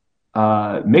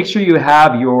 make sure you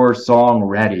have your song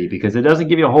ready, because it doesn't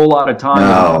give you a whole lot of time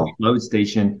on the load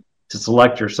station to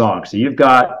select your song. So you've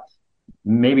got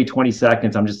maybe 20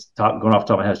 seconds. I'm just going off the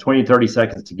top of my head. 20, 30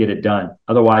 seconds to get it done.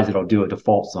 Otherwise, it'll do a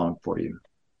default song for you.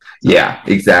 Yeah,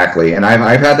 exactly. And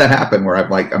I've had that happen where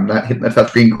I'm not hitting the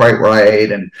touchscreen quite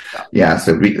right. And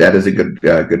so that is a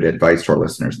good advice to our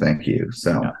listeners. Thank you.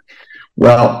 So,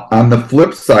 well, on the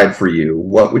flip side for you,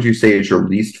 what would you say is your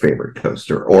least favorite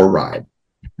coaster or ride?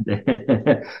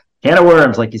 Can of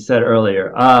worms, like you said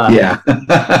earlier.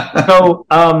 So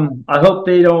I hope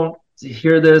they don't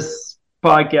hear this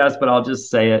podcast, but I'll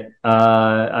just say it.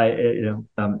 Down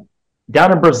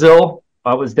in Brazil,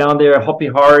 I was down there at Hopi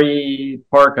Hari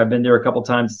Park. I've been there a couple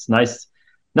times. It's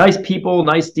nice people,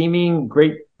 nice steaming,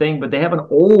 great thing. But they have an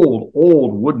old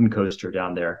wooden coaster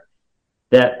down there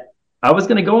that I was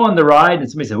going to go on the ride, and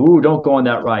somebody said, "Ooh, don't go on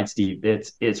that ride, Steve.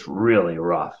 It's really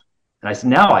rough." And I said,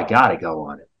 "Now I got to go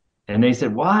on it." And they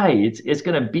said, why? It's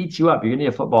going to beat you up. You're going to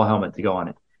need a football helmet to go on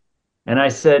it. And I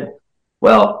said,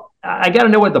 well, I got to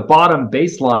know what the bottom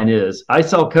baseline is. I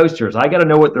sell coasters. I got to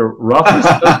know what the roughest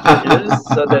coaster is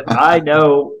so that I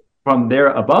know from there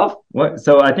above.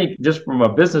 So I think just from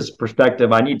a business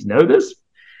perspective, I need to know this.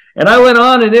 And I went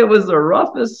on, and it was the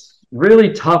roughest,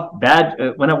 really tough, bad.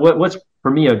 What's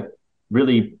for me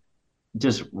really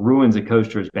just ruins a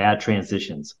coaster is bad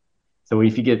transitions. So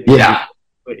if you get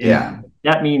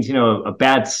that means a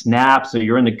bad snap. So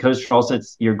you're in the coaster, also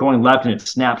you're going left and it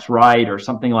snaps right or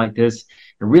something like this.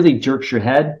 It really jerks your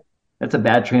head. That's a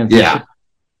bad transition. Yeah.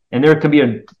 And there could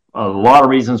be a lot of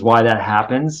reasons why that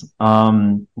happens.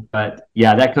 But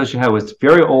yeah, that coaster head was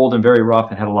very old and very rough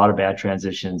and had a lot of bad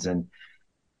transitions.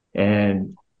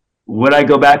 And would I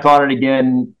go back on it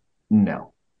again?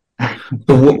 No.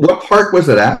 So what park was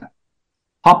it at?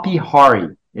 Hopi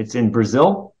Hari. It's in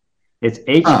Brazil. It's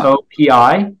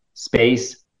HOPI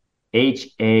space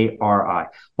HARI.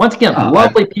 Once again,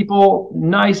 lovely people,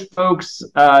 nice folks.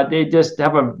 They just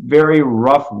have a very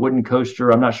rough wooden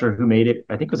coaster. I'm not sure who made it.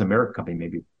 I think it was American company,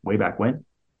 maybe way back when.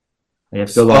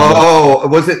 Was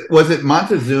it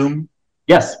Montezuma?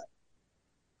 Yes.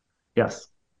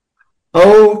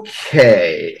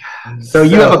 Okay. So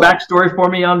you have a backstory for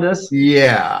me on this?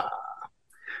 Yeah.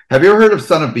 Have you ever heard of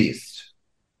Son of Beast?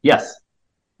 Yes.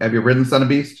 Have you ridden Son of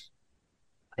Beast?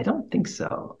 I don't think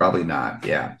so. Probably not.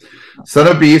 Yeah. Son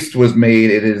of Beast was made.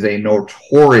 It is a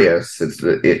notorious.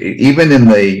 Even in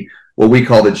what we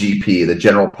call the GP, the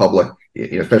general public,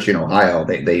 especially in Ohio,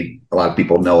 a lot of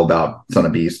people know about Son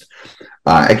of Beast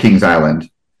at Kings Island,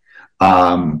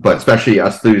 but especially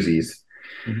us Thuzies.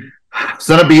 Mm-hmm.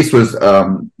 Son of Beast was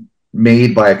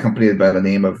made by a company by the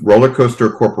name of Roller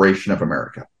Coaster Corporation of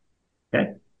America.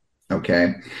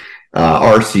 Okay.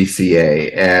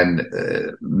 RCCA, and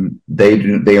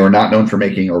they are not known for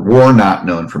making, or were not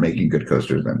known for making, good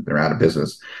coasters. And they're out of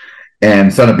business.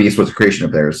 And Son of Beast was a creation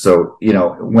of theirs. So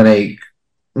when a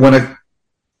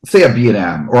say a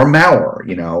B&M or a Maurer,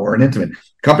 or an Intimate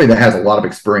company that has a lot of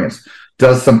experience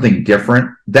does something different,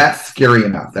 that's scary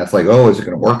enough. That's like, oh, is it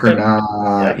going to work or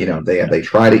not? Have they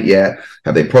tried it yet?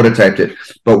 Have they prototyped it?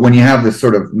 But when you have this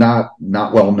sort of not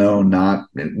well known, not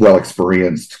well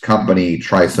experienced company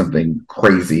try something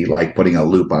crazy like putting a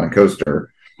loop on a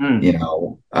coaster, and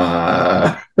even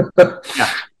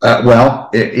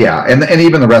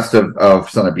the rest of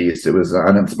Son of Beast, it was an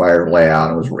uninspired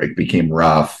layout. It became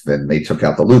rough, and they took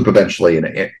out the loop eventually, and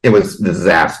it was a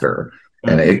disaster.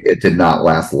 And it did not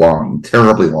last long,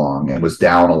 terribly long, and was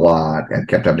down a lot and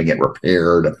kept having to get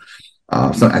repaired.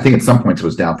 So I think at some points it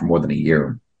was down for more than a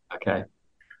year. Okay.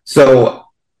 So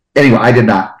anyway, I did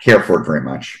not care for it very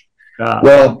much.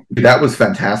 Well, that was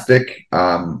fantastic.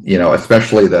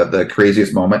 Especially the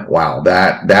craziest moment. Wow,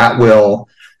 that will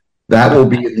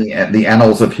be in the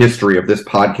annals of history of this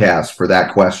podcast for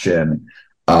that question.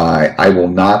 I will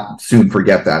not soon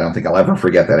forget that. I don't think I'll ever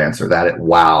forget that answer.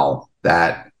 Wow.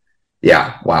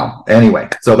 Anyway,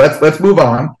 so let's move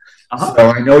on. Uh-huh. So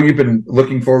I know you've been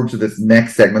looking forward to this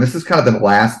next segment. This is kind of the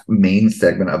last main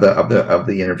segment of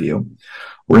the interview.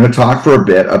 We're going to talk for a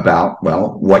bit about,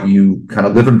 what you kind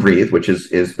of live and breathe, which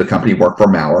is the company you work for,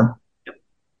 Maurer.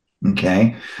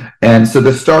 Okay. And so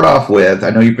to start off with,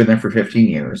 I know you've been there for 15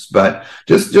 years, but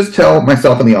just tell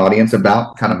myself and the audience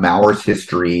about kind of Maurer's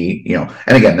history,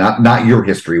 and again, not your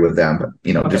history with them, but,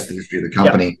 just the history of the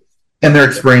company. Yep. And they're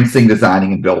experiencing,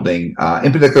 designing, and building,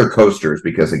 in particular, coasters,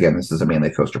 because, again, this is a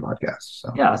mainly coaster podcast.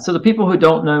 So. Yeah, so the people who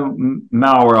don't know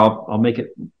Maurer, I'll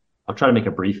try to make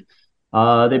it brief.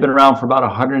 They've been around for about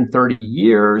 130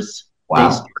 years. Wow.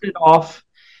 They started off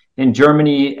in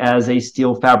Germany as a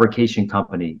steel fabrication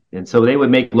company. And so they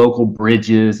would make local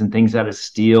bridges and things out of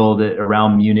steel that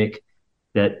around Munich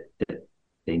that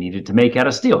they needed to make out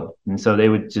of steel. And so they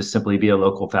would just simply be a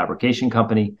local fabrication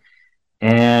company.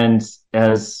 And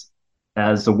as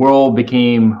the world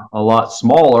became a lot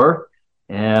smaller,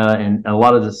 and a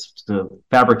lot of the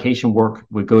fabrication work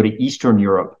would go to Eastern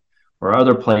Europe or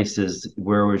other places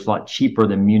where it was a lot cheaper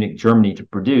than Munich, Germany to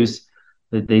produce,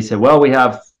 they said, well, we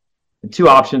have two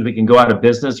options. We can go out of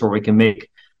business, or we can make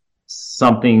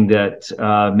something that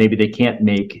maybe they can't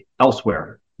make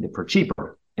elsewhere for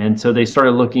cheaper. And so they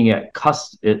started looking at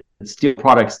steel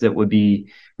products that would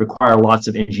require lots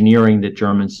of engineering that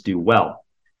Germans do well.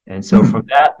 And so from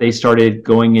that, they started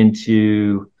going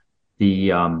into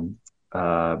the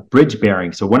bridge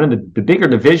bearing. So one of the bigger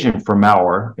division for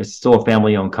Maurer is still a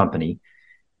family-owned company.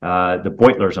 The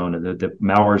Beutlers own it. The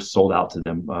Maurers sold out to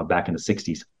them back in the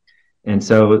 60s. And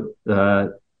so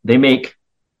they make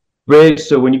Bridge.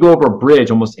 So when you go over a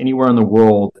bridge, almost anywhere in the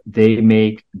world, they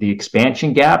make the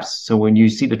expansion gaps. So when you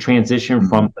see the transition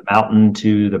from the mountain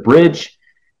to the bridge,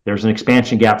 there's an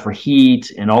expansion gap for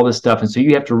heat and all this stuff. And so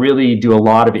you have to really do a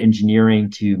lot of engineering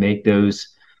to make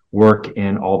those work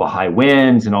in all the high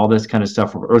winds and all this kind of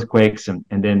stuff from earthquakes. And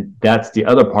then that's the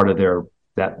other part of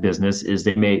that business is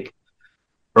they make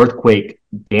earthquake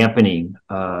dampening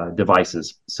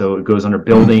devices. So it goes under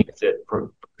buildings,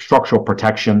 structural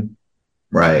protection.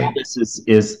 Right. All this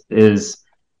is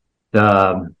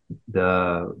the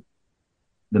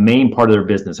main part of their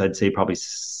business. I'd say probably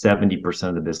 70%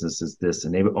 of the business is this,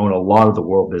 and they own a lot of the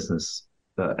world business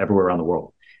everywhere around the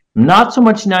world. Not so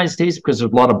much in the United States because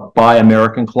there's a lot of Buy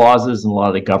American clauses and a lot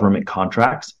of the government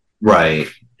contracts. Right.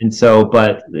 And so,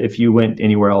 but if you went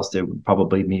anywhere else, it would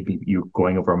probably maybe you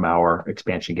going over a Maurer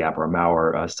expansion gap or a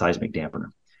Maurer seismic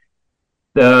dampener.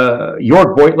 The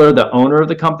York Beutler, the owner of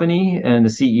the company and the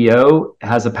CEO,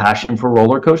 has a passion for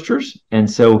roller coasters. And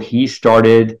so he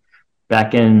started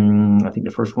back in, I think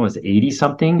the first one was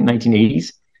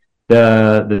 1980s,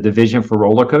 the division for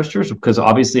roller coasters, because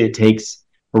obviously it takes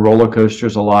for roller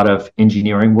coasters a lot of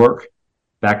engineering work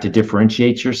back to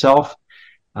differentiate yourself,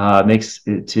 makes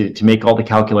to make all the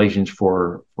calculations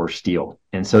for steel.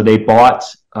 And so they bought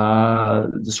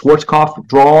the Schwarzkopf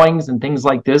drawings and things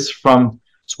like this from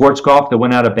Schwarzkopf that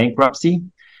went out of bankruptcy.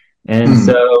 And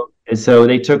so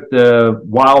they took the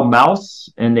Wild Mouse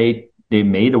and they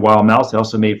made the Wild Mouse. They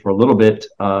also made for a little bit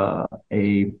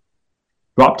a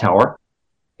drop tower.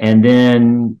 And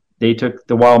then they took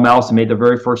the Wild Mouse and made the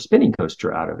very first spinning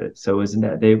coaster out of it. So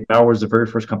Maurer was the very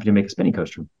first company to make a spinning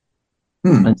coaster.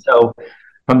 And so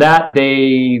from that,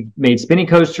 they made spinning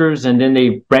coasters, and then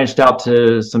they branched out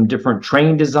to some different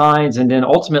train designs. And then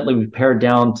ultimately we pared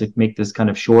down to make this kind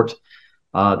of short,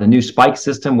 the new spike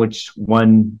system, which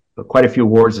won quite a few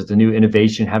awards as the new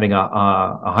innovation, having a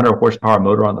 100 horsepower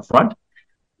motor on the front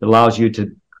that allows you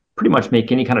to pretty much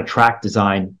make any kind of track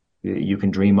design you can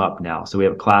dream up now. So we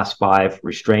have a class 5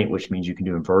 restraint, which means you can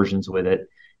do inversions with it,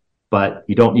 but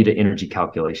you don't need an energy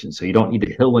calculation. So you don't need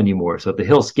the hill anymore. So if the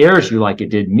hill scares you like it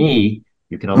did me,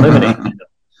 you can eliminate it.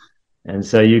 And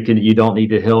so you don't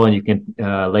need the hill, and you can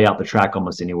lay out the track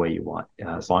almost any way you want,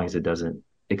 as long as it doesn't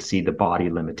exceed the body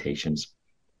limitations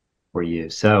for you.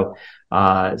 So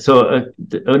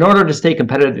in order to stay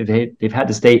competitive, they've had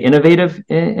to stay innovative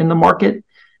in the market.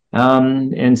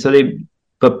 And so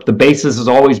but the basis has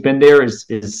always been there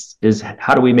is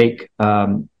how do we make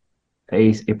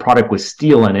a product with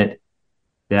steel in it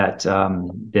that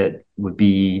would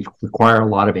require a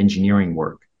lot of engineering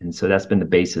work. And so that's been the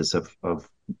basis of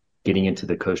getting into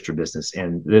the coaster business.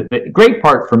 And the great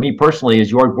part for me personally is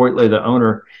York Beutler, the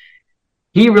owner.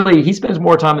 He spends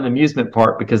more time in the amusement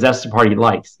part because that's the part he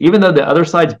likes. Even though the other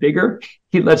side's bigger,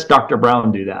 he lets Dr.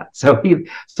 Brown do that. So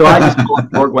I just call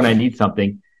York when I need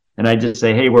something, and I just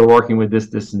say, hey, we're working with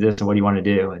this, and this, and what do you want to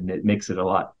do? And it makes it a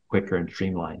lot quicker and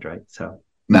streamlined, right? So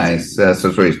nice. So it's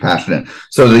where he's passionate.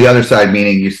 So the other side,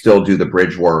 meaning you still do the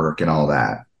bridge work and all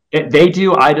that. They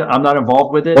do. I'm not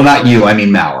involved with it. Well, not you. I mean,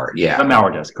 Maurer. Yeah.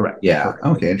 Maurer does. Correct. Yeah. Correct.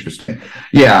 Okay. Interesting.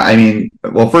 Yeah. I mean,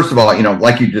 well, first of all,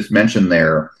 like you just mentioned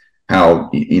there, how,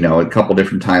 a couple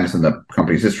different times in the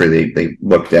company's history, they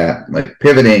looked at like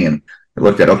pivoting and they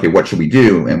looked at, okay, what should we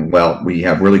do? And well, we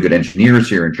have really good engineers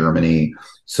here in Germany.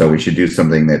 So we should do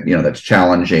something that, that's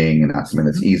challenging and not something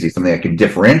that's easy, something that can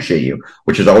differentiate you,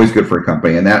 which is always good for a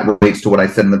company. And that relates to what I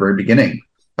said in the very beginning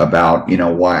about,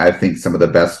 why I think some of the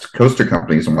best coaster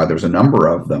companies and why there's a number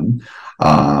of them.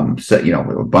 A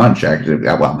bunch actually.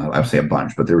 Well, I say a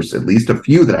bunch, but there's at least a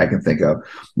few that I can think of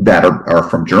that are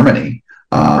from Germany.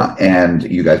 And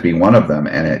you guys being one of them.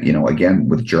 And it, again,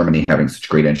 with Germany having such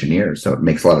great engineers. So it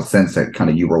makes a lot of sense that kind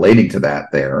of you relating to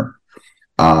that there.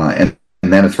 And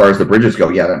then as far as the bridges go,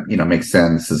 yeah, that, makes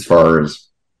sense as far as,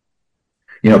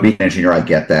 being an engineer, I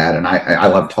get that. And I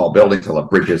love tall buildings. I love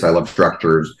bridges. I love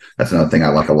structures. That's another thing I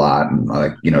like a lot. And I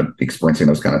like, experiencing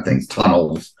those kind of things,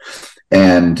 tunnels.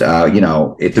 And,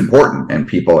 it's important. And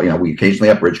people, we occasionally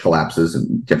have bridge collapses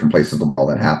in different places and all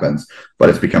that happens, but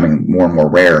it's becoming more and more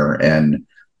rare. And,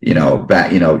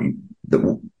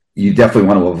 you definitely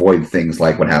want to avoid things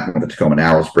like what happened with the Tacoma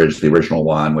Narrows Bridge, the original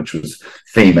one, which was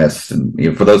famous.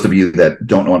 And, for those of you that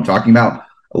don't know what I'm talking about,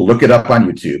 look it up on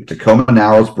YouTube, Tacoma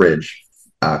Narrows Bridge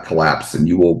collapse, and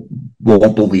you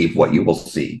won't believe what you will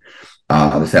see.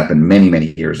 This happened many,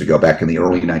 many years ago, back in the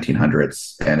early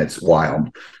 1900s, and it's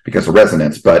wild because of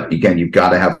resonance. But again, you've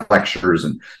got to have flexures,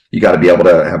 and you got to be able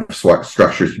to have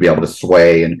structures to be able to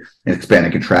sway and expand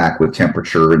and contract with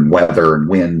temperature and weather and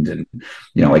wind, and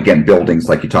again, buildings,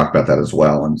 like you talked about that as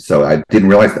well. And so I didn't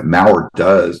realize that Maurer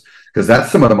does because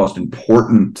that's some of the most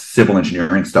important civil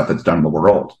engineering stuff that's done in the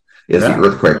world is the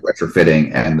earthquake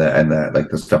retrofitting and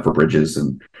the stuff for bridges,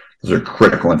 and those are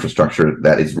critical infrastructure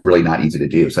that is really not easy to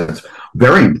do. So it's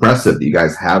very impressive that you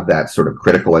guys have that sort of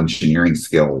critical engineering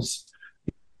skills,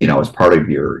 as part of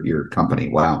your company.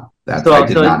 Wow. I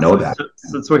did not know that.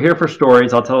 Since we're here for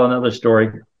stories, I'll tell another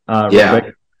story. Real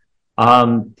quick.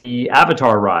 The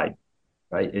Avatar ride,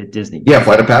 right, at Disney. Yeah,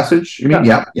 Flight of Passage. You mean?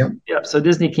 Yeah. So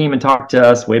Disney came and talked to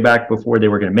us way back before they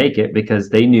were going to make it, because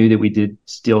they knew that we did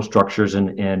steel structures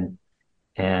and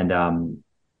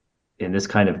this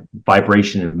kind of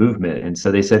vibration and movement. And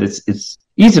so they said it's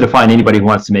easy to find anybody who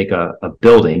wants to make a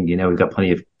building. We've got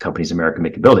plenty of companies in America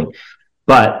make a building,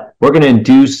 but we're going to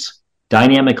induce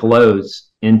dynamic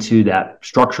loads into that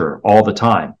structure all the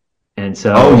time. And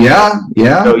so,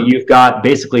 so you've got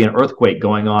basically an earthquake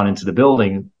going on into the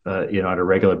building, at a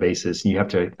regular basis, and you have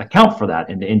to account for that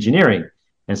in the engineering.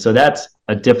 And so that's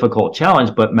a difficult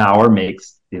challenge, but Maurer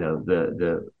makes,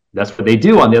 that's what they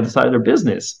do on the other side of their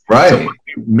business. Right. So we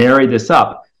marry this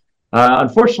up.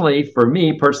 Unfortunately for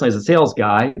me personally, as a sales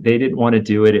guy, they didn't want to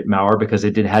do it at Maurer because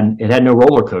it had no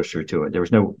roller coaster to it. There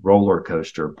was no roller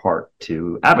coaster part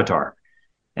to Avatar.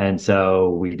 And so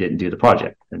we didn't do the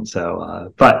project. And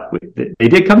so, but they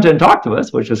did come to and talk to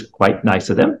us, which was quite nice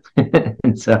of them.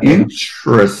 And so,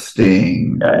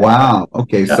 interesting. Wow.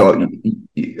 Okay. Yeah. So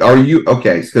are you,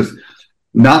 okay. Because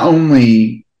not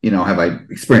only, have I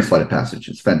experienced Flight of Passage,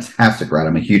 it's fantastic, right?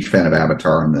 I'm a huge fan of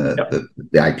Avatar and the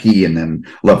IP, and then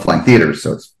love flying theaters.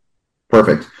 So it's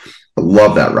perfect. I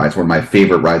love that ride. It's one of my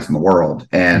favorite rides in the world.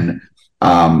 And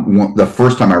the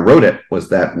first time I rode it was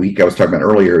that week I was talking about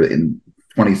earlier in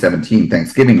 2017,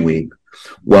 Thanksgiving week.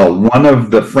 Well, one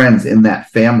of the friends in that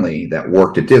family that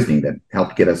worked at Disney that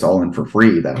helped get us all in for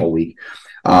free that whole week,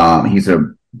 he's a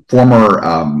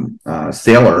former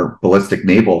sailor, ballistic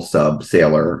naval sub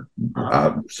sailor,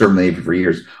 served in the Navy for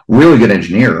years, really good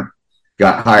engineer,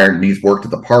 got hired, and he's worked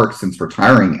at the park since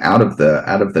retiring out of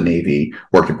the Navy,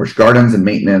 worked at Busch Gardens in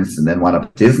maintenance, and then went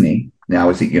up to Disney. Now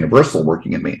he's at Universal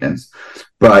working in maintenance.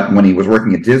 But when he was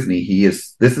working at Disney,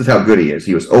 this is how good he is.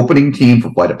 He was opening team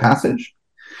for Flight of Passage,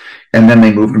 and then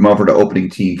they moved him over to opening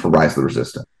team for Rise of the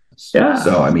Resistance. Yeah.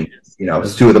 So, I mean,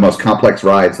 it's two of the most complex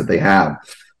rides that they have,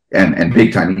 and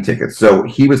big time e-tickets. So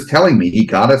he was telling me he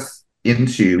was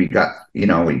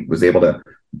able to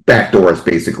backdoor us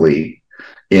basically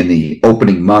in the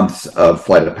opening months of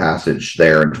Flight of Passage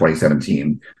there in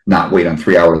 2017, not wait on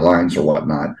 3-hour lines or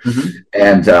whatnot. Mm-hmm.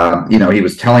 And, he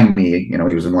was telling me, he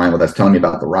was in line with us telling me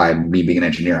about the ride, and me being an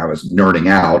engineer, I was nerding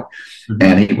out.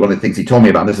 Mm-hmm. And one of the things he told me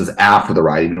about, this is after the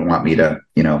ride, he didn't want me to,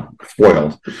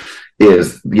 spoiled,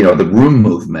 is, the room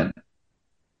movement,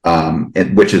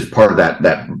 which is part of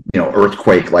that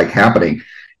earthquake like happening,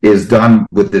 is done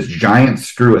with this giant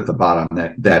screw at the bottom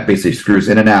that basically screws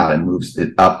in and out and moves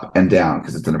it up and down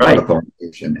because it's in a vertical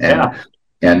orientation.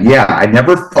 And I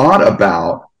never thought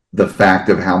about the fact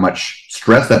of how much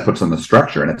stress that puts on the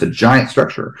structure. And it's a giant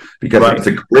structure because it's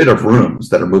a grid of rooms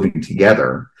that are moving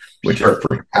together, which are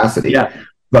for capacity. Yeah.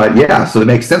 But so it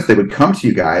makes sense they would come to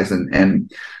you guys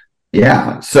and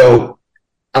So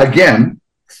again,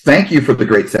 thank you for the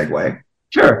great segue.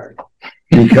 Sure.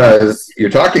 Because you're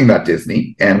talking about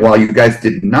Disney, and while you guys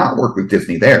did not work with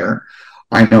Disney there,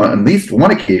 I know on at least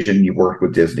one occasion you worked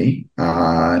with Disney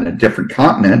in a different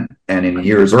continent and in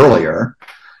years earlier.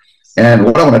 And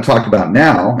what I want to talk about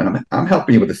now, and I'm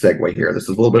helping you with the segue here. This is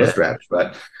a little bit of a stretch,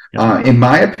 but in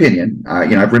my opinion,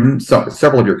 I've ridden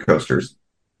several of your coasters.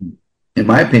 In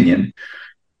my opinion,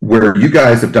 where you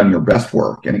guys have done your best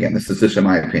work, and again, this is just in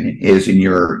my opinion, is in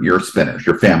your spinners,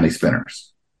 your family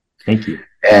spinners. Thank you.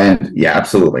 And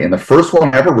absolutely. And the first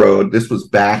one I ever rode, this was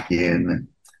back in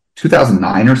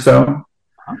 2009 or so.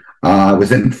 I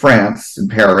was in France, in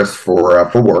Paris, for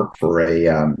work, for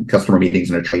a customer meetings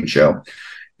and a trade show.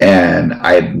 And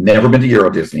I had never been to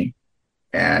Euro Disney.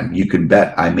 And you can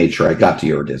bet I made sure I got to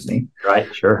Euro Disney.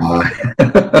 Right, sure.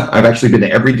 I've actually been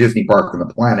to every Disney park on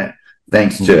the planet,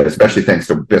 especially thanks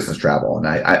to business travel.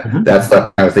 And that's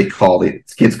stuff as they call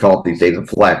it, kids call it these days, a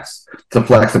flex. It's a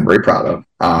flex I'm very proud of.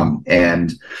 So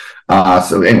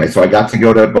I got to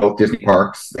go to both Disney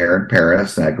parks there in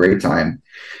Paris and had a great time.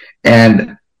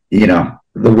 And,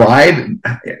 the ride,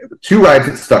 two rides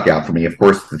that stuck out for me, of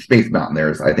course, the Space Mountain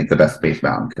there is, I think, the best Space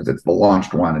Mountain because it's the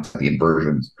launched one, it's the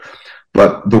inversions.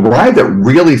 But the ride that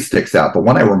really sticks out, the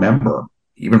one I remember,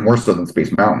 even more so than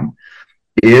Space Mountain,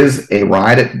 is a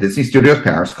ride at Disney Studios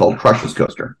Paris called Crush's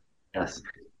Coaster. Yes.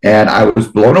 And I was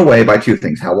blown away by two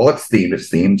things. How well it's themed. It's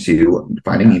themed to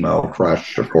Finding Nemo,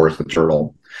 Crush, of course, the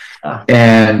turtle.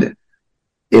 And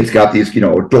it's got these,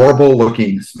 adorable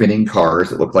looking spinning cars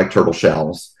that look like turtle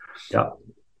shells. Yeah.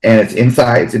 And it's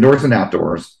inside, it's indoors and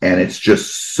outdoors, and it's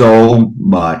just so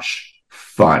much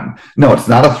fun. No, it's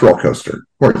not a thrill coaster.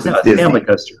 Of course, No, it's it's a family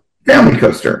coaster. Family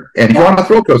coaster. And if you want a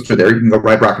thrill coaster there, you can go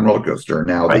ride Rock and Roller Coaster,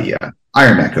 now the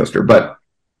Ironman coaster. But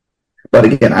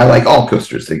again, I like all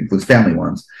coasters, that includes family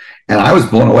ones. And I was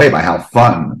blown away by how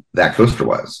fun that coaster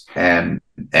was. And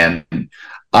I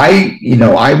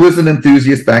was an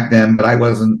enthusiast back then, but I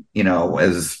wasn't,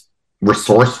 as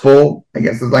resourceful, I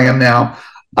guess, as I am now.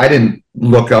 I didn't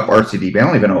look up RCD. I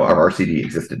don't even know if RCD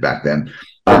existed back then.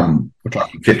 We're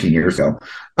talking 15 years ago,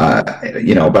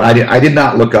 but I did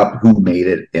not look up who made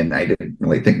it, and I didn't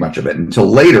really think much of it until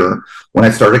later when I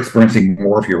started experiencing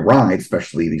more of your rides,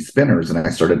 especially these spinners, and I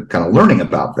started kind of learning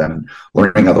about them,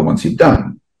 learning other ones you've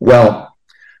done. Well,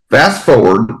 fast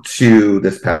forward to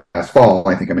this past fall,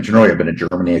 I think I mentioned earlier, I've been to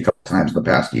Germany a couple times in the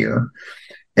past year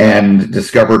and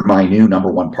discovered my new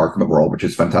number one park in the world, which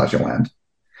is Phantasialand.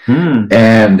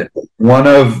 And one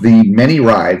of the many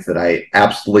rides that I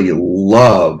absolutely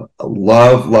love,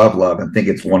 and think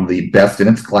it's one of the best in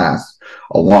its class,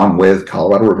 along with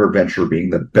Colorado River Adventure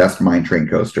being the best mine train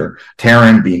coaster,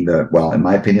 Terran being in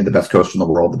my opinion, the best coaster in the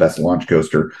world, the best launch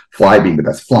coaster, Fly being the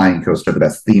best flying coaster, the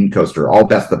best themed coaster, all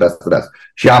best, the best,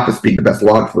 Chiapas being the best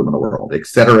log flume in the world, et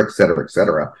cetera,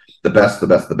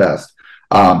 the best.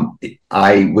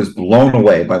 I was blown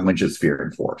away by Lynch's Fear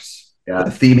and Force. Yeah.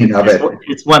 The theming of it.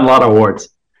 It's won a lot of awards.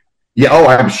 Yeah. Oh,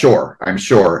 I'm sure.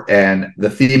 And the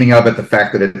theming of it, the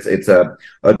fact that it's a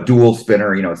dual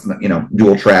spinner, it's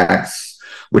dual tracks,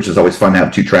 which is always fun to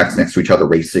have two tracks next to each other,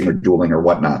 racing or dueling or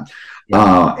whatnot.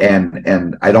 Yeah.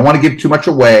 And I don't want to give too much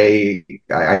away.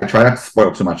 I try not to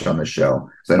spoil too much on this show,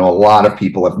 because I know a lot of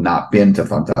people have not been to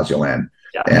Phantasialand.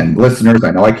 Yeah. And listeners, I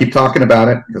know I keep talking about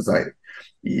it because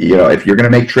if you're going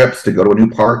to make trips to go to a new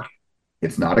park,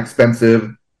 it's not expensive.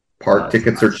 Park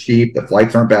tickets are cheap. The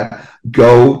flights aren't bad.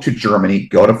 Go to Germany.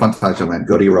 Go to Phantasialand.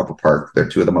 Go to Europa Park. They're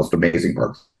two of the most amazing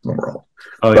parks in the world.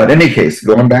 But in any case,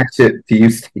 going back to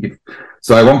you, Steve.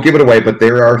 So I won't give it away, but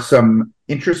there are some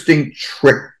interesting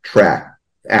trick track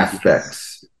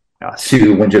aspects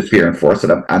to Lynch's Fear and Force.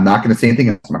 And I'm not going to say anything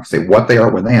else. I'm not going to say what they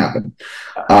are when they happen.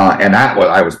 And that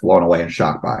I was blown away and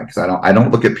shocked by, because I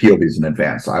don't look at POVs in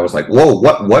advance. So I was like, whoa,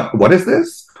 what is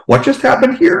this? What just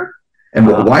happened here? And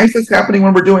why is this happening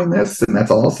when we're doing this? And that's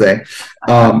all I'll say.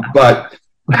 But,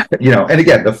 and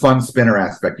again, the fun spinner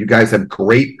aspect. You guys have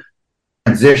great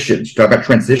transitions. You talked about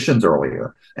transitions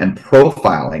earlier and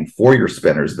profiling for your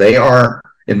spinners. They are,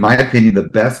 in my opinion, the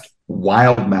best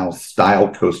wild mouse style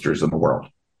coasters in the world.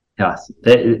 Yes.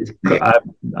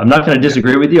 I'm not going to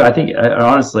disagree with you. I think,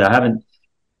 honestly, I haven't.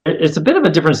 It's a bit of a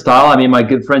different style. I mean, my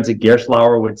good friends at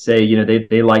Gerstlauer would say,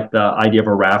 they like the idea of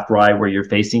a raft ride where you're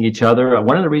facing each other.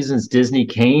 One of the reasons Disney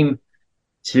came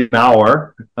to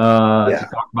Maurer to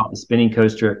talk about the spinning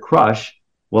coaster at Crush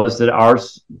was that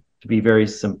ours, to be very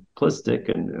simplistic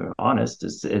and honest,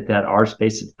 is that ours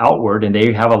faces outward, and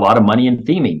they have a lot of money in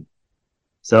theming.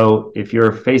 So if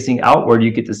you're facing outward,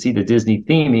 you get to see the Disney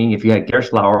theming. If you had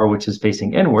Gerstlauer, which is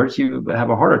facing inwards, you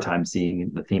have a harder time seeing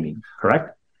the theming,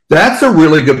 correct? That's a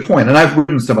really good point. And I've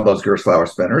ridden some of those Gerstlauer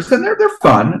spinners, and they're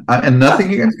fun. And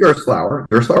nothing against Gerstlauer.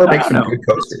 Gerstlauer makes some good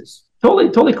coasters.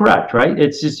 Totally correct, right?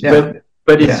 It's just, but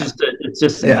it's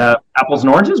just apples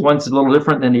and oranges. One's a little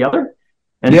different than the other.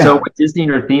 And so with Disney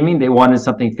or theming, they wanted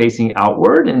something facing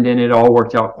outward, and then it all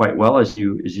worked out quite well, as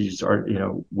you just are,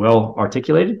 well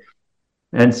articulated.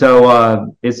 And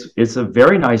so it's a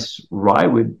very nice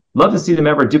ride. We'd love to see them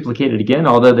ever duplicate it again,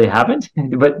 although they haven't.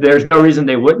 But there's no reason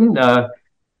they wouldn't.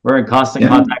 We're in constant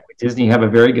contact with Disney, have a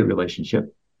very good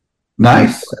relationship.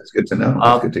 Nice. That's good to know.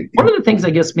 That's good to hear. One of the things, I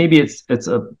guess, maybe it's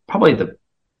probably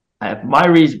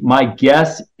my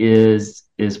guess is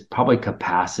probably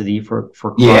capacity for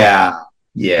Crush. Yeah.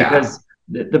 Because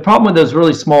the problem with those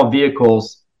really small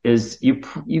vehicles is you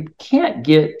can't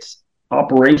get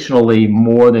operationally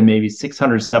more than maybe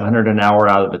 600, 700 an hour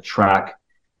out of a track,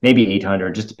 maybe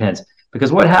 800, just depends.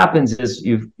 Because what happens is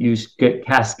you get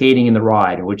cascading in the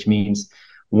ride, which means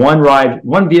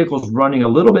one vehicle's running a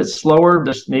little bit slower,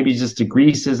 maybe just the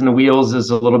greases in the wheels is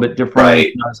a little bit different,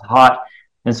 it's not as hot.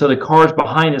 And so the cars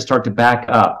behind it start to back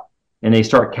up and they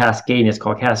start cascading. It's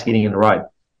called cascading in the ride.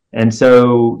 And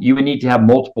so you would need to have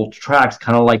multiple tracks,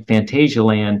 kind of like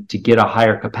Phantasialand, to get a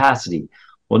higher capacity.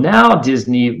 Well, now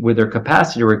Disney, with their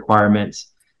capacity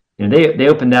requirements, they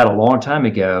opened that a long time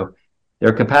ago.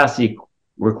 Their capacity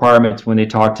requirements, when they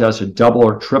talk to us, are double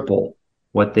or triple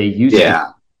what they used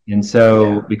to. And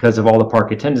so because of all the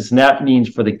park attendants, and that means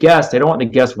for the guests, they don't want the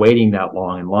guests waiting that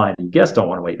long in line. And guests don't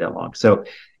want to wait that long. So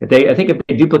I think if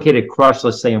they duplicated Crush,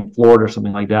 let's say in Florida or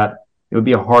something like that, it would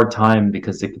be a hard time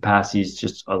because the capacity is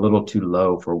just a little too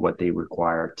low for what they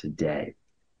require today.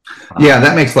 Yeah,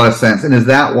 that makes a lot of sense. And is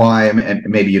that why, and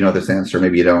maybe you know this answer,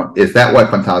 maybe you don't, is that why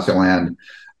Fantasyland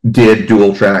did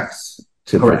dual tracks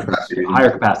to capacity?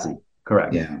 Higher capacity,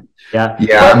 correct. Yeah. Yeah.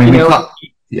 Yeah. But,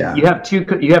 yeah. You have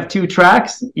two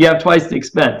tracks, you have twice the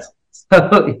expense.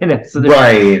 So,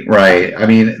 right. I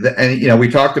mean, and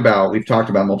we've talked about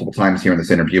multiple times here in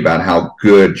this interview about how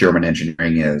good German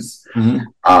engineering is. Mm-hmm.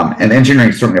 And engineering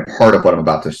is certainly a part of what I'm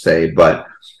about to say, but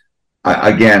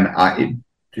I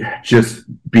just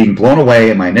being blown away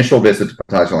in my initial visit to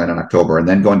Fantasyland in October and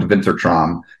then going to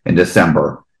Wintertraum in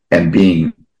December and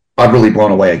being utterly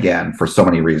blown away again for so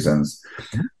many reasons.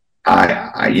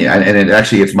 And it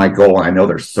actually, it's my goal. And I know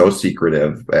they're so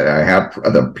secretive. I have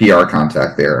the PR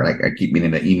contact there and I keep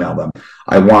meaning to email them.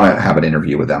 I want to have an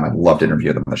interview with them. I'd love to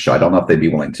interview them on the show. I don't know if they'd be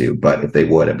willing to, but if they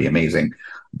would, it'd be amazing.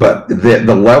 But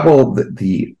the level,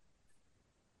 the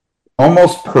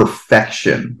almost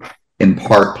perfection in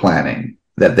park planning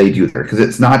that they do there, because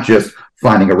it's not just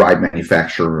finding a ride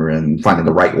manufacturer and finding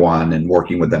the right one and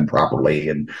working with them properly,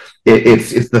 and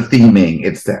it's the theming,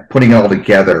 it's that putting it all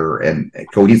together and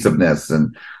cohesiveness.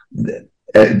 And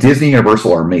Disney and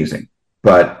Universal are amazing,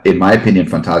 but in my opinion,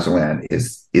 Fantasyland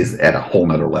is at a whole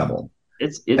nother level.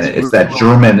 It's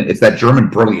that German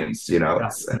brilliance, Yeah.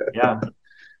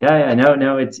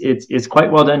 No, it's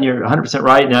quite well done. You're 100%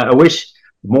 right. Now I wish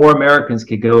more Americans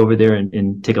could go over there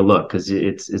and take a look, because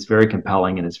it's very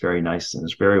compelling and it's very nice and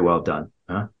it's very well done.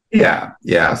 Huh?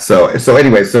 Yeah. So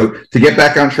anyway, so to get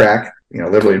back on track,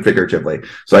 literally and figuratively.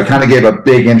 So I kind of gave a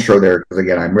big intro there because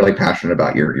again, I'm really passionate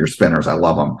about your spinners. I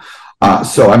love them.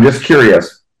 So I'm just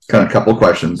curious, kind of a couple of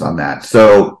questions on that.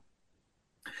 So,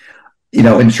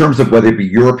 in terms of whether it be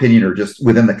your opinion or just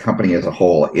within the company as a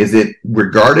whole, is it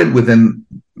regarded within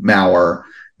Maurer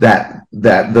that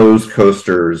those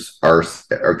coasters are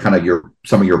kind of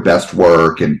some of your best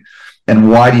work, and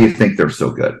why do you think they're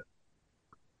so good?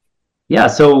 Yeah,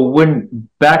 so when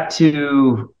back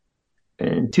to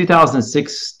in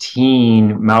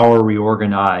 2016, Maurer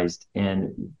reorganized,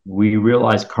 and we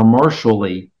realized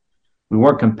commercially we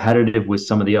weren't competitive with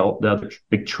some of the other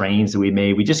big trains that we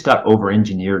made. We just got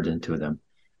over-engineered into them.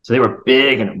 So they were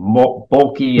big and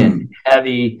bulky and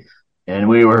heavy, and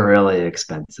we were really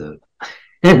expensive.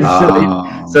 We couldn't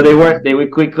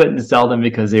sell them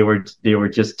because they were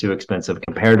just too expensive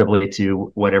comparatively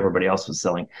to what everybody else was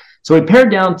selling. So we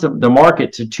pared down to the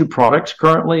market to two products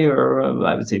currently, or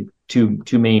I would say two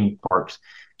main parts.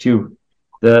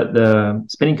 The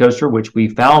spinning coaster, which we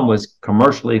found was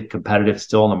commercially competitive,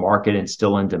 still in the market and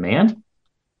still in demand.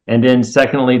 And then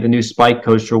secondly, the new spike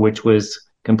coaster, which was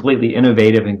completely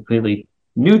innovative and completely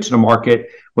new to the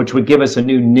market, which would give us a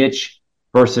new niche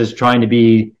versus trying to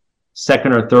be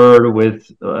second or third with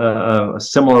a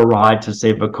similar ride to,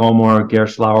 say, Vekoma or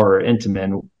Gerstlauer or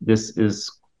Intamin. This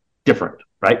is different,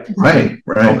 right? Right.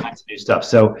 All kinds of new stuff.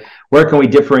 So where can we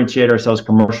differentiate ourselves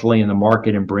commercially in the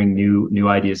market and bring new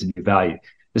ideas and new value?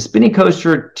 The spinning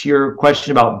coaster, to your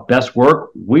question about best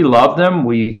work, we love them.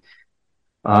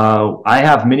 I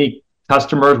have many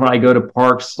customers when I go to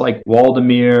parks like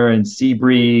Waldameer and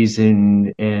Seabreeze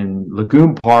and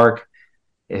Lagoon Park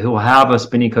who will have a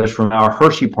spinning coaster from our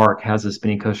Hershey Park has a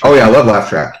spinning coaster. Oh yeah, I love Laugh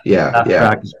Track. Laugh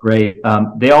Track is great.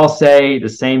 They all say the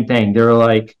same thing. They're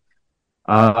like,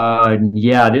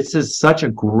 this is such a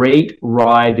great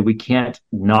ride that we can't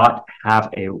not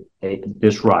have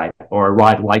this ride or a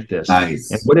ride like this.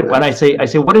 Nice. And when I say,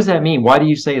 what does that mean? Why do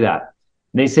you say that?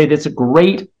 And they say that's a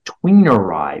great tweener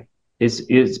ride.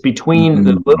 It's between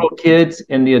the little kids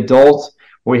and the adults,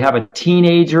 where we have a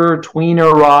teenager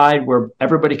tweener ride where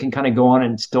everybody can kind of go on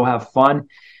and still have fun.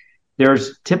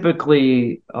 There's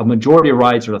typically a majority of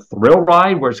rides are a thrill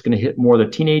ride where it's going to hit more the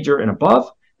teenager and above.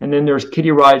 And then there's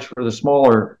kiddie rides for the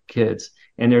smaller kids.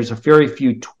 And there's a very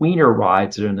few tweener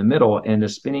rides that are in the middle. And the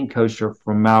spinning coaster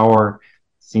from Maurer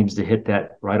seems to hit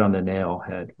that right on the nail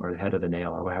head, or the head of the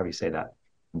nail, or however you say that.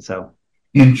 And so.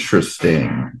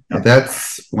 Interesting.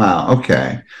 That's wow.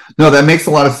 Okay. No, that makes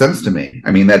a lot of sense to me.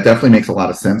 I mean, that definitely makes a lot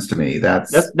of sense to me.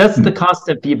 That's the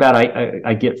constant feedback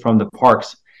I get from the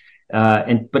parks.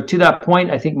 But to that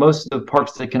point, I think most of the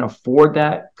parks that can afford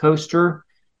that coaster,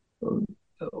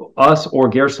 us or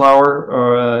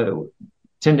Gerstlauer,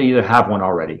 tend to either have one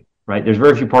already. Right. There's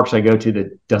very few parks I go to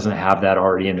that doesn't have that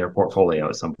already in their portfolio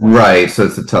at some point. Right. So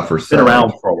it's a tougher sell. Been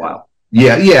around for a while.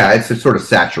 Yeah. It's sort of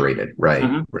saturated. Right.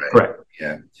 Mm-hmm. Right. Correct.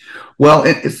 Yeah. Well,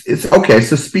 it's okay.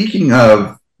 So speaking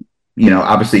of,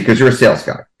 obviously because you're a sales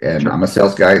guy and I'm a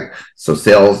sales guy. So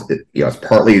sales, it's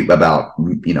partly about,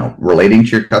 relating to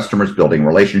your customers, building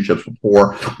relationships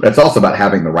before, but it's also about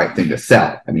having the right thing to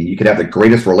sell. I mean, you could have the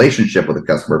greatest relationship with a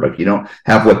customer, but if you don't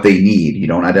have what they need, you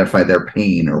don't identify their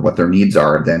pain or what their needs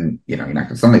are, then, you're not going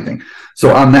to sell anything.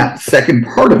 So on that second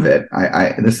part of it,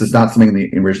 this is not something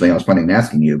that originally I was planning on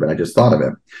asking you, but I just thought of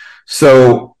it.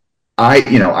 So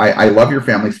I love your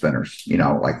family spinners,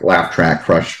 like Laugh Track,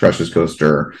 Crush's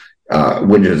Coaster,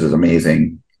 Winges is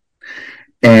amazing.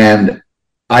 And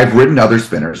I've ridden other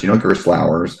spinners,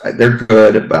 Gerstlauer's. They're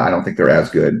good, but I don't think they're as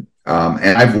good.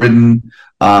 And I've ridden,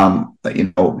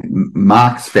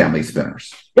 Mach's family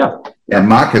spinners. Yeah. And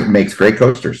Mach makes great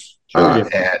coasters. Sure,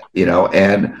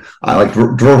 and I like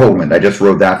Dwervelwind. I just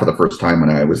rode that for the first time when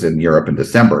I was in Europe in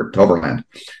December, Toverland.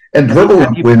 And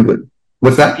Dwervelwind,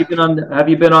 what's that? Have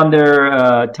you been on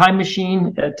their time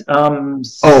machine at?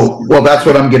 Oh, well, that's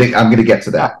what I'm getting. I'm going to get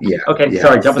to that. Yeah. Okay. Yeah.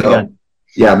 Sorry. Jump the gun.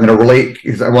 Yeah, I'm going to relate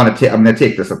because I'm going to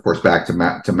take this, of course, back to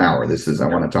Maurer. I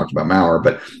want to talk about Maurer,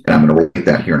 and I'm going to relate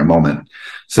that here in a moment.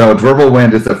 So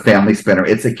Dwervelwind is a family spinner.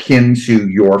 It's akin to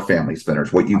your family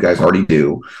spinners, what you guys already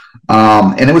do,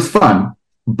 and it was fun,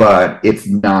 but it's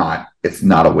not a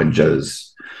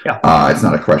Winges. Yeah. It's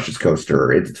not a Crush's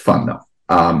Coaster. It's fun though.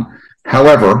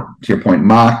 However, to your point,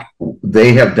 Mach,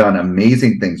 they have done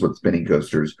amazing things with spinning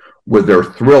coasters with their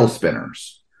thrill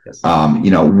spinners. Yes.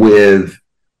 With,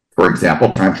 for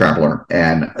example, Time Traveler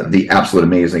and the absolute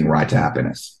amazing Ride to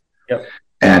Happiness. Yep.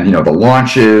 And the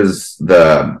launches,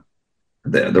 the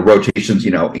rotations,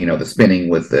 the spinning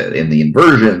with in the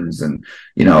inversions and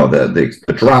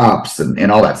the drops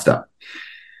and all that stuff.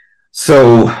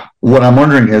 So what I'm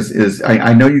wondering is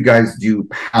I know you guys do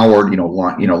powered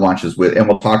launches with, and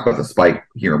we'll talk about the Spike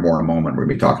here more in a moment. We're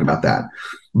going to be talking about that.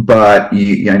 But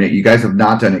you guys have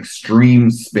not done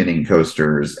extreme spinning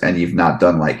coasters, and you've not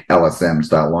done like LSM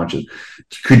style launches.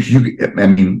 Could you? I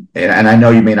mean, and I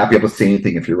know you may not be able to say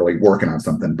anything if you're really working on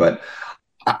something, but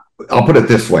I'll put it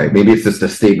this way. Maybe it's just a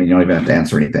statement. You don't even have to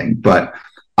answer anything. But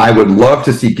I would love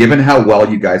to see, given how well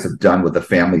you guys have done with the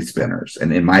family spinners,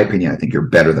 and in my opinion, I think you're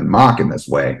better than Mach in this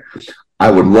way.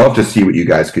 I would love to see what you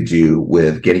guys could do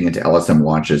with getting into LSM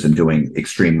launches and doing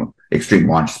extreme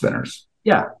launch spinners.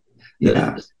 Yeah.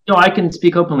 Yeah. No, I can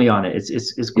speak openly on it.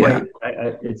 It's great.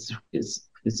 Yeah.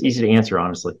 It's easy to answer,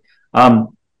 honestly. To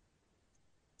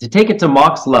take it to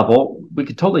Mach's level, we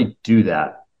could totally do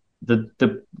that.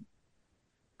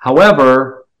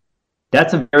 However,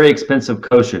 that's a very expensive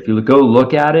coaster. If you go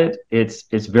look at it,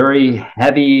 it's very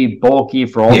heavy, bulky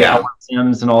for all the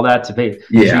LSMs and all that to pay.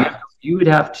 Yeah. So you would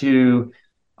have to,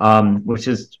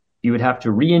 you would have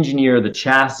to re-engineer the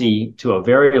chassis to a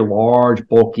very large,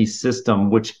 bulky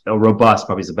system, robust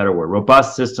probably is a better word,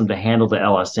 robust system to handle the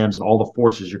LSMs and all the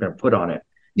forces you're going to put on it.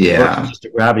 Yeah. Versus just a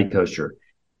gravity coaster.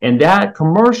 And that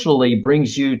commercially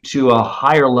brings you to a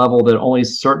higher level that only a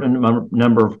certain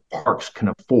number of parks can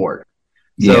afford.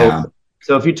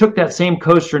 So if you took that same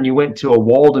coaster and you went to a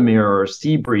Waldemere or a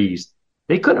Seabreeze,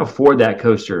 they couldn't afford that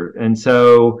coaster. And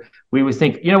so we would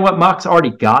think, what, Mach's already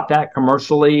got that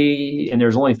commercially, and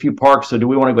there's only a few parks, so do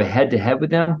we want to go head-to-head with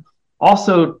them?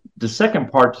 Also, the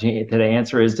second part to that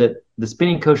answer is that the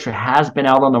spinning coaster has been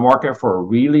out on the market for a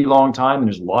really long time, and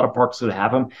there's a lot of parks that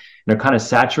have them, and they're kind of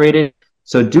saturated.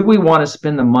 So do we want to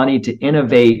spend the money to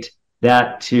innovate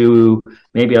that to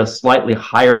maybe a slightly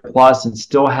higher plus and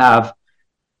still have,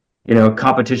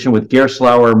 competition with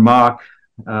Gerstlauer, Mach,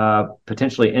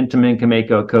 potentially Intamin can make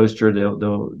a coaster.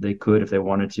 They could if they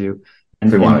wanted to.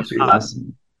 And us.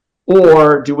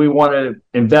 Or do we want to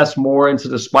invest more into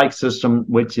the Spike system,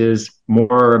 which is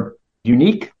more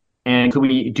unique? And could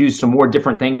we do some more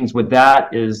different things with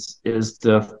that is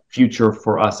the future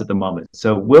for us at the moment.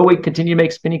 So will we continue to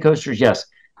make spinning coasters? Yes.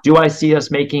 Do I see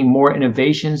us making more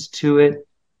innovations to it?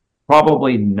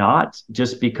 Probably not,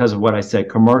 just because of what I said.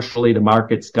 Commercially, the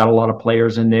market's got a lot of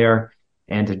players in there.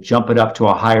 And to jump it up to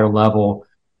a higher level,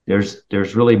 there's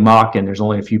really Mach, and there's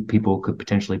only a few people who could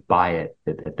potentially buy it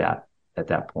at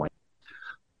that point.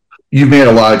 You've made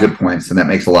a lot of good points, and that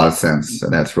makes a lot of sense.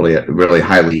 And that's really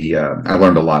highly. I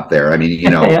learned a lot there. I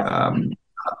mean,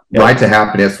 Ride to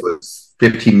Happiness was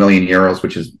 15 million euros,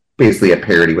 which is basically at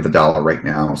parity with $1 right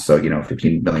now. So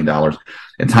 $15 million.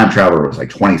 And Time Traveler was like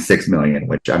 26 million,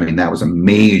 which that was a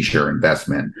major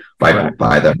investment by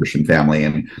the Christian family.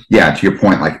 And to your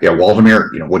point, like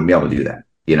Waldemere, wouldn't be able to do that.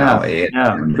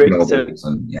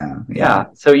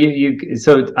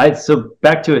 So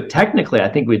back to it. Technically, I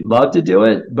think we'd love to do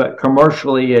it, but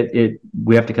commercially,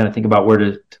 we have to kind of think about where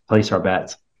to place our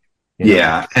bets.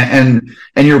 Yeah, and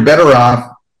you're better off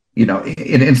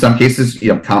in some cases,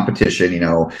 competition,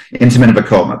 Intamin and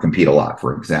Vekoma compete a lot,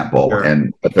 for example,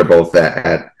 Sure. but they're both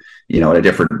at a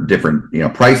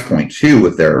different price point too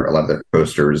with a lot of their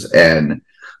coasters. And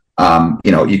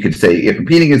you could say if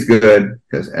competing is good,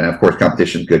 and of course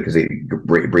competition is good because it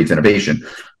breeds innovation.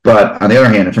 But on the other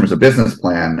hand, in terms of business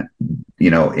plan,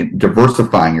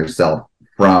 diversifying yourself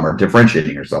or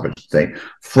differentiating yourself, I should say,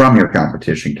 from your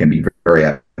competition can be very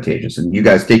advantageous. And you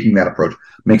guys taking that approach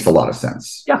makes a lot of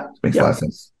sense. Yeah. Makes a lot of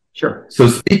sense. Sure. So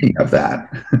speaking of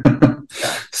that,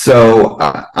 so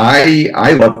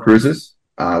I love cruises.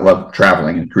 I love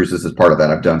traveling, and cruises is part of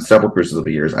that. I've done several cruises over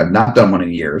the years. I've not done one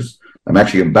in years. I'm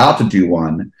actually about to do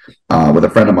one with a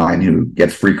friend of mine who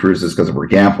gets free cruises because we're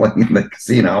gambling in the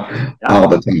casino all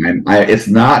the time. It's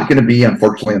not going to be,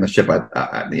 unfortunately, on the ship.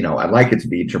 I'd like it to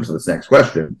be in terms of this next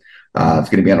question. It's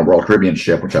going to be on a Royal Caribbean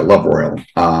ship, which I love Royal,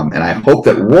 and I hope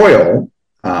that Royal,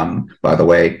 by the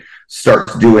way,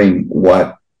 starts doing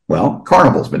what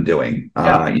Carnival's been doing.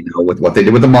 With what they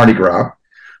did with the Mardi Gras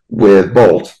with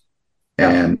Bolt,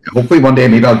 and hopefully one day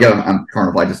maybe I'll get on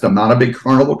Carnival. I'm not a big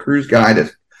Carnival cruise guy.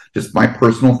 It's just my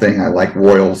personal thing. I like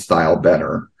Royal style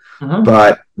better.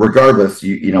 But regardless,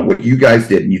 what you guys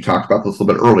did, and you talked about this a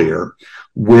little bit earlier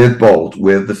with Bolt,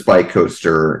 with the Spike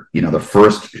Coaster, the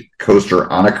first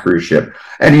coaster on a cruise ship.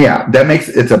 And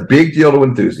it's a big deal to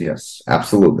enthusiasts.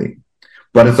 Absolutely.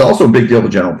 But it's also a big deal to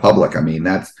the general public. I mean,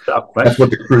 that's what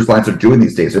the cruise lines are doing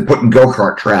these days. They're putting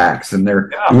go-kart tracks and they're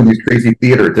doing these crazy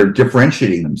theater. They're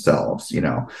differentiating themselves,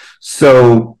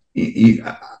 So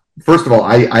first of all,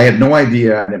 I had no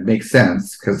idea, and it makes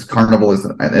sense because Carnival is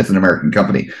an American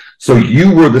company. So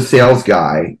you were the sales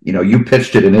guy. You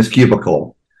pitched it in his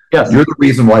cubicle. Yes. You're the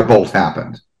reason why Bolt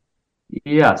happened.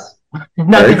 Yes.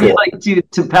 Not to be like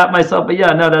to pat myself,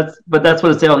 but that's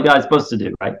what a sales guy is supposed to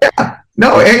do, right? Yeah.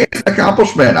 No, hey, it's an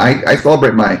accomplishment. I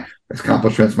celebrate my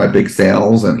accomplishments, my big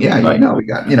sales, and we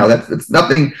got it's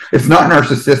nothing. It's not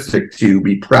narcissistic to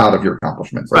be proud of your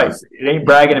accomplishments. Right. It ain't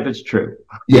bragging if it's true.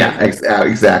 Yeah,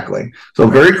 exactly. So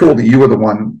very cool that you were the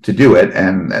one to do it,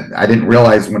 and I didn't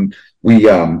realize when we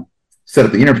set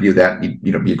up the interview that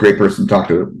you'd be a great person to talk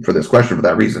to for this question for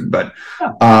that reason. But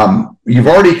you've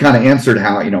already kind of answered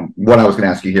how what I was going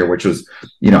to ask you here, which was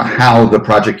how the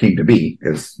project came to be,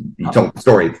 because you told the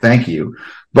story. Thank you.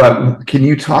 But can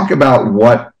you talk about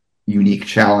what unique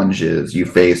challenges you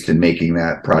faced in making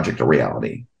that project a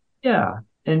reality? Yeah.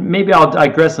 And maybe I'll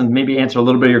digress and maybe answer a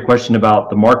little bit of your question about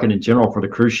the market in general for the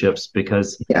cruise ships,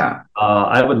 because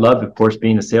I would love, of course,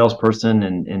 being a salesperson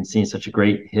and seeing such a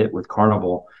great hit with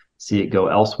Carnival, see it go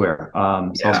elsewhere. So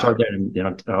I'll start there and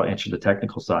then I'll answer the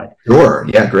technical side. Sure.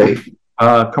 Yeah, great.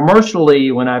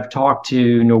 Commercially, when I've talked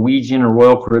to Norwegian and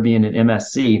Royal Caribbean and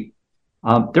MSC,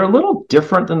 they're a little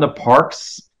different than the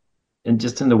parks and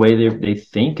just in the way they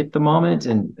think at the moment.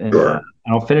 And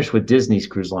I'll finish with Disney's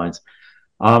cruise lines.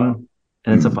 And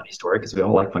it's a funny story because we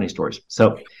all like funny stories.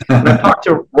 So when I talked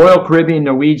to Royal Caribbean,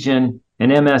 Norwegian,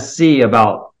 and MSC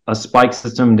about a spike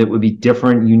system that would be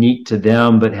different, unique to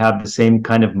them, but have the same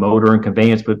kind of motor and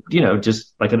conveyance, but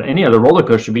just like any other roller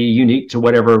coaster, be unique to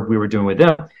whatever we were doing with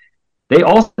them. They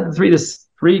all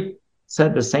three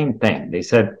said the same thing. They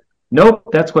said, "Nope,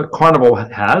 that's what Carnival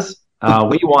has.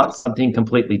 We want something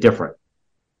completely different."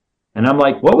 And I'm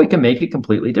like, "Well, we can make it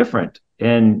completely different."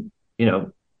 And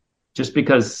just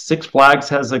because Six Flags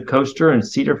has a coaster and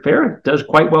Cedar Fair does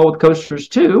quite well with coasters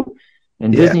too,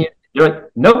 and Disney, they're like,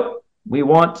 "Nope. We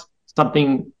want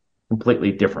something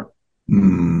completely different."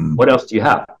 What else do you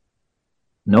have?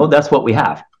 No, that's what we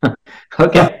have.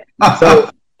 Okay.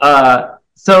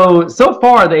 So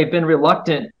far they've been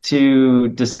reluctant to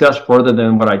discuss further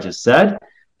than what I just said.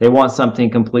 They want something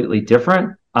completely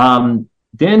different.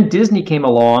 Then Disney came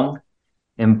along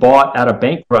and bought out of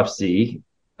bankruptcy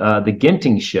the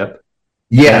Genting ship.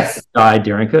 Yes. Died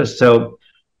during COVID. So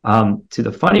to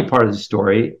the funny part of the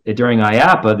story, during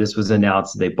IAPA, this was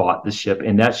announced they bought the ship,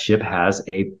 and that ship has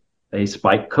a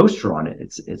spike coaster on it.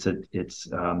 It's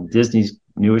Disney's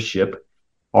newest ship.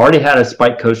 Already had a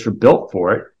spike coaster built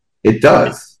for it. It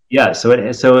does. Yeah.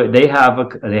 So they have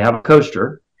a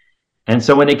coaster, and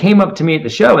so when they came up to me at the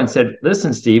show and said,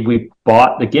 "Listen, Steve, we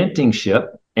bought the Genting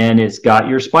ship, and it's got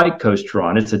your spike coaster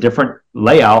on. It's a different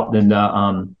layout than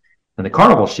the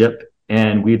Carnival ship,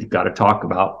 and we've got to talk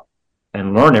about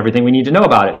and learn everything we need to know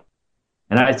about it."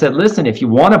 And I said, "Listen, if you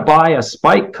want to buy a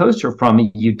spike coaster from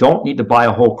me, you don't need to buy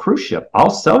a whole cruise ship.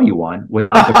 I'll sell you one with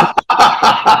the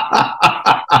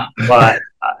but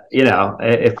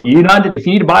if you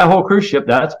need to buy a whole cruise ship,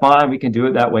 that's fine. We can do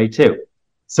it that way too."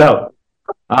 So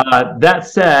that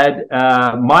said,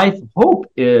 my hope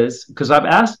is, because I've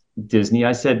asked Disney,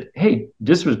 I said, "Hey,"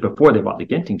 this was before they bought the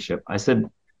Genting ship. I said,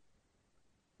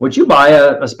 would you buy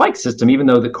a spike system, even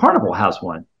though the Carnival has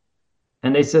one?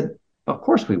 And they said, of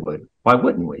course we would. Why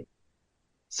wouldn't we?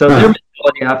 So their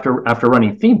mentality after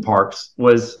running theme parks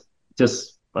was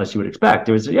just as you would expect.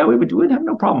 It was, we'd have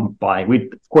no problem buying.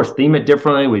 We'd, of course, theme it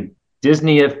differently. We'd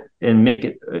Disney it and make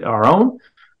it our own.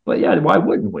 But yeah, why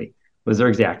wouldn't we? Was their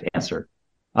exact answer.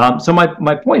 So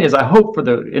my point is, I hope for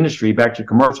the industry, back to the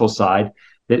commercial side,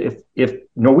 that if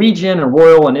Norwegian and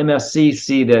Royal and MSC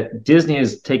see that Disney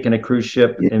has taken a cruise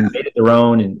ship and made it their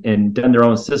own and done their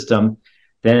own system,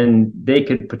 then they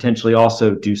could potentially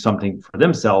also do something for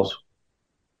themselves,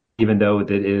 even though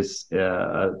that is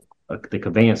the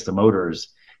conveyance, the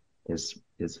motors is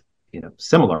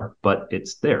similar, but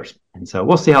it's theirs. And so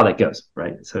we'll see how that goes,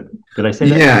 right? So did I say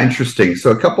that? Yeah, interesting.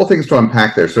 So a couple things to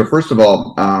unpack there. So first of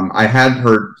all, I had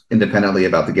heard independently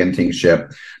about the Genting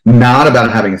ship, not about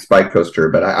having a spike coaster,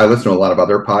 but I listen to a lot of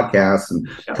other podcasts, and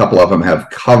a couple of them have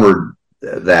covered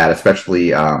that,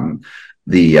 especially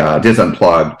the Diz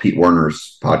Unplugged, Pete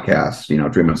Werner's podcast,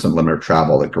 Dreamers Unlimited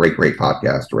Travel, a great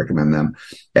podcast. I recommend them.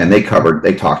 And they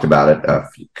talked about it a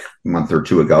month or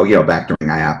two ago, back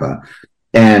during IAPA.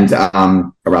 And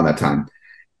around that time,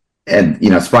 and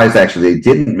surprised actually they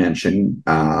didn't mention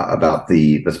about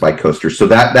the spike coaster. So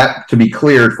that to be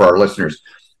cleared for our listeners,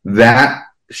 that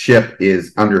ship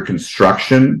is under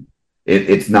construction.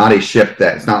 It's not a ship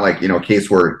it's not like a case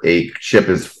where a ship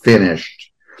is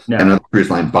finished and another cruise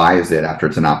line buys it after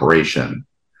it's in operation.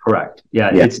 Correct.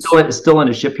 Yeah, it's still in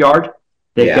a shipyard.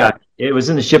 It was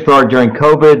in the shipyard during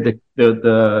COVID.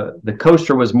 The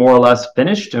coaster was more or less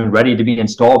finished and ready to be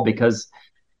installed, because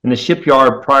in the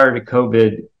shipyard prior to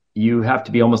COVID, you have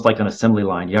to be almost like an assembly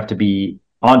line. You have to be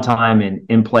on time and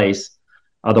in place.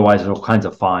 Otherwise, there's all kinds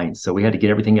of fines. So we had to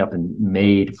get everything up and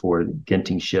made for the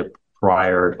Genting ship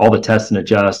prior, all the tests and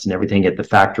adjust and everything at the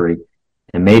factory,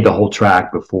 and made the whole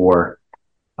track before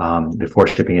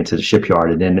shipping it to the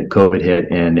shipyard. And then COVID hit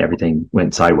and everything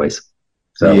went sideways.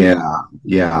 So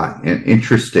and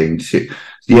interesting too.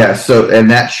 Yeah, so and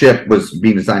that ship was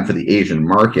being designed for the Asian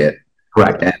market.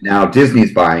 Correct. And now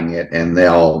Disney's buying it, and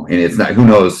it's not, who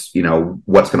knows,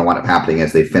 what's going to wind up happening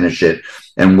as they finish it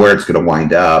and where it's going to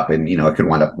wind up. And, it could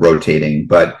wind up rotating.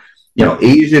 But,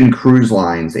 Asian cruise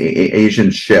lines, Asian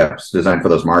ships designed for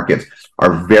those markets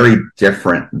are very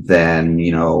different than,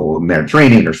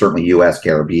 Mediterranean or certainly U.S.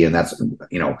 Caribbean. That's,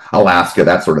 Alaska,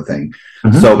 that sort of thing.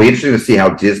 Mm-hmm. So it'll be interesting to see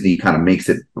how Disney kind of makes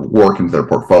it work into their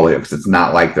portfolio, because it's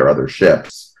not like their other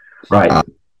ships. Right.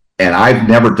 And I've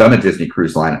never done a Disney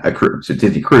cruise line,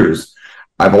 Disney cruise.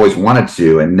 I've always wanted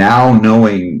to, and now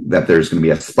knowing that there's going to be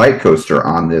a spike coaster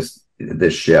on this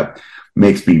ship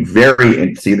makes me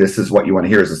and see, this is what you want to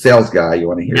hear as a sales guy. You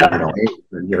want to hear,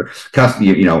 your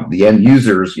customer, the end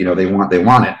users, they want it.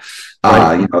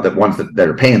 Right. The ones that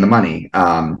are paying the money.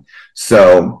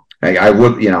 So I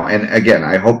would, and again,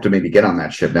 I hope to maybe get on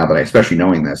that ship now that especially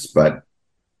knowing this. But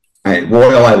I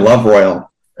love Royal.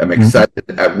 I'm excited.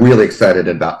 Mm-hmm. I'm really excited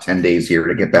in about 10 days here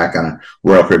to get back on a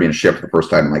Royal Caribbean ship for the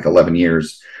first time in like 11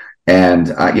 years. And,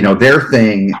 their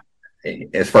thing,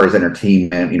 as far as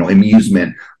entertainment,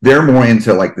 amusement, they're more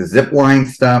into like the zip line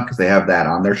stuff, because they have that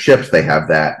on their ships. They have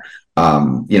that,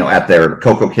 at their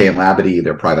Coco Cay and Labadee,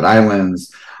 their private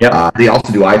islands. Yep. They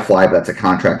also do iFly, but that's a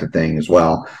contracted thing as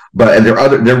well. But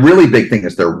their really big thing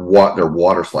is their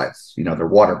water slides, their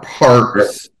water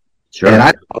parks. Sure. And I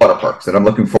love water parks, and I'm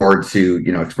looking forward to,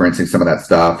 experiencing some of that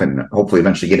stuff, and hopefully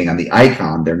eventually getting on the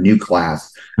Icon, their new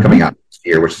class coming out this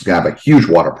year, which is going to have a huge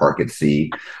water park at sea.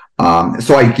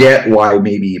 So I get why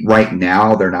maybe right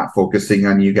now they're not focusing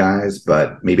on you guys,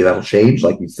 but maybe that'll change,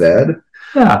 like you said.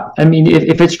 Yeah, I mean,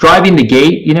 if it's driving the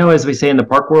gate, as we say in the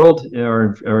park world,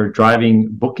 or driving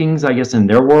bookings, I guess in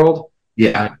their world.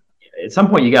 Yeah. At some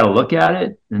point you got to look at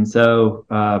it, and so,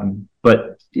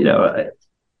 but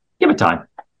give it time.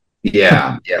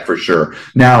 Yeah, for sure.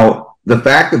 Now, the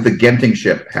fact that the Genting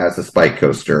ship has a spike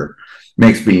coaster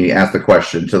makes me ask the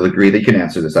question, to the degree that you can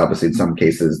answer this. Obviously, in some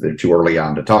cases, they're too early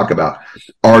on to talk about.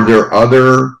 Are there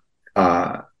other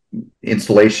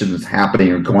installations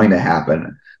happening or going to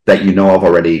happen that you know of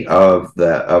already of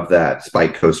that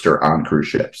spike coaster on cruise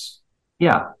ships?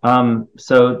 Yeah.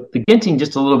 So the Genting,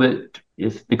 just a little bit.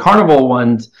 If the Carnival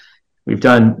ones, we've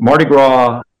done Mardi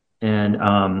Gras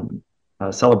and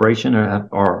Celebration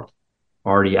are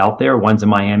already out there. One's in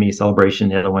Miami, Celebration,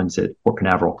 the other one's at Port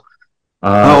Canaveral.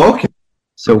 Okay.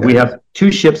 So we have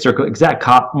two ships that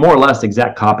are more or less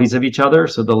exact copies of each other.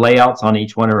 So the layouts on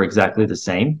each one are exactly the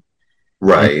same.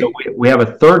 Right. So we have a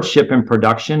third ship in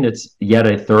production. It's yet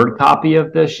a third copy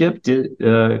of the ship.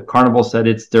 Carnival said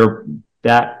it's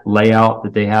that layout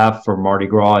that they have for Mardi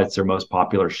Gras. It's their most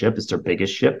popular ship. It's their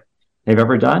biggest ship they've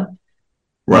ever done.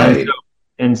 Right.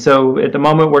 And so at the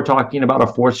moment we're talking about a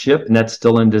fourth ship, and that's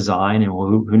still in design, and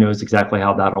who knows exactly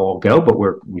how that'll all go, but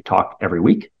we talk every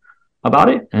week about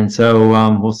it. And so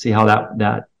we'll see how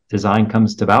that design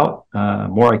comes about.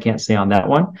 More I can't say on that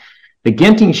one. The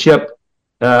Genting ship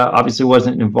obviously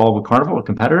wasn't involved with Carnival, a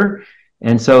competitor.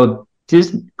 And so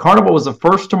Carnival was the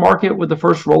first to market with the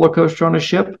first roller coaster on a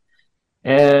ship.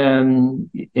 And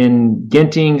in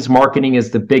Genting's marketing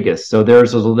is the biggest. So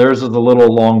theirs is a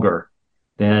little longer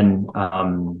than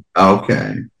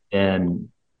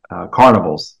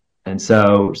Carnival's. And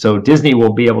so Disney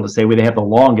will be able to say, well, they have the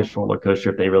longest roller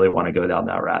coaster if they really want to go down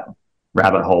that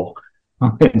rabbit hole.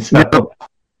 And so,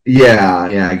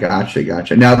 yeah,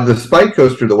 gotcha. Now the Spike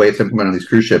coaster, the way it's implemented on these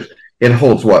cruise ships, it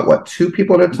holds what, 2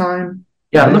 people at a time?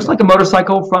 Yeah, it looks like a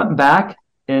motorcycle front and back.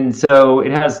 And so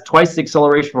it has twice the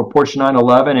acceleration for Porsche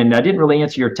 911. And I didn't really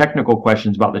answer your technical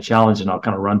questions about the challenge, and I'll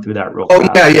kind of run through that real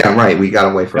fast. Yeah, right. We got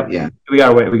away from it. Yeah. We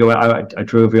got away. I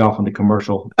drove you off on the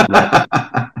commercial.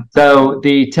 So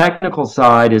the technical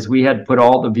side is we had put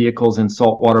all the vehicles in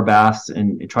saltwater baths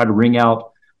and try to wring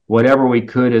out whatever we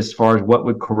could as far as what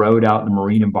would corrode out in the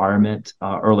marine environment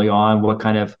early on, what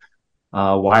kind of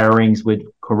wirings would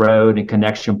corrode and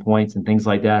connection points and things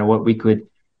like that, and what we could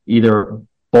either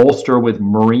bolster with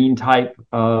marine type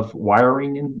of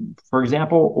wiring, for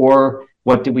example, or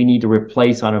what do we need to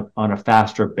replace on a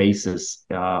faster basis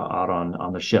out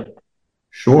on the ship.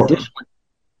 Sure.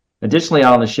 Additionally,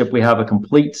 out on the ship, we have a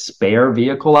complete spare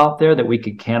vehicle out there that we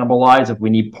could cannibalize if we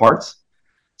need parts.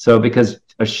 So because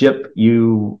a ship,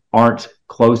 you aren't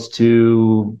close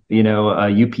to,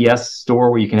 a UPS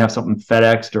store where you can have something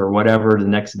FedExed or whatever the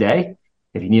next day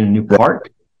if you need a new part.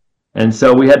 And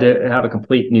so we had to have a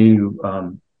complete new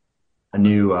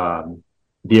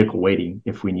vehicle waiting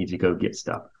if we need to go get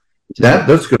stuff.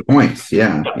 Those good points.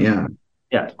 Yeah.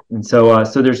 And so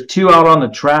there's 2 out on the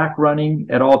track running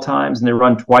at all times, and they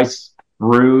run twice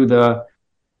through the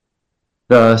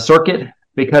circuit,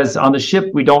 because on the ship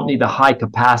we don't need the high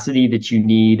capacity that you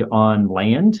need on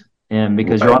land, and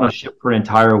because you're on a ship for an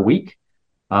entire week.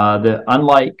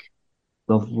 Unlike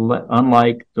a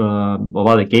lot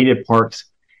of the gated parks,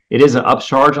 it is an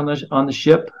upcharge on the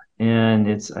ship, and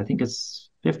I think it's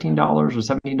 $15 or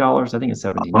 $17. I think it's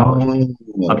 $17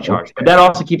 upcharge. But that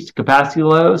also keeps the capacity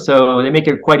low, so they make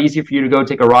it quite easy for you to go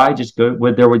take a ride. Just go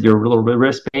with your little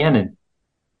wristband and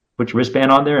put your wristband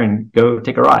on there and go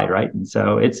take a ride, right? And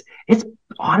so it's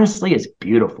honestly, it's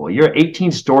beautiful. You're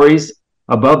 18 stories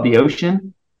above the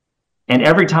ocean, and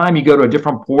every time you go to a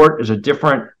different port, there's a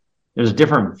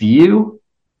different view,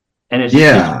 and it's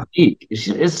just unique.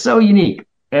 It's so unique.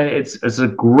 And it's a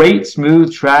great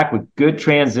smooth track with good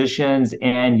transitions,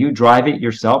 and you drive it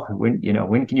yourself. When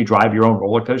can you drive your own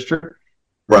roller coaster?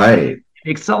 Right.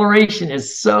 The acceleration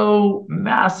is so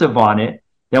massive on it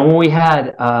that when we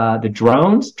had the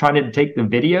drones trying to take the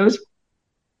videos,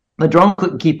 the drone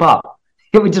couldn't keep up.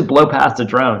 It would just blow past the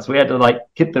drone. So we had to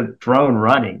get the drone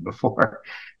running before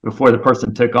the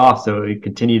person took off, so we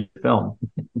continued to film.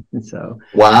 So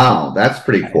wow, that's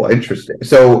pretty cool. Interesting.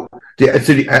 So I'm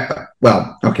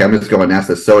just going to ask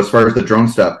this. So as far as the drone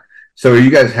stuff, so are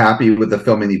you guys happy with the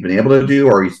filming you've been able to do,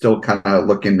 or are you still kind of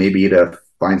looking maybe to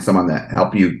find someone that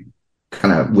help you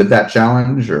kind of with that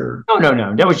challenge? Or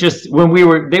no, that was just when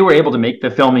they were able to make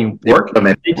the filming work.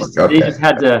 They just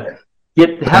had to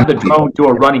have the drone do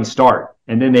a running start,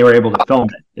 and then they were able to film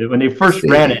it. When they first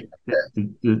ran it,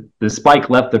 the Spike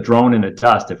left the drone in the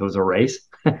dust if it was a race,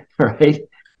 right?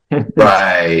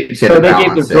 Right. So they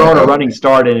gave the drone a running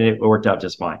start, and it worked out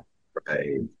just fine.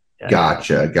 Right. Yeah.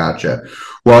 Gotcha.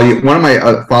 Well, one of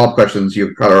my follow-up questions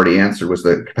you already answered was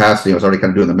the capacity. I was already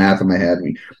kind of doing the math in my head.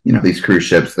 These cruise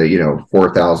ships,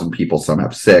 4,000 people, some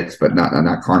have 6, but not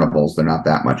Carnivals. They're not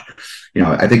that much.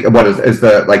 I think what is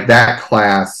the that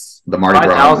class, the Mardi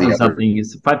Gras, 5,000 something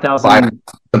is 5,000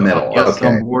 the middle. Okay.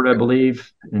 On board, I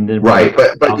believe. And then right,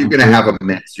 but you're going to have a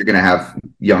mix. You're going to have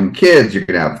young kids. You're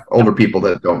going to have older people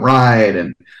that don't ride,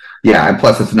 and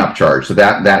plus it's an upcharge, so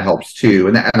that helps too.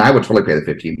 And I would totally pay the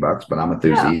 $15, but I'm a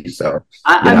enthusiast, so.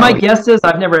 My guess is,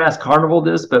 I've never asked Carnival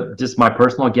this, but just my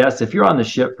personal guess, if you're on the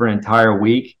ship for an entire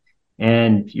week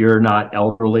and you're not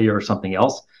elderly or something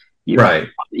else, you got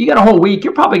a whole week.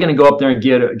 You're probably going to go up there and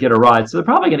get a ride. So they're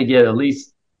probably going to get at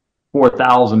least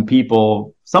 4,000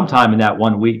 people sometime in that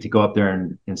 1 week to go up there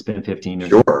and spend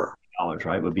 $15 or $20,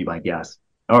 right? Would be my guess,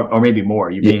 or maybe more.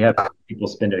 You may have people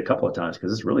spend it a couple of times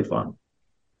because it's really fun.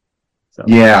 So.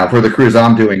 Yeah, for the cruise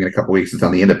I'm doing in a couple of weeks, it's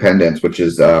on the Independence, which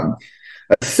is a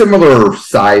similar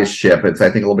size ship. It's I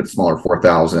think a little bit smaller,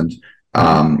 4,000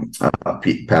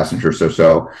 passengers or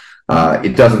so.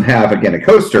 It doesn't have, again, a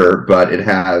coaster, but it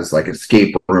has like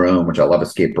escape room, which I love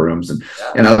escape rooms, and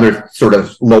other sort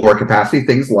of lower capacity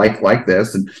things like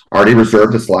this. And already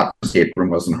reserved a slot. Escape room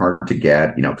wasn't hard to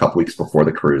get, a couple weeks before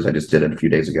the cruise. I just did it a few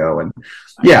days ago, and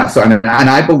yeah. So and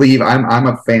I believe I'm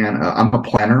a fan. I'm a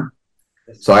planner,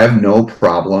 so I have no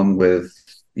problem with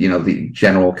the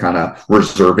general kind of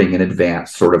reserving in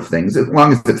advance sort of things, as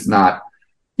long as it's not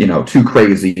too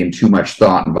crazy and too much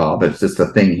thought involved. It's just a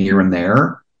thing here and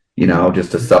there.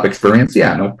 Just a sub experience.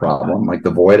 Yeah, no problem. Like the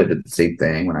Void, I did the same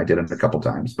thing when I did it a couple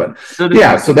times. But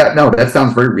that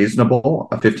sounds very reasonable.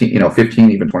 15,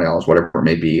 even $20, whatever it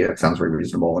may be. It sounds very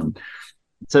reasonable. And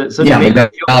so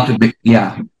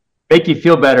make you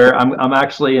feel better. I'm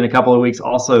actually in a couple of weeks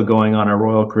also going on a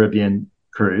Royal Caribbean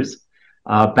cruise.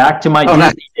 Back to my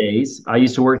Disney days. I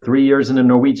used to work 3 years in a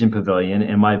Norwegian pavilion,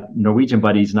 and my Norwegian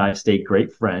buddies and I stayed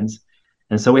great friends.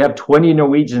 And so we have 20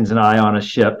 Norwegians and I on a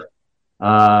ship.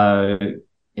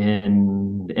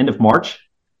 In the end of March,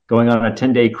 going on a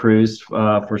 10-day cruise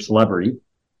for Celebrity.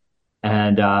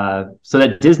 And so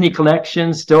that Disney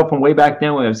connection still from way back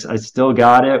then, I still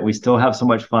got it. We still have so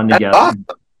much fun together. Awesome.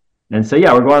 And so,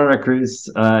 yeah, we're going on a cruise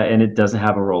and it doesn't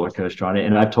have a roller coaster on it.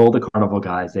 And I've told the Carnival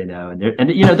guys, they know. And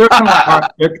they're kind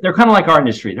of like our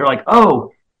industry. They're like,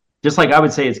 oh, just like I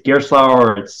would say it's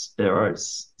Gerstlauer or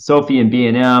it's Sophie and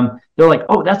B&M. They're like,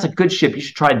 oh, that's a good ship. You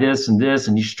should try this, and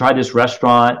you should try this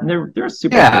restaurant. And they're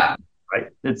super good, right?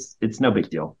 It's no big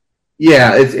deal.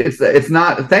 Yeah, it's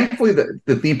not. Thankfully,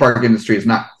 the theme park industry is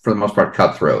not, for the most part,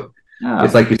 cutthroat. Oh.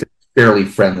 It's like you said, fairly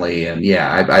friendly, and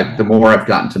the more I've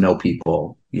gotten to know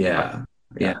people, yeah.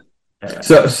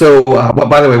 So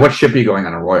by the way, what ship are you going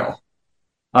on a Royal?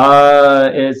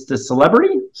 It's the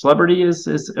Celebrity. Celebrity is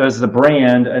the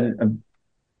brand.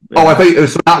 I thought it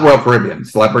was not Royal Caribbean.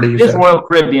 Celebrity. It is Royal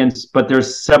Caribbean, but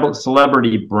there's several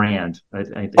Celebrity brand. I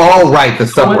think. Oh, right, the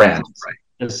sub brand. Right.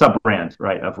 The sub brand,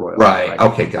 right, of Royal. Right.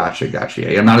 Okay. Gotcha.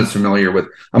 I'm not as familiar with.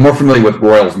 I'm more familiar with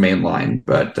Royal's main line,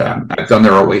 but I've done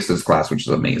their Oasis class, which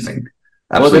is amazing.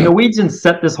 Absolutely. Well, the Norwegians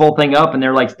set this whole thing up, and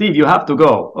they're like, "Steve, you have to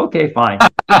go." Okay, fine.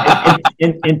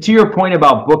 and to your point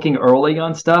about booking early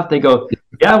on stuff, they go,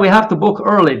 "Yeah, we have to book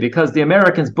early because the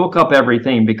Americans book up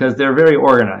everything because they're very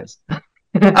organized."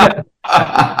 The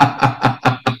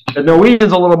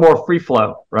Norwegian's a little more free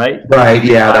flow, right? Right.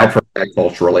 Yeah, that's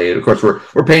culturally. Of course, we're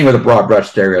painting with a broad brush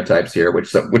stereotypes here,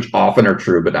 which often are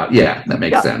true, but not. Yeah, that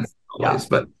makes sense. Always.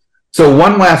 But so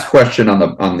one last question on the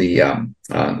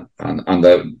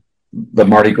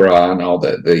Mardi Gras and all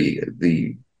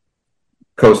the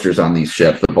coasters on these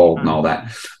ships, the Bolt and all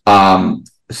that.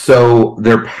 So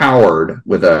they're powered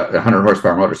with a 100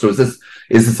 horsepower motor. So is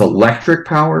this electric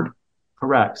powered?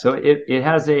 Correct. So it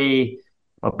has a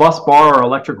bus bar or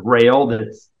electric rail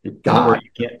that's where you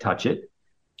can't touch it,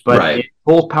 but it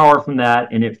pulls power from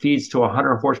that and it feeds to a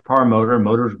 100 horsepower motor.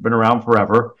 Motor's been around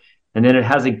forever, and then it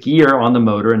has a gear on the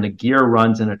motor, and the gear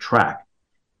runs in a track.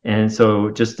 And so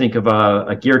just think of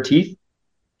a gear teeth.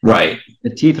 Right.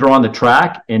 The teeth are on the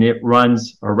track, and it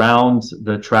runs around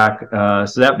the track.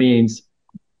 So that means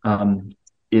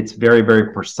it's very,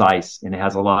 very precise, and it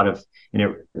has a lot of.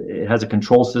 And it has a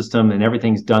control system, and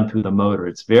everything's done through the motor.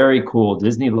 It's very cool.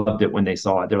 Disney loved it when they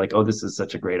saw it. They're like, "Oh, this is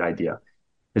such a great idea,"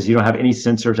 because you don't have any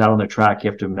sensors out on the track. You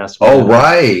have to mess with. Oh,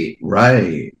 right.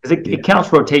 Because it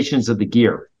counts rotations of the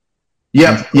gear.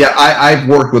 Yeah. I've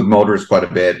worked with motors quite a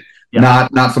bit. Yeah.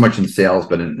 Not so much in sales,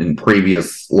 but in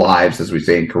previous lives, as we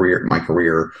say, in my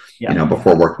career.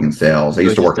 Before working in sales, I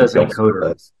used to work in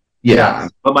sales. Yeah.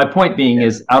 But my point being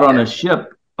is, out on a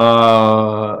ship.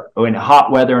 In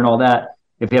hot weather and all that,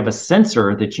 if you have a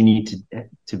sensor that you need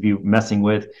to be messing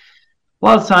with, a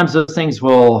lot of times those things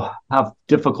will have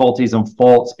difficulties and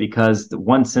faults because the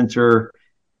one sensor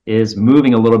is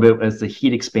moving a little bit as the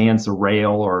heat expands the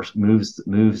rail or moves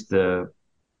the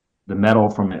metal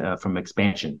from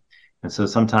expansion, and so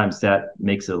sometimes that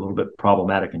makes it a little bit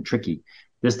problematic and tricky.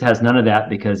 This has none of that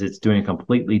because it's doing a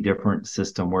completely different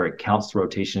system where it counts the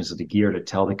rotations of the gear to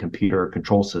tell the computer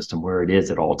control system where it is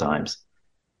at all times.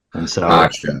 And so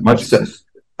it's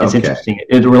interesting.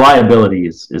 The reliability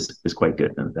is quite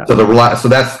good. So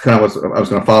that's kind of what I was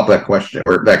going to follow up that question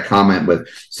or that comment with.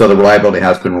 So the reliability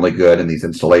has been really good in these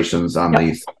installations on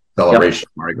these Celebration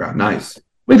Mardi Gras. Nice.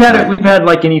 We've had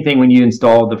like anything when you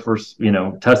install the first,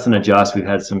 test and adjust. We've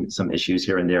had some issues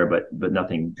here and there, but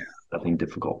nothing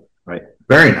difficult. Right.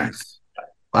 Very nice.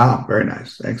 Wow. Very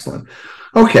nice. Excellent.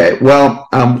 Okay. Well,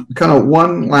 kind of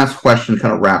one last question,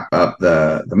 kind of wrap up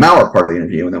the Maurer part of the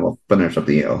interview, and then we'll finish up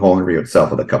the whole interview itself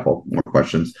with a couple more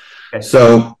questions. Okay.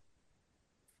 So,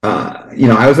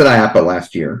 I was at IAPA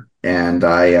last year, and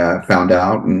I found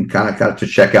out and kind of got to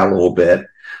check out a little bit.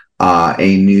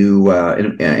 a new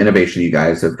innovation you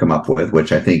guys have come up with,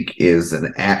 which I think is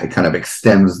it kind of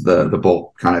extends the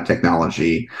bolt kind of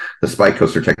technology, the spike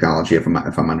coaster technology, if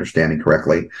I'm understanding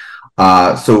correctly.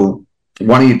 So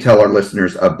why don't you tell our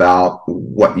listeners about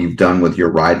what you've done with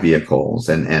your ride vehicles,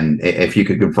 and if you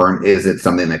could confirm, is it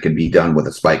something that can be done with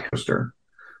a spike coaster?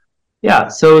 Yeah,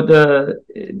 so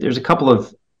there's a couple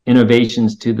of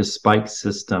innovations to the spike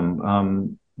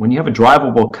system. When you have a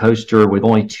drivable coaster with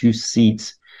only 2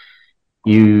 seats,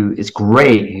 it's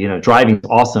great. Driving is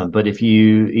awesome, but if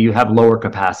you have lower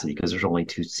capacity because there's only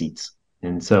 2 seats,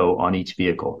 and so on each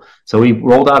vehicle. So we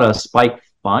rolled out a Spike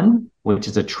Fun, which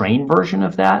is a train version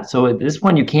of that. So this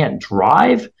one you can't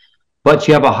drive, but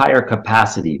you have a higher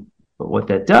capacity. But what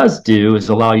that does do is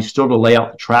allow you still to lay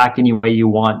out the track any way you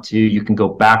want to. You can go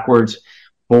backwards,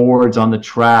 forwards on the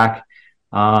track,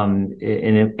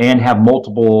 and have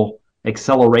multiple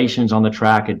accelerations on the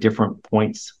track at different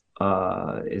points.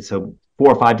 So 4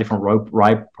 or 5 different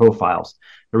ride profiles.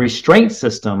 The restraint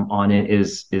system on it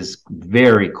is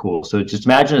very cool. So just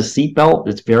imagine a seatbelt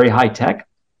that's very high tech,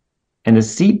 and the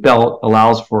seatbelt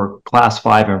allows for Class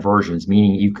 5 inversions,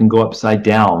 meaning you can go upside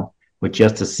down with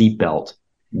just a seatbelt.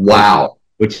 Wow,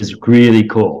 which is really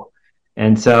cool.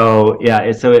 And so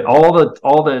all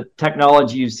the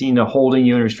technology you've seen to holding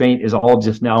you in restraint is all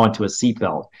just now into a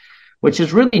seatbelt, which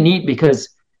is really neat because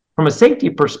from a safety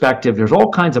perspective, there's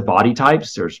all kinds of body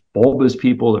types. There's bulbous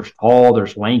people, there's tall,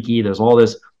 there's lanky, there's all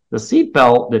this. The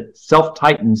seatbelt that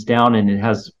self-tightens down and it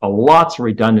has lots of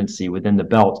redundancy within the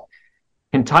belt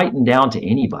can tighten down to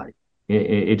anybody.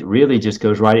 It really just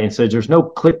goes right in. So there's no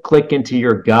click into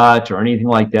your gut or anything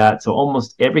like that. So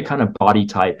almost every kind of body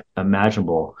type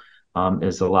imaginable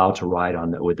is allowed to ride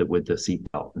on with the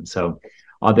seatbelt. And so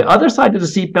on the other side of the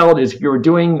seatbelt is if you were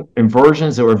doing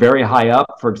inversions that were very high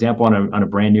up, for example, on a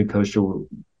brand new coaster,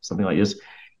 something like this,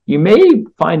 you may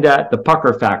find that the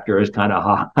pucker factor is kind of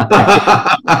high.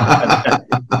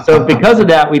 So because of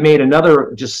that, we made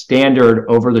another just standard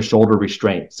over-the-shoulder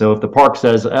restraint. So if the park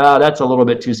says, that's a little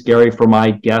bit too scary for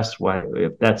my guests,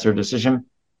 if that's their decision,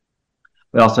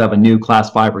 we also have a new Class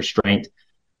 5 restraint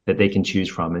that they can choose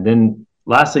from. And then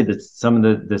lastly, some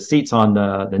of the seats on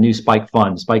the new Spike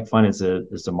Fun. Spike Fun is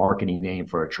a marketing name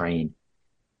for a train.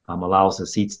 Allows the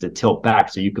seats to tilt back,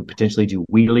 so you could potentially do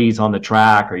wheelies on the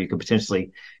track, or you could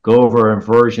potentially go over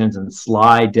inversions and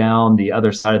slide down the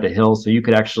other side of the hill. So you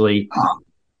could actually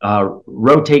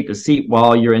rotate the seat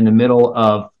while you're in the middle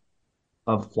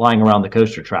of flying around the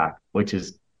coaster track, which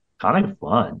is kind of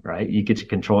fun, right? You get to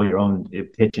control your own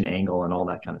pitch and angle and all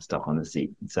that kind of stuff on the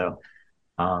seat. And so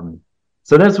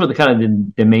that's what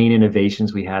the main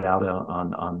innovations we had out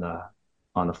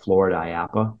on the floor at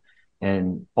IAAPA.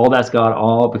 And all that's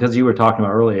got because you were talking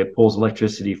about earlier, it pulls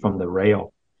electricity from the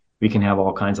rail. We can have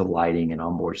all kinds of lighting and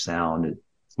onboard sound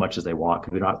as much as they want,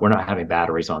 because we're not having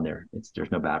batteries on there.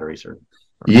 There's no batteries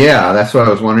Yeah, that's what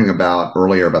I was wondering about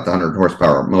earlier about the 100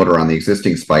 horsepower motor on the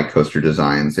existing Spike coaster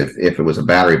designs. If it was a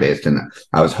battery based, and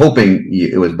I was hoping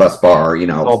it was bus bar,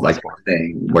 like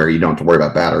thing where you don't have to worry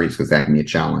about batteries, because that can be a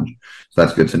challenge. So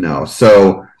that's good to know.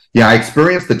 So yeah, I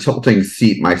experienced the tilting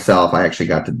seat myself. I actually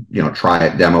got to try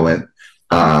it, demo it.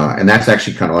 And that's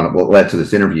actually kind of what led to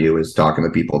this interview, is talking to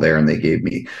people there, and they gave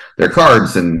me their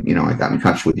cards, and I got in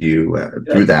touch with you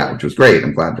through that, which was great.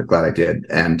 I'm glad I did.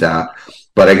 And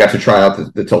but I got to try out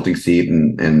the tilting seat,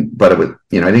 but it was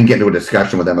I didn't get into a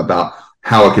discussion with them about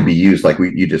how it could be used like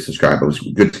you just described. It was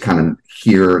good to kind of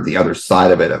hear the other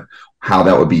side of it, of how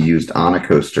that would be used on a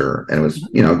coaster. And it was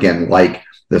again, like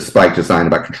the Spike design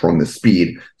about controlling the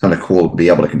speed. It's kind of cool to be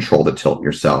able to control the tilt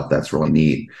yourself. That's really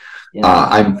neat. Yeah.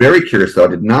 I'm very curious, though. I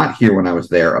did not hear when I was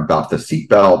there about the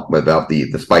seatbelt, about the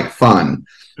Spike Fun.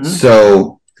 Mm-hmm.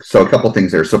 So a couple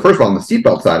things there. So first of all, on the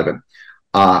seatbelt side of it,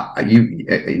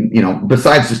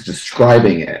 besides just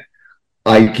describing it,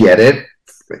 I get it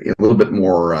a little bit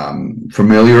more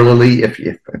familiarly, if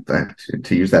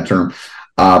to use that term,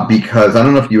 because I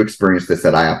don't know if you experienced this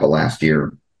at IAAPA last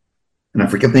year, and I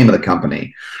forget the name of the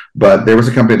company, but there was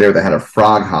a company there that had a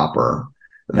frog hopper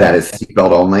that is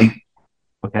seatbelt only.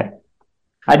 Okay.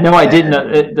 I didn't know.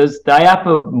 The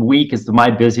IAAPA week is my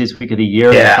busiest week of the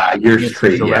year. Yeah, yours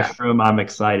treat. Yeah, restroom. I'm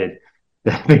excited.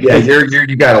 Yeah,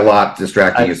 you got a lot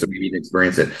distracting you, so we need to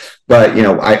experience it. But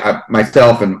I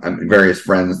myself and various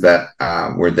friends that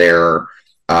were there,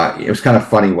 it was kind of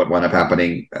funny what wound up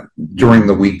happening during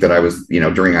the week that I was,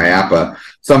 during IAAPA.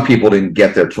 Some people didn't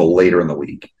get there till later in the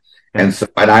week. And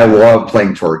I love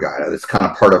playing tour guide. It's kind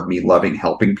of part of me loving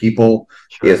helping people.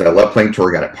 Sure. Is I love playing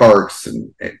tour guide at parks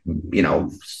and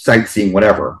sightseeing,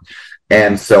 whatever.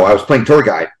 And so I was playing tour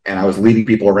guide, and I was leading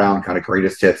people around, kind of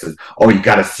greatest hits. And, oh, you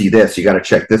got to see this, you got to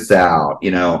check this out,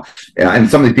 And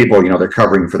some of these people, they're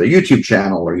covering for their YouTube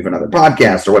channel or even other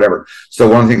podcasts or whatever. So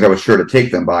one of the things I was sure to take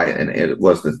them by, and it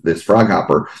was this frog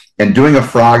hopper, and doing a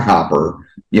frog hopper,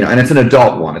 and it's an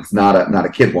adult one, it's not a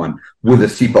kid one, with a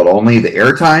seatbelt only. The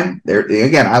airtime,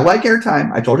 again, I like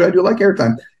airtime. I told you I do like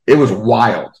airtime. It was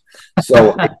wild.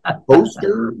 So a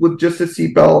coaster with just a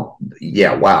seatbelt,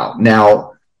 yeah, wow. Now,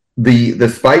 the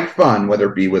Spike Fun, whether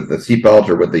it be with the seatbelt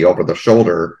or with the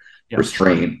over-the-shoulder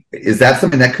restraint, is that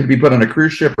something that could be put on a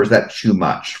cruise ship, or is that too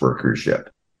much for a cruise ship?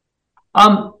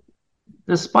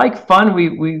 The Spike Fun,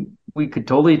 we could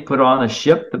totally put on a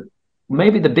ship.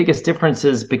 Maybe the biggest difference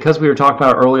is, because we were talking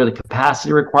about earlier, the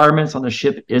capacity requirements on the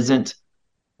ship isn't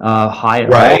high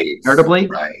at all, comparatively.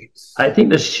 Right. I think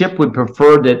the ship would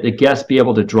prefer that the guests be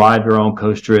able to drive their own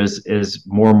coaster is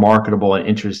more marketable and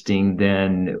interesting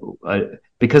than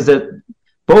because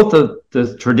both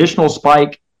the traditional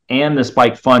Spike and the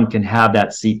Spike Fun can have that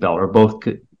seatbelt, or both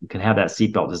can have that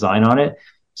seatbelt design on it.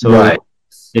 So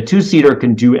the two-seater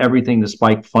can do everything the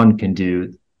Spike Fun can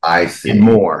do. I see. And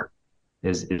more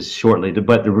is shortly.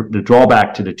 But the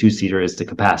drawback to the two-seater is the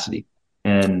capacity.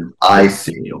 And I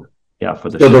see. Yeah,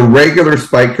 the regular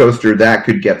Spike coaster that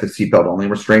could get the seatbelt only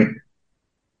restraint.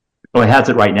 Oh, it has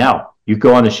it right now. You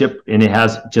go on the ship and it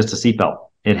has just a seatbelt.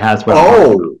 It has.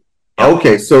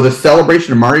 Okay. So the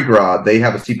Celebration of Mardi Gras, they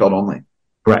have a seatbelt only.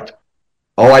 Correct.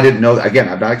 Oh, I didn't know that. Again,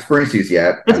 I've not experienced these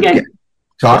yet. It's okay.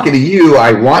 Talking to you,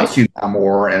 I want to now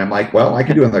more, and I'm like, well, I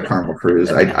could do another Carnival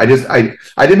cruise. I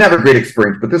didn't have a great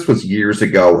experience, but this was years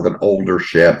ago with an older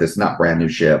ship. This is not brand new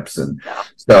ships, and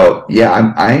so yeah,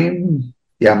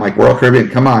 I'm like, Royal Caribbean,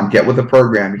 come on, get with the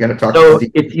program. You got to talk. So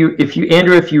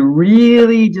if you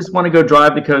really just want to go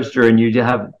drive the coaster and you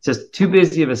have just too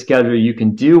busy of a schedule, you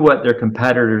can do what their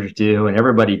competitors do and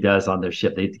everybody does on their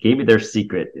ship. They gave me their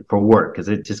secret for work, because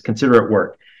they just consider it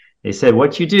work. They said,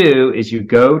 what you do is you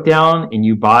go down and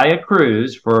you buy a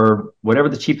cruise for whatever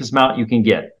the cheapest amount you can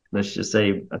get. Let's just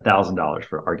say $1,000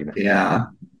 for argument. Yeah.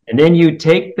 And then you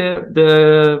take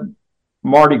the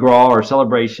Mardi Gras or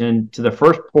celebration to the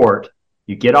first port.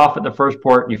 You get off at the first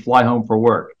port and you fly home for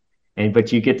work,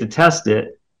 but you get to test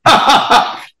it.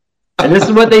 And this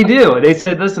is what they do. They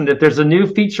said, listen, if there's a new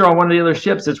feature on one of the other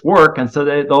ships, it's work. And so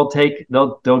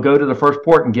they'll go to the first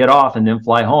port and get off and then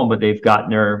fly home, but they've gotten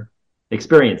their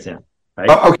experience in. Right?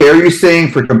 Okay. Are you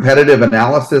saying for competitive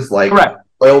analysis, like correct?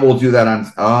 Oil will do that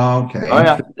on. Oh, okay. Oh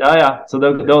yeah. So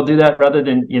they'll do that rather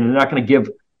than they're not going to give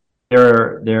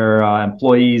their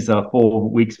employees a full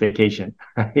week's vacation,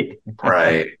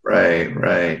 right?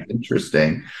 Right.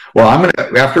 Interesting. Well,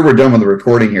 after we're done with the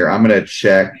recording here, I'm gonna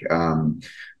check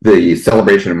the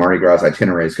Celebration of Mardi Gras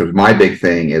itineraries, because my big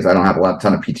thing is I don't have a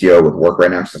ton of PTO with work right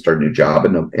now because I started a new job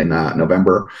in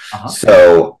November.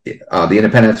 So the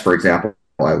Independence, for example,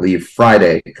 I leave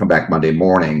Friday, come back Monday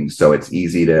morning, so it's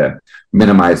easy to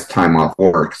minimize time off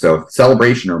work. So if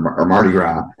Celebration or Mardi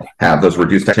Gras have those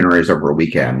reduced itineraries over a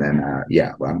weekend, then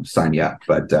I'm sign you up.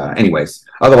 But anyways,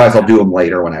 otherwise I'll do them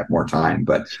later when I have more time.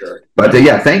 But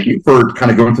thank you for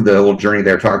kind of going through the little journey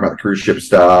there, talking about the cruise ship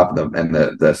stuff and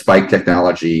the Spike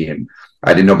technology. And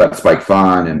I didn't know about Spike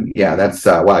Fun. And yeah, that's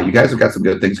wow, you guys have got some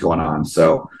good things going on.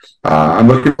 So I'm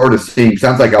looking forward to seeing.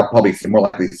 Sounds like I'll probably more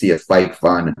likely see a Spike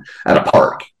Fun at a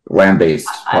park, land-based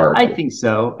park. I think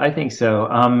so.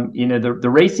 The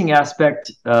racing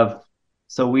aspect of,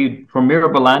 so we, from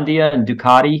Mirabolandia and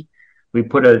Ducati, we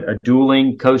put a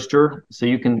dueling coaster, so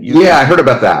you can. I heard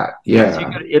about that. Yeah, so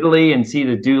you go to Italy and see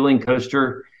the dueling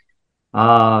coaster,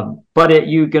 but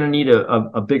you're going to need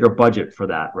a bigger budget for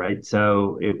that, right?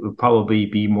 So it would probably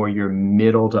be more your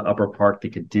middle to upper park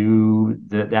that could do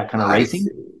that kind of racing.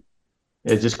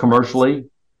 It's just commercially,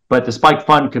 but the Spike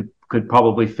Fun could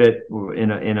probably fit in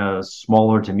a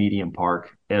smaller to medium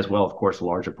park, as well, of course, a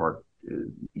larger park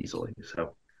easily.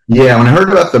 So yeah, when I heard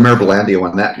about the Mirabolandia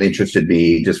one, that interested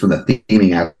me just from the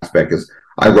theming aspect, because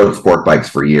I rode sport bikes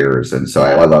for years, and so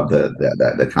I love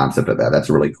the concept of that. That's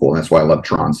really cool, and that's why I love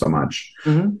Tron so much.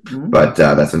 But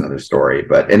that's another story.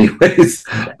 But anyways,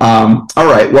 all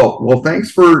right. Well,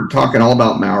 thanks for talking all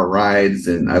about Maurer rides,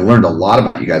 and I learned a lot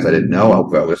about you guys I didn't know. I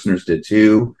hope our listeners did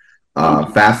too.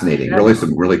 Fascinating, really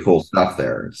some really cool stuff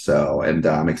there. So, and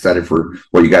I'm excited for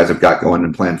what you guys have got going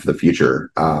and planned for the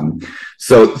future.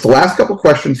 So the last couple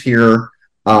questions here,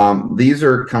 these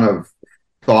are kind of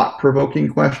thought-provoking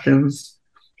questions.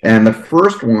 And the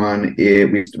first one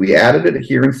is we added it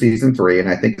here in season 3, and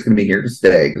I think it's going to be here to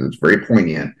stay because it's very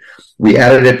poignant. We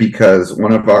added it because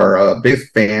one of our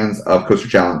biggest fans of Coaster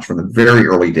Challenge from the very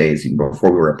early days, even before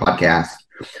we were a podcast,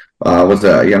 was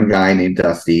a young guy named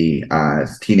Dusty,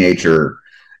 as a teenager,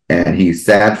 and he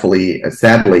sadly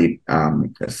suddenly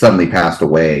passed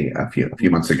away a few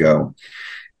months ago.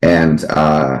 And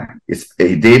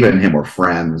David and him were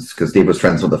friends because David was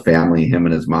friends with the family, him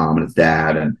and his mom and his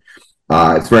dad, and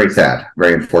it's very sad,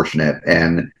 very unfortunate,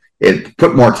 and it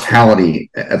put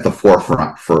mortality at the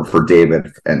forefront for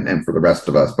David and for the rest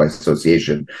of us by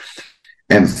association.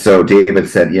 And so David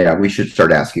said, yeah, we should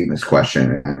start asking this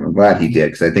question. And I'm glad he did,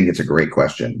 because I think it's a great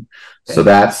question. Okay.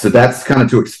 So that's kind of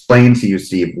to explain to you,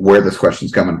 Steve, where this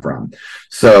question's coming from.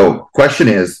 So question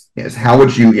is how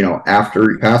would you, after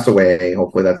you pass away,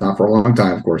 hopefully that's not for a long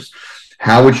time, of course,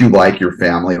 how would you like your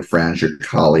family and friends, your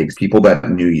colleagues, people that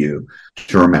knew you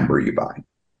to remember you by?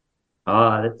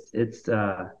 It's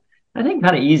I think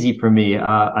kind of easy for me.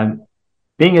 I'm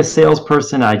being a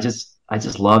salesperson. I just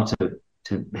love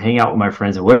to hang out with my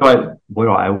friends. And what do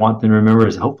I want them to remember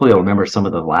is hopefully they'll remember some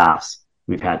of the laughs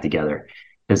we've had together.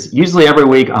 Because usually every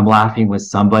week I'm laughing with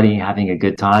somebody, having a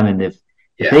good time. And if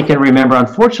they can remember,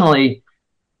 unfortunately,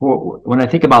 when I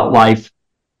think about life,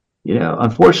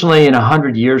 unfortunately, in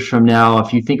 100 years from now,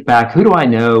 if you think back, who do I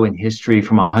know in history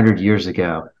from 100 years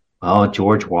ago? Well,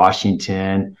 George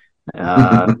Washington,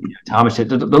 Thomas.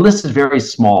 The list is very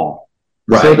small.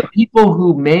 Right. So the people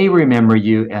who may remember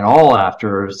you at all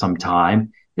after some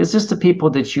time is just the people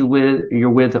that you're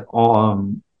with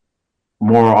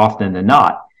more often than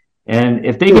not. And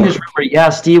if they can just remember, yeah,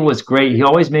 Steve was great. He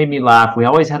always made me laugh. We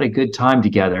always had a good time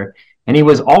together. And he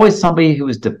was always somebody who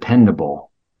was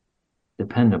dependable.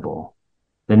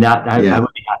 Then I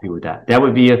would be happy with that. That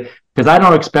would be because I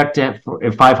don't expect to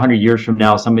have 500 years from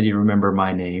now somebody to remember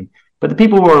my name. But the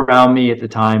people who were around me at the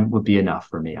time would be enough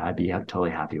for me. I'd be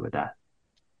totally happy with that.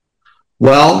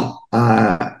 Well,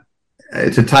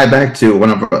 to tie back to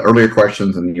one of the earlier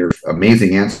questions and your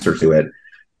amazing answer to it,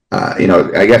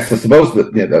 I guess I suppose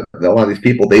that a lot of these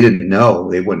people, they wouldn't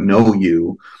know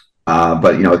you,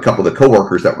 but a couple of the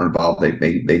coworkers that were involved,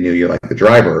 they knew you, like the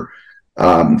driver.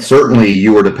 Certainly,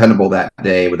 you were dependable that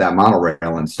day with that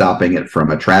monorail and stopping it from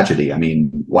a tragedy. I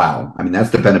mean, wow! I mean, that's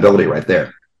dependability right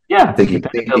there. Yeah,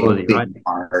 dependability, right?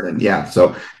 Hard and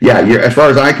so as far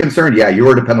as I'm concerned, you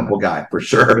were a dependable guy for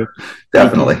sure.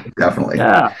 Definitely.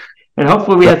 Yeah, and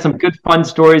hopefully we had some good fun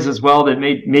stories as well that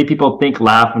made people think,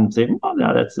 laugh, and say, "Oh,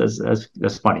 no,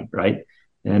 that's funny," right?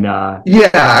 And I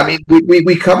mean,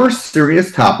 we cover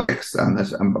serious topics on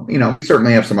this. We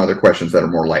certainly have some other questions that are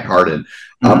more lighthearted,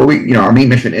 but our main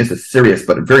mission is a serious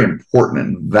but a very important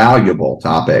and valuable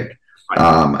topic.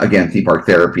 Again, theme park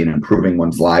therapy and improving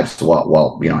one's lives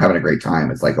while having a great time.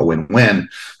 It's like a win-win.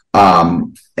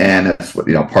 And that's what,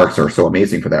 parks are so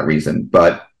amazing for that reason.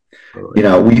 But,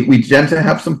 we tend to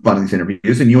have some fun in these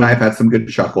interviews, and you and I have had some good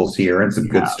chuckles here and some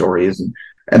good stories.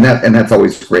 And that's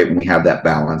always great when we have that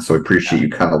balance. So I appreciate you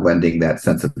kind of lending that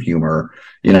sense of humor.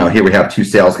 Here we have two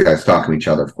sales guys talking to each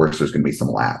other. Of course, there's going to be some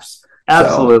laughs.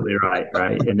 Absolutely right.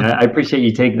 And I appreciate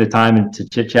you taking the time and to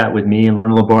chit chat with me and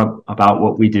learn a little more about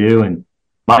what we do and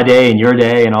my day and your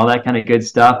day and all that kind of good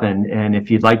stuff. And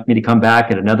if you'd like me to come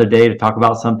back at another day to talk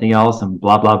about something else and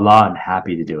blah, blah, blah, I'm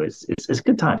happy to do it. It's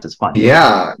good times. It's fun.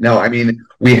 Yeah, no, I mean,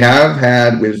 we have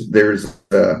had, there's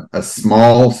a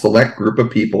small select group of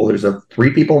people. There's 3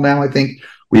 people now, I think,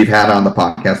 we've had on the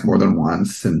podcast more than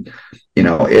once. And,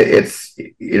 it's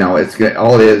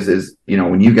all it is,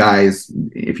 when you guys,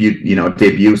 if you,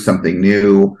 debut something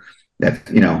new, that,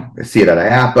 see it at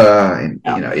IAPA, and,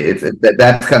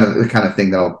 that's kind of the kind of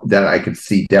thing that I could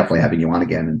see definitely having you on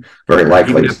again, and very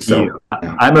likely. So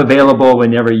I'm available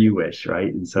whenever you wish,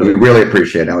 right? And so we really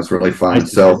appreciate it. It was really fun.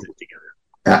 Nice so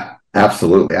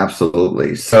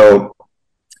absolutely. So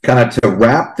kind of to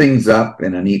wrap things up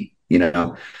in a neat,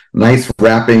 nice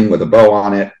wrapping with a bow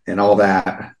on it and all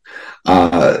that.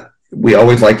 We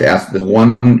always like to ask the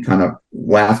one kind of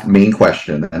last main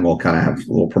question, and we'll kind of have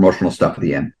a little promotional stuff at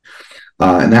the end.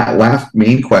 And that last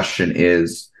main question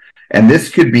is, and this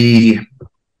could be,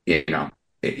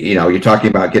 you're talking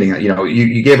about getting,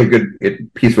 you gave a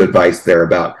good piece of advice there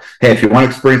about, hey, if you want to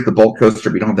experience the bulk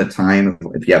coaster, but you don't have the time,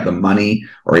 if you have the money,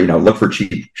 or, look for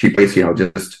cheap rates,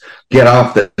 just get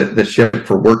off the ship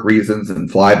for work reasons and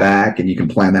fly back, and you can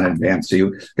plan that in advance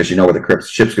too, because you know where the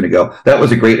ship's going to go. That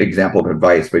was a great example of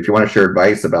advice. But if you want to share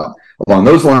advice along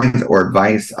those lines, or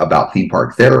advice about theme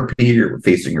park therapy or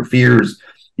facing your fears,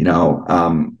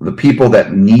 the people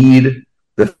that need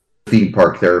the theme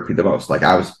park therapy the most. Like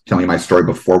I was telling you my story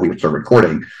before we started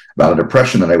recording about a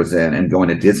depression that I was in and going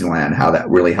to Disneyland, how that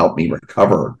really helped me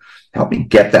recover, helped me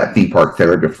get that theme park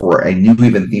therapy before I knew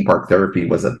even theme park therapy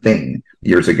was a thing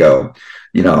years ago.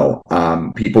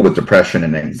 People with depression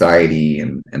and anxiety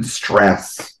and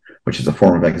stress, which is a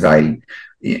form of anxiety,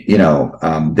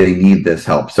 they need this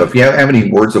help. So if you have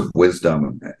any words of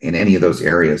wisdom in any of those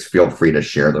areas, feel free to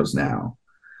share those now.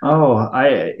 Oh,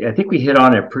 I think we hit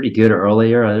on it pretty good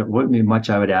earlier. There wouldn't be much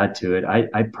I would add to it.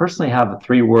 I personally have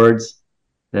 3 words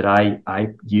that I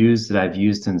use, that I've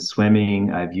used in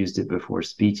swimming. I've used it before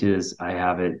speeches. I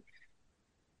haven't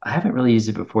really used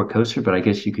it before coaster, but I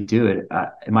guess you could do it.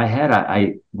 In my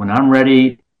head, when I'm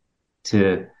ready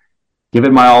to give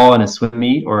it my all in a swim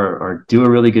meet or do a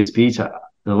really good speech,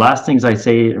 the last things I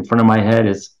say in front of my head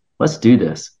is, let's do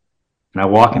this. And I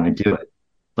walk in and do it.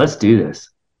 Let's do this.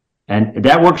 And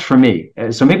that works for me.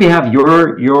 So maybe have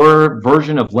your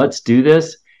version of let's do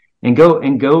this and go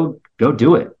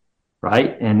do it.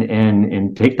 Right.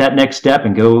 And take that next step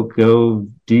and go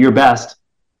do your best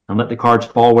and let the cards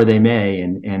fall where they may.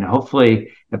 And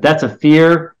hopefully if that's a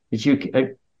fear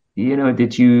that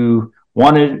that you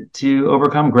wanted to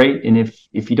overcome, great. And if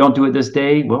you don't do it this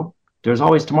day, well, there's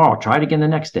always tomorrow. Try it again the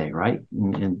next day. Right.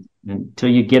 And until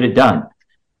you get it done.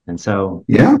 And so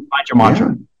find your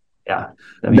mantra. Yeah.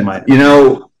 That'd be my,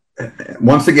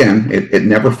 once again, it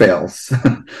never fails.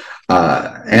 And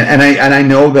I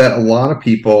know that a lot of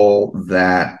people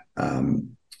that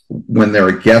when they're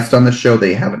a guest on the show,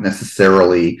 they haven't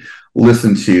necessarily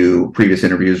listened to previous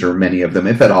interviews, or many of them,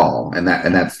 if at all, and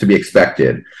that's to be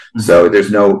expected. Mm-hmm. So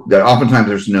oftentimes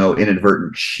there's no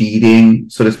inadvertent cheating,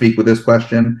 so to speak, with this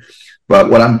question. But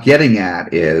what I'm getting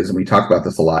at is, and we talk about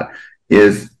this a lot,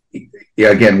 is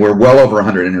again, we're well over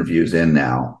 100 interviews in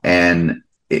now, and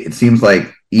it seems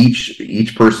like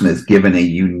each person is given a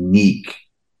unique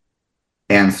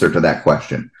answer to that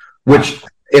question, which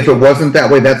if it wasn't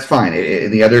that way, that's fine. In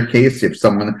the other case, if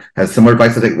someone has similar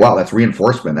advice, I think, wow, that's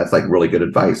reinforcement. That's like really good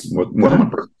advice. More than one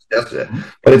person suggested it.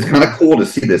 But it's kind of cool to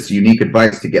see this unique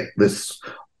advice, to get this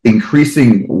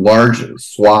increasing large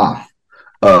swath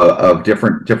of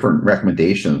different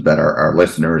recommendations that our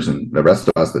listeners and the rest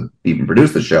of us that even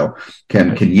produce the show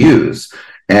can use.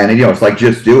 And it's like,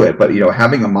 just do it. But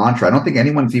having a mantra, I don't think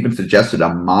anyone's even suggested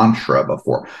a mantra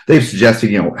before. They've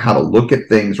suggested how to look at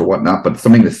things or whatnot, but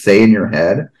something to say in your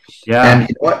head. Yeah. And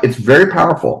you know what? It's very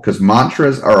powerful, because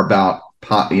mantras are about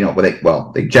they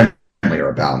generally are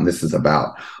about, and this is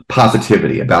about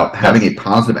positivity, about having a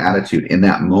positive attitude in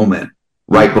that moment,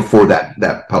 right before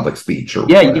that public speech. Or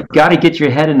whatever. You got to get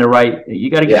your head in the right. You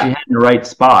got to get your head in the right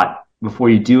spot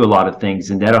before you do a lot of things,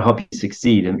 and that'll help you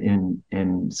succeed.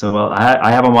 And so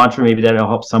I have a mantra, maybe that'll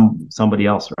help somebody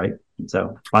else, right?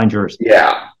 So find yours.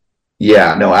 Yeah,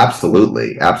 no,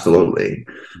 absolutely. Mm-hmm.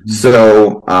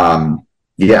 So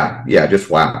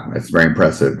just wow, it's very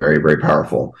impressive, very, very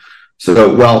powerful.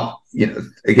 So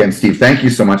again, Steve, thank you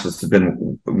so much. This has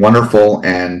been wonderful,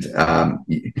 and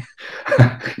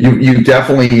you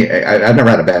definitely. I've never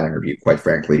had a bad interview, quite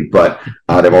frankly, but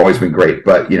they've always been great.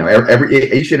 But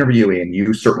each interviewee, and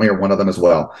you certainly are one of them as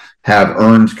well, have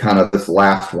earned kind of this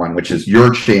last one, which is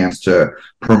your chance to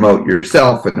promote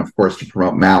yourself and, of course, to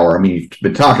promote Maurer. I mean, you've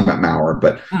been talking about Maurer,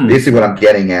 but basically what I'm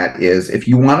getting at is, if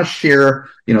you want to share,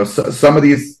 some of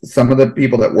the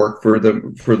people that work for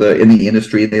the in the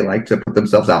industry, they like to put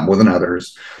themselves out more than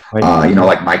others. Right.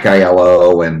 Like Mike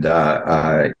Aiello, and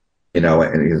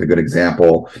and he's a good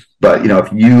example. But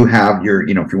if you have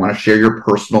if you want to share your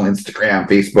personal Instagram,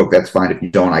 Facebook, that's fine. If you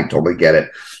don't, I totally get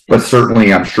it. But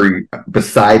certainly, I'm sure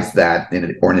besides that,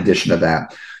 in addition to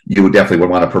that, you would definitely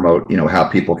want to promote, how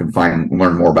people can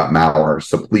learn more about Maurer.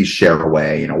 So please share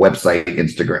away, website,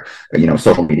 Instagram,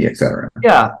 social media, etc.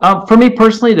 Yeah. For me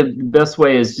personally, the best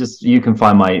way is just, you can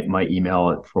find my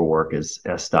email for work is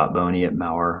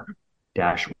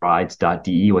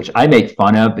s.boney@maurer-rides.de, which I make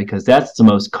fun of, because that's the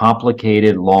most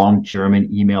complicated, long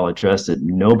German email address that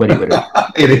nobody would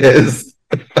have. It is.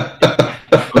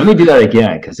 Let me do that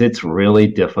again, because it's really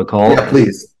difficult. Yeah,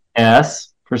 please.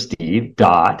 S for Steve,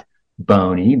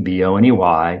 Boney, Boney,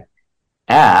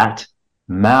 at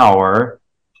Maurer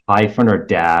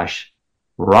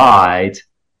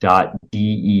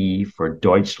 -rides.de for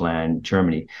Deutschland,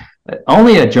 Germany.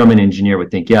 Only a German engineer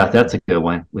would think, yeah, that's a good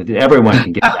one. Everyone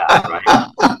can get that, right?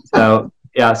 So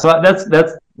that's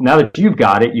now that you've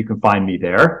got it, you can find me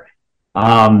there.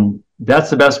 That's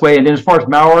the best way. And then as far as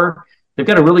Maurer, they've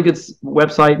got a really good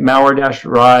website,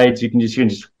 Maurer-rides. You can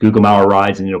just Google Maurer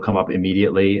rides and it'll come up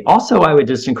immediately. Also, I would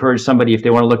just encourage somebody, if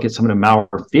they want to look at some of the Maurer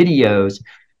videos,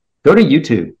 go to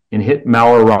YouTube and hit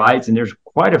Maurer rides. And there's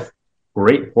quite a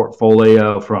great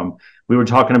portfolio we were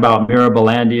talking about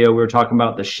Mirabilandia. We were talking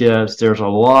about the shifts. There's a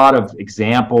lot of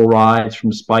example rides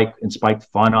from Spike and Spike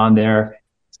Fun on there.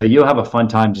 So you'll have a fun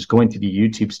time just going through the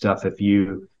YouTube stuff if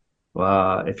you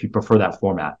prefer that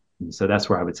format. And so that's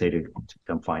where I would say to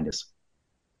come find us.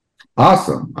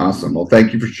 Awesome. Well,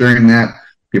 thank you for sharing that.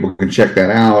 people can check that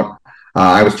out.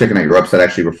 I was checking out your website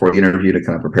actually before the interview to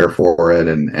kind of prepare for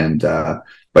it.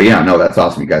 But yeah, no, that's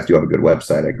awesome. You guys do have a good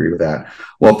website. I agree with that.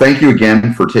 Well, thank you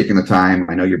again for taking the time.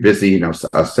 I know you're busy. You know,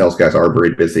 us sales guys are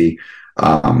very busy,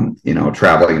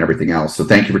 traveling and everything else. So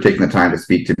thank you for taking the time to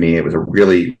speak to me. It was a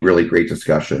really, really great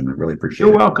discussion. I really appreciate it.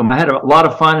 You're welcome. I had a lot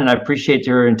of fun, and I appreciate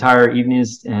your entire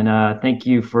evenings. And thank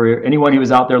you for anyone who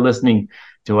was out there listening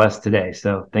to us today.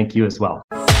 So thank you as well.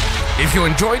 If you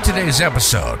enjoyed today's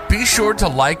episode, be sure to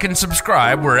like and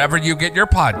subscribe wherever you get your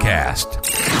podcast.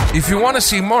 If you want to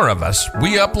see more of us,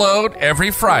 we upload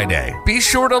every Friday. Be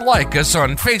sure to like us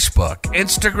on Facebook,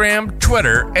 Instagram,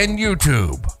 Twitter, and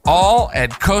YouTube, all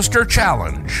at Coaster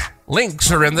Challenge.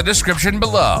 Links are in the description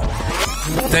below.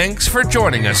 Thanks for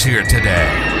joining us here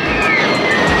today.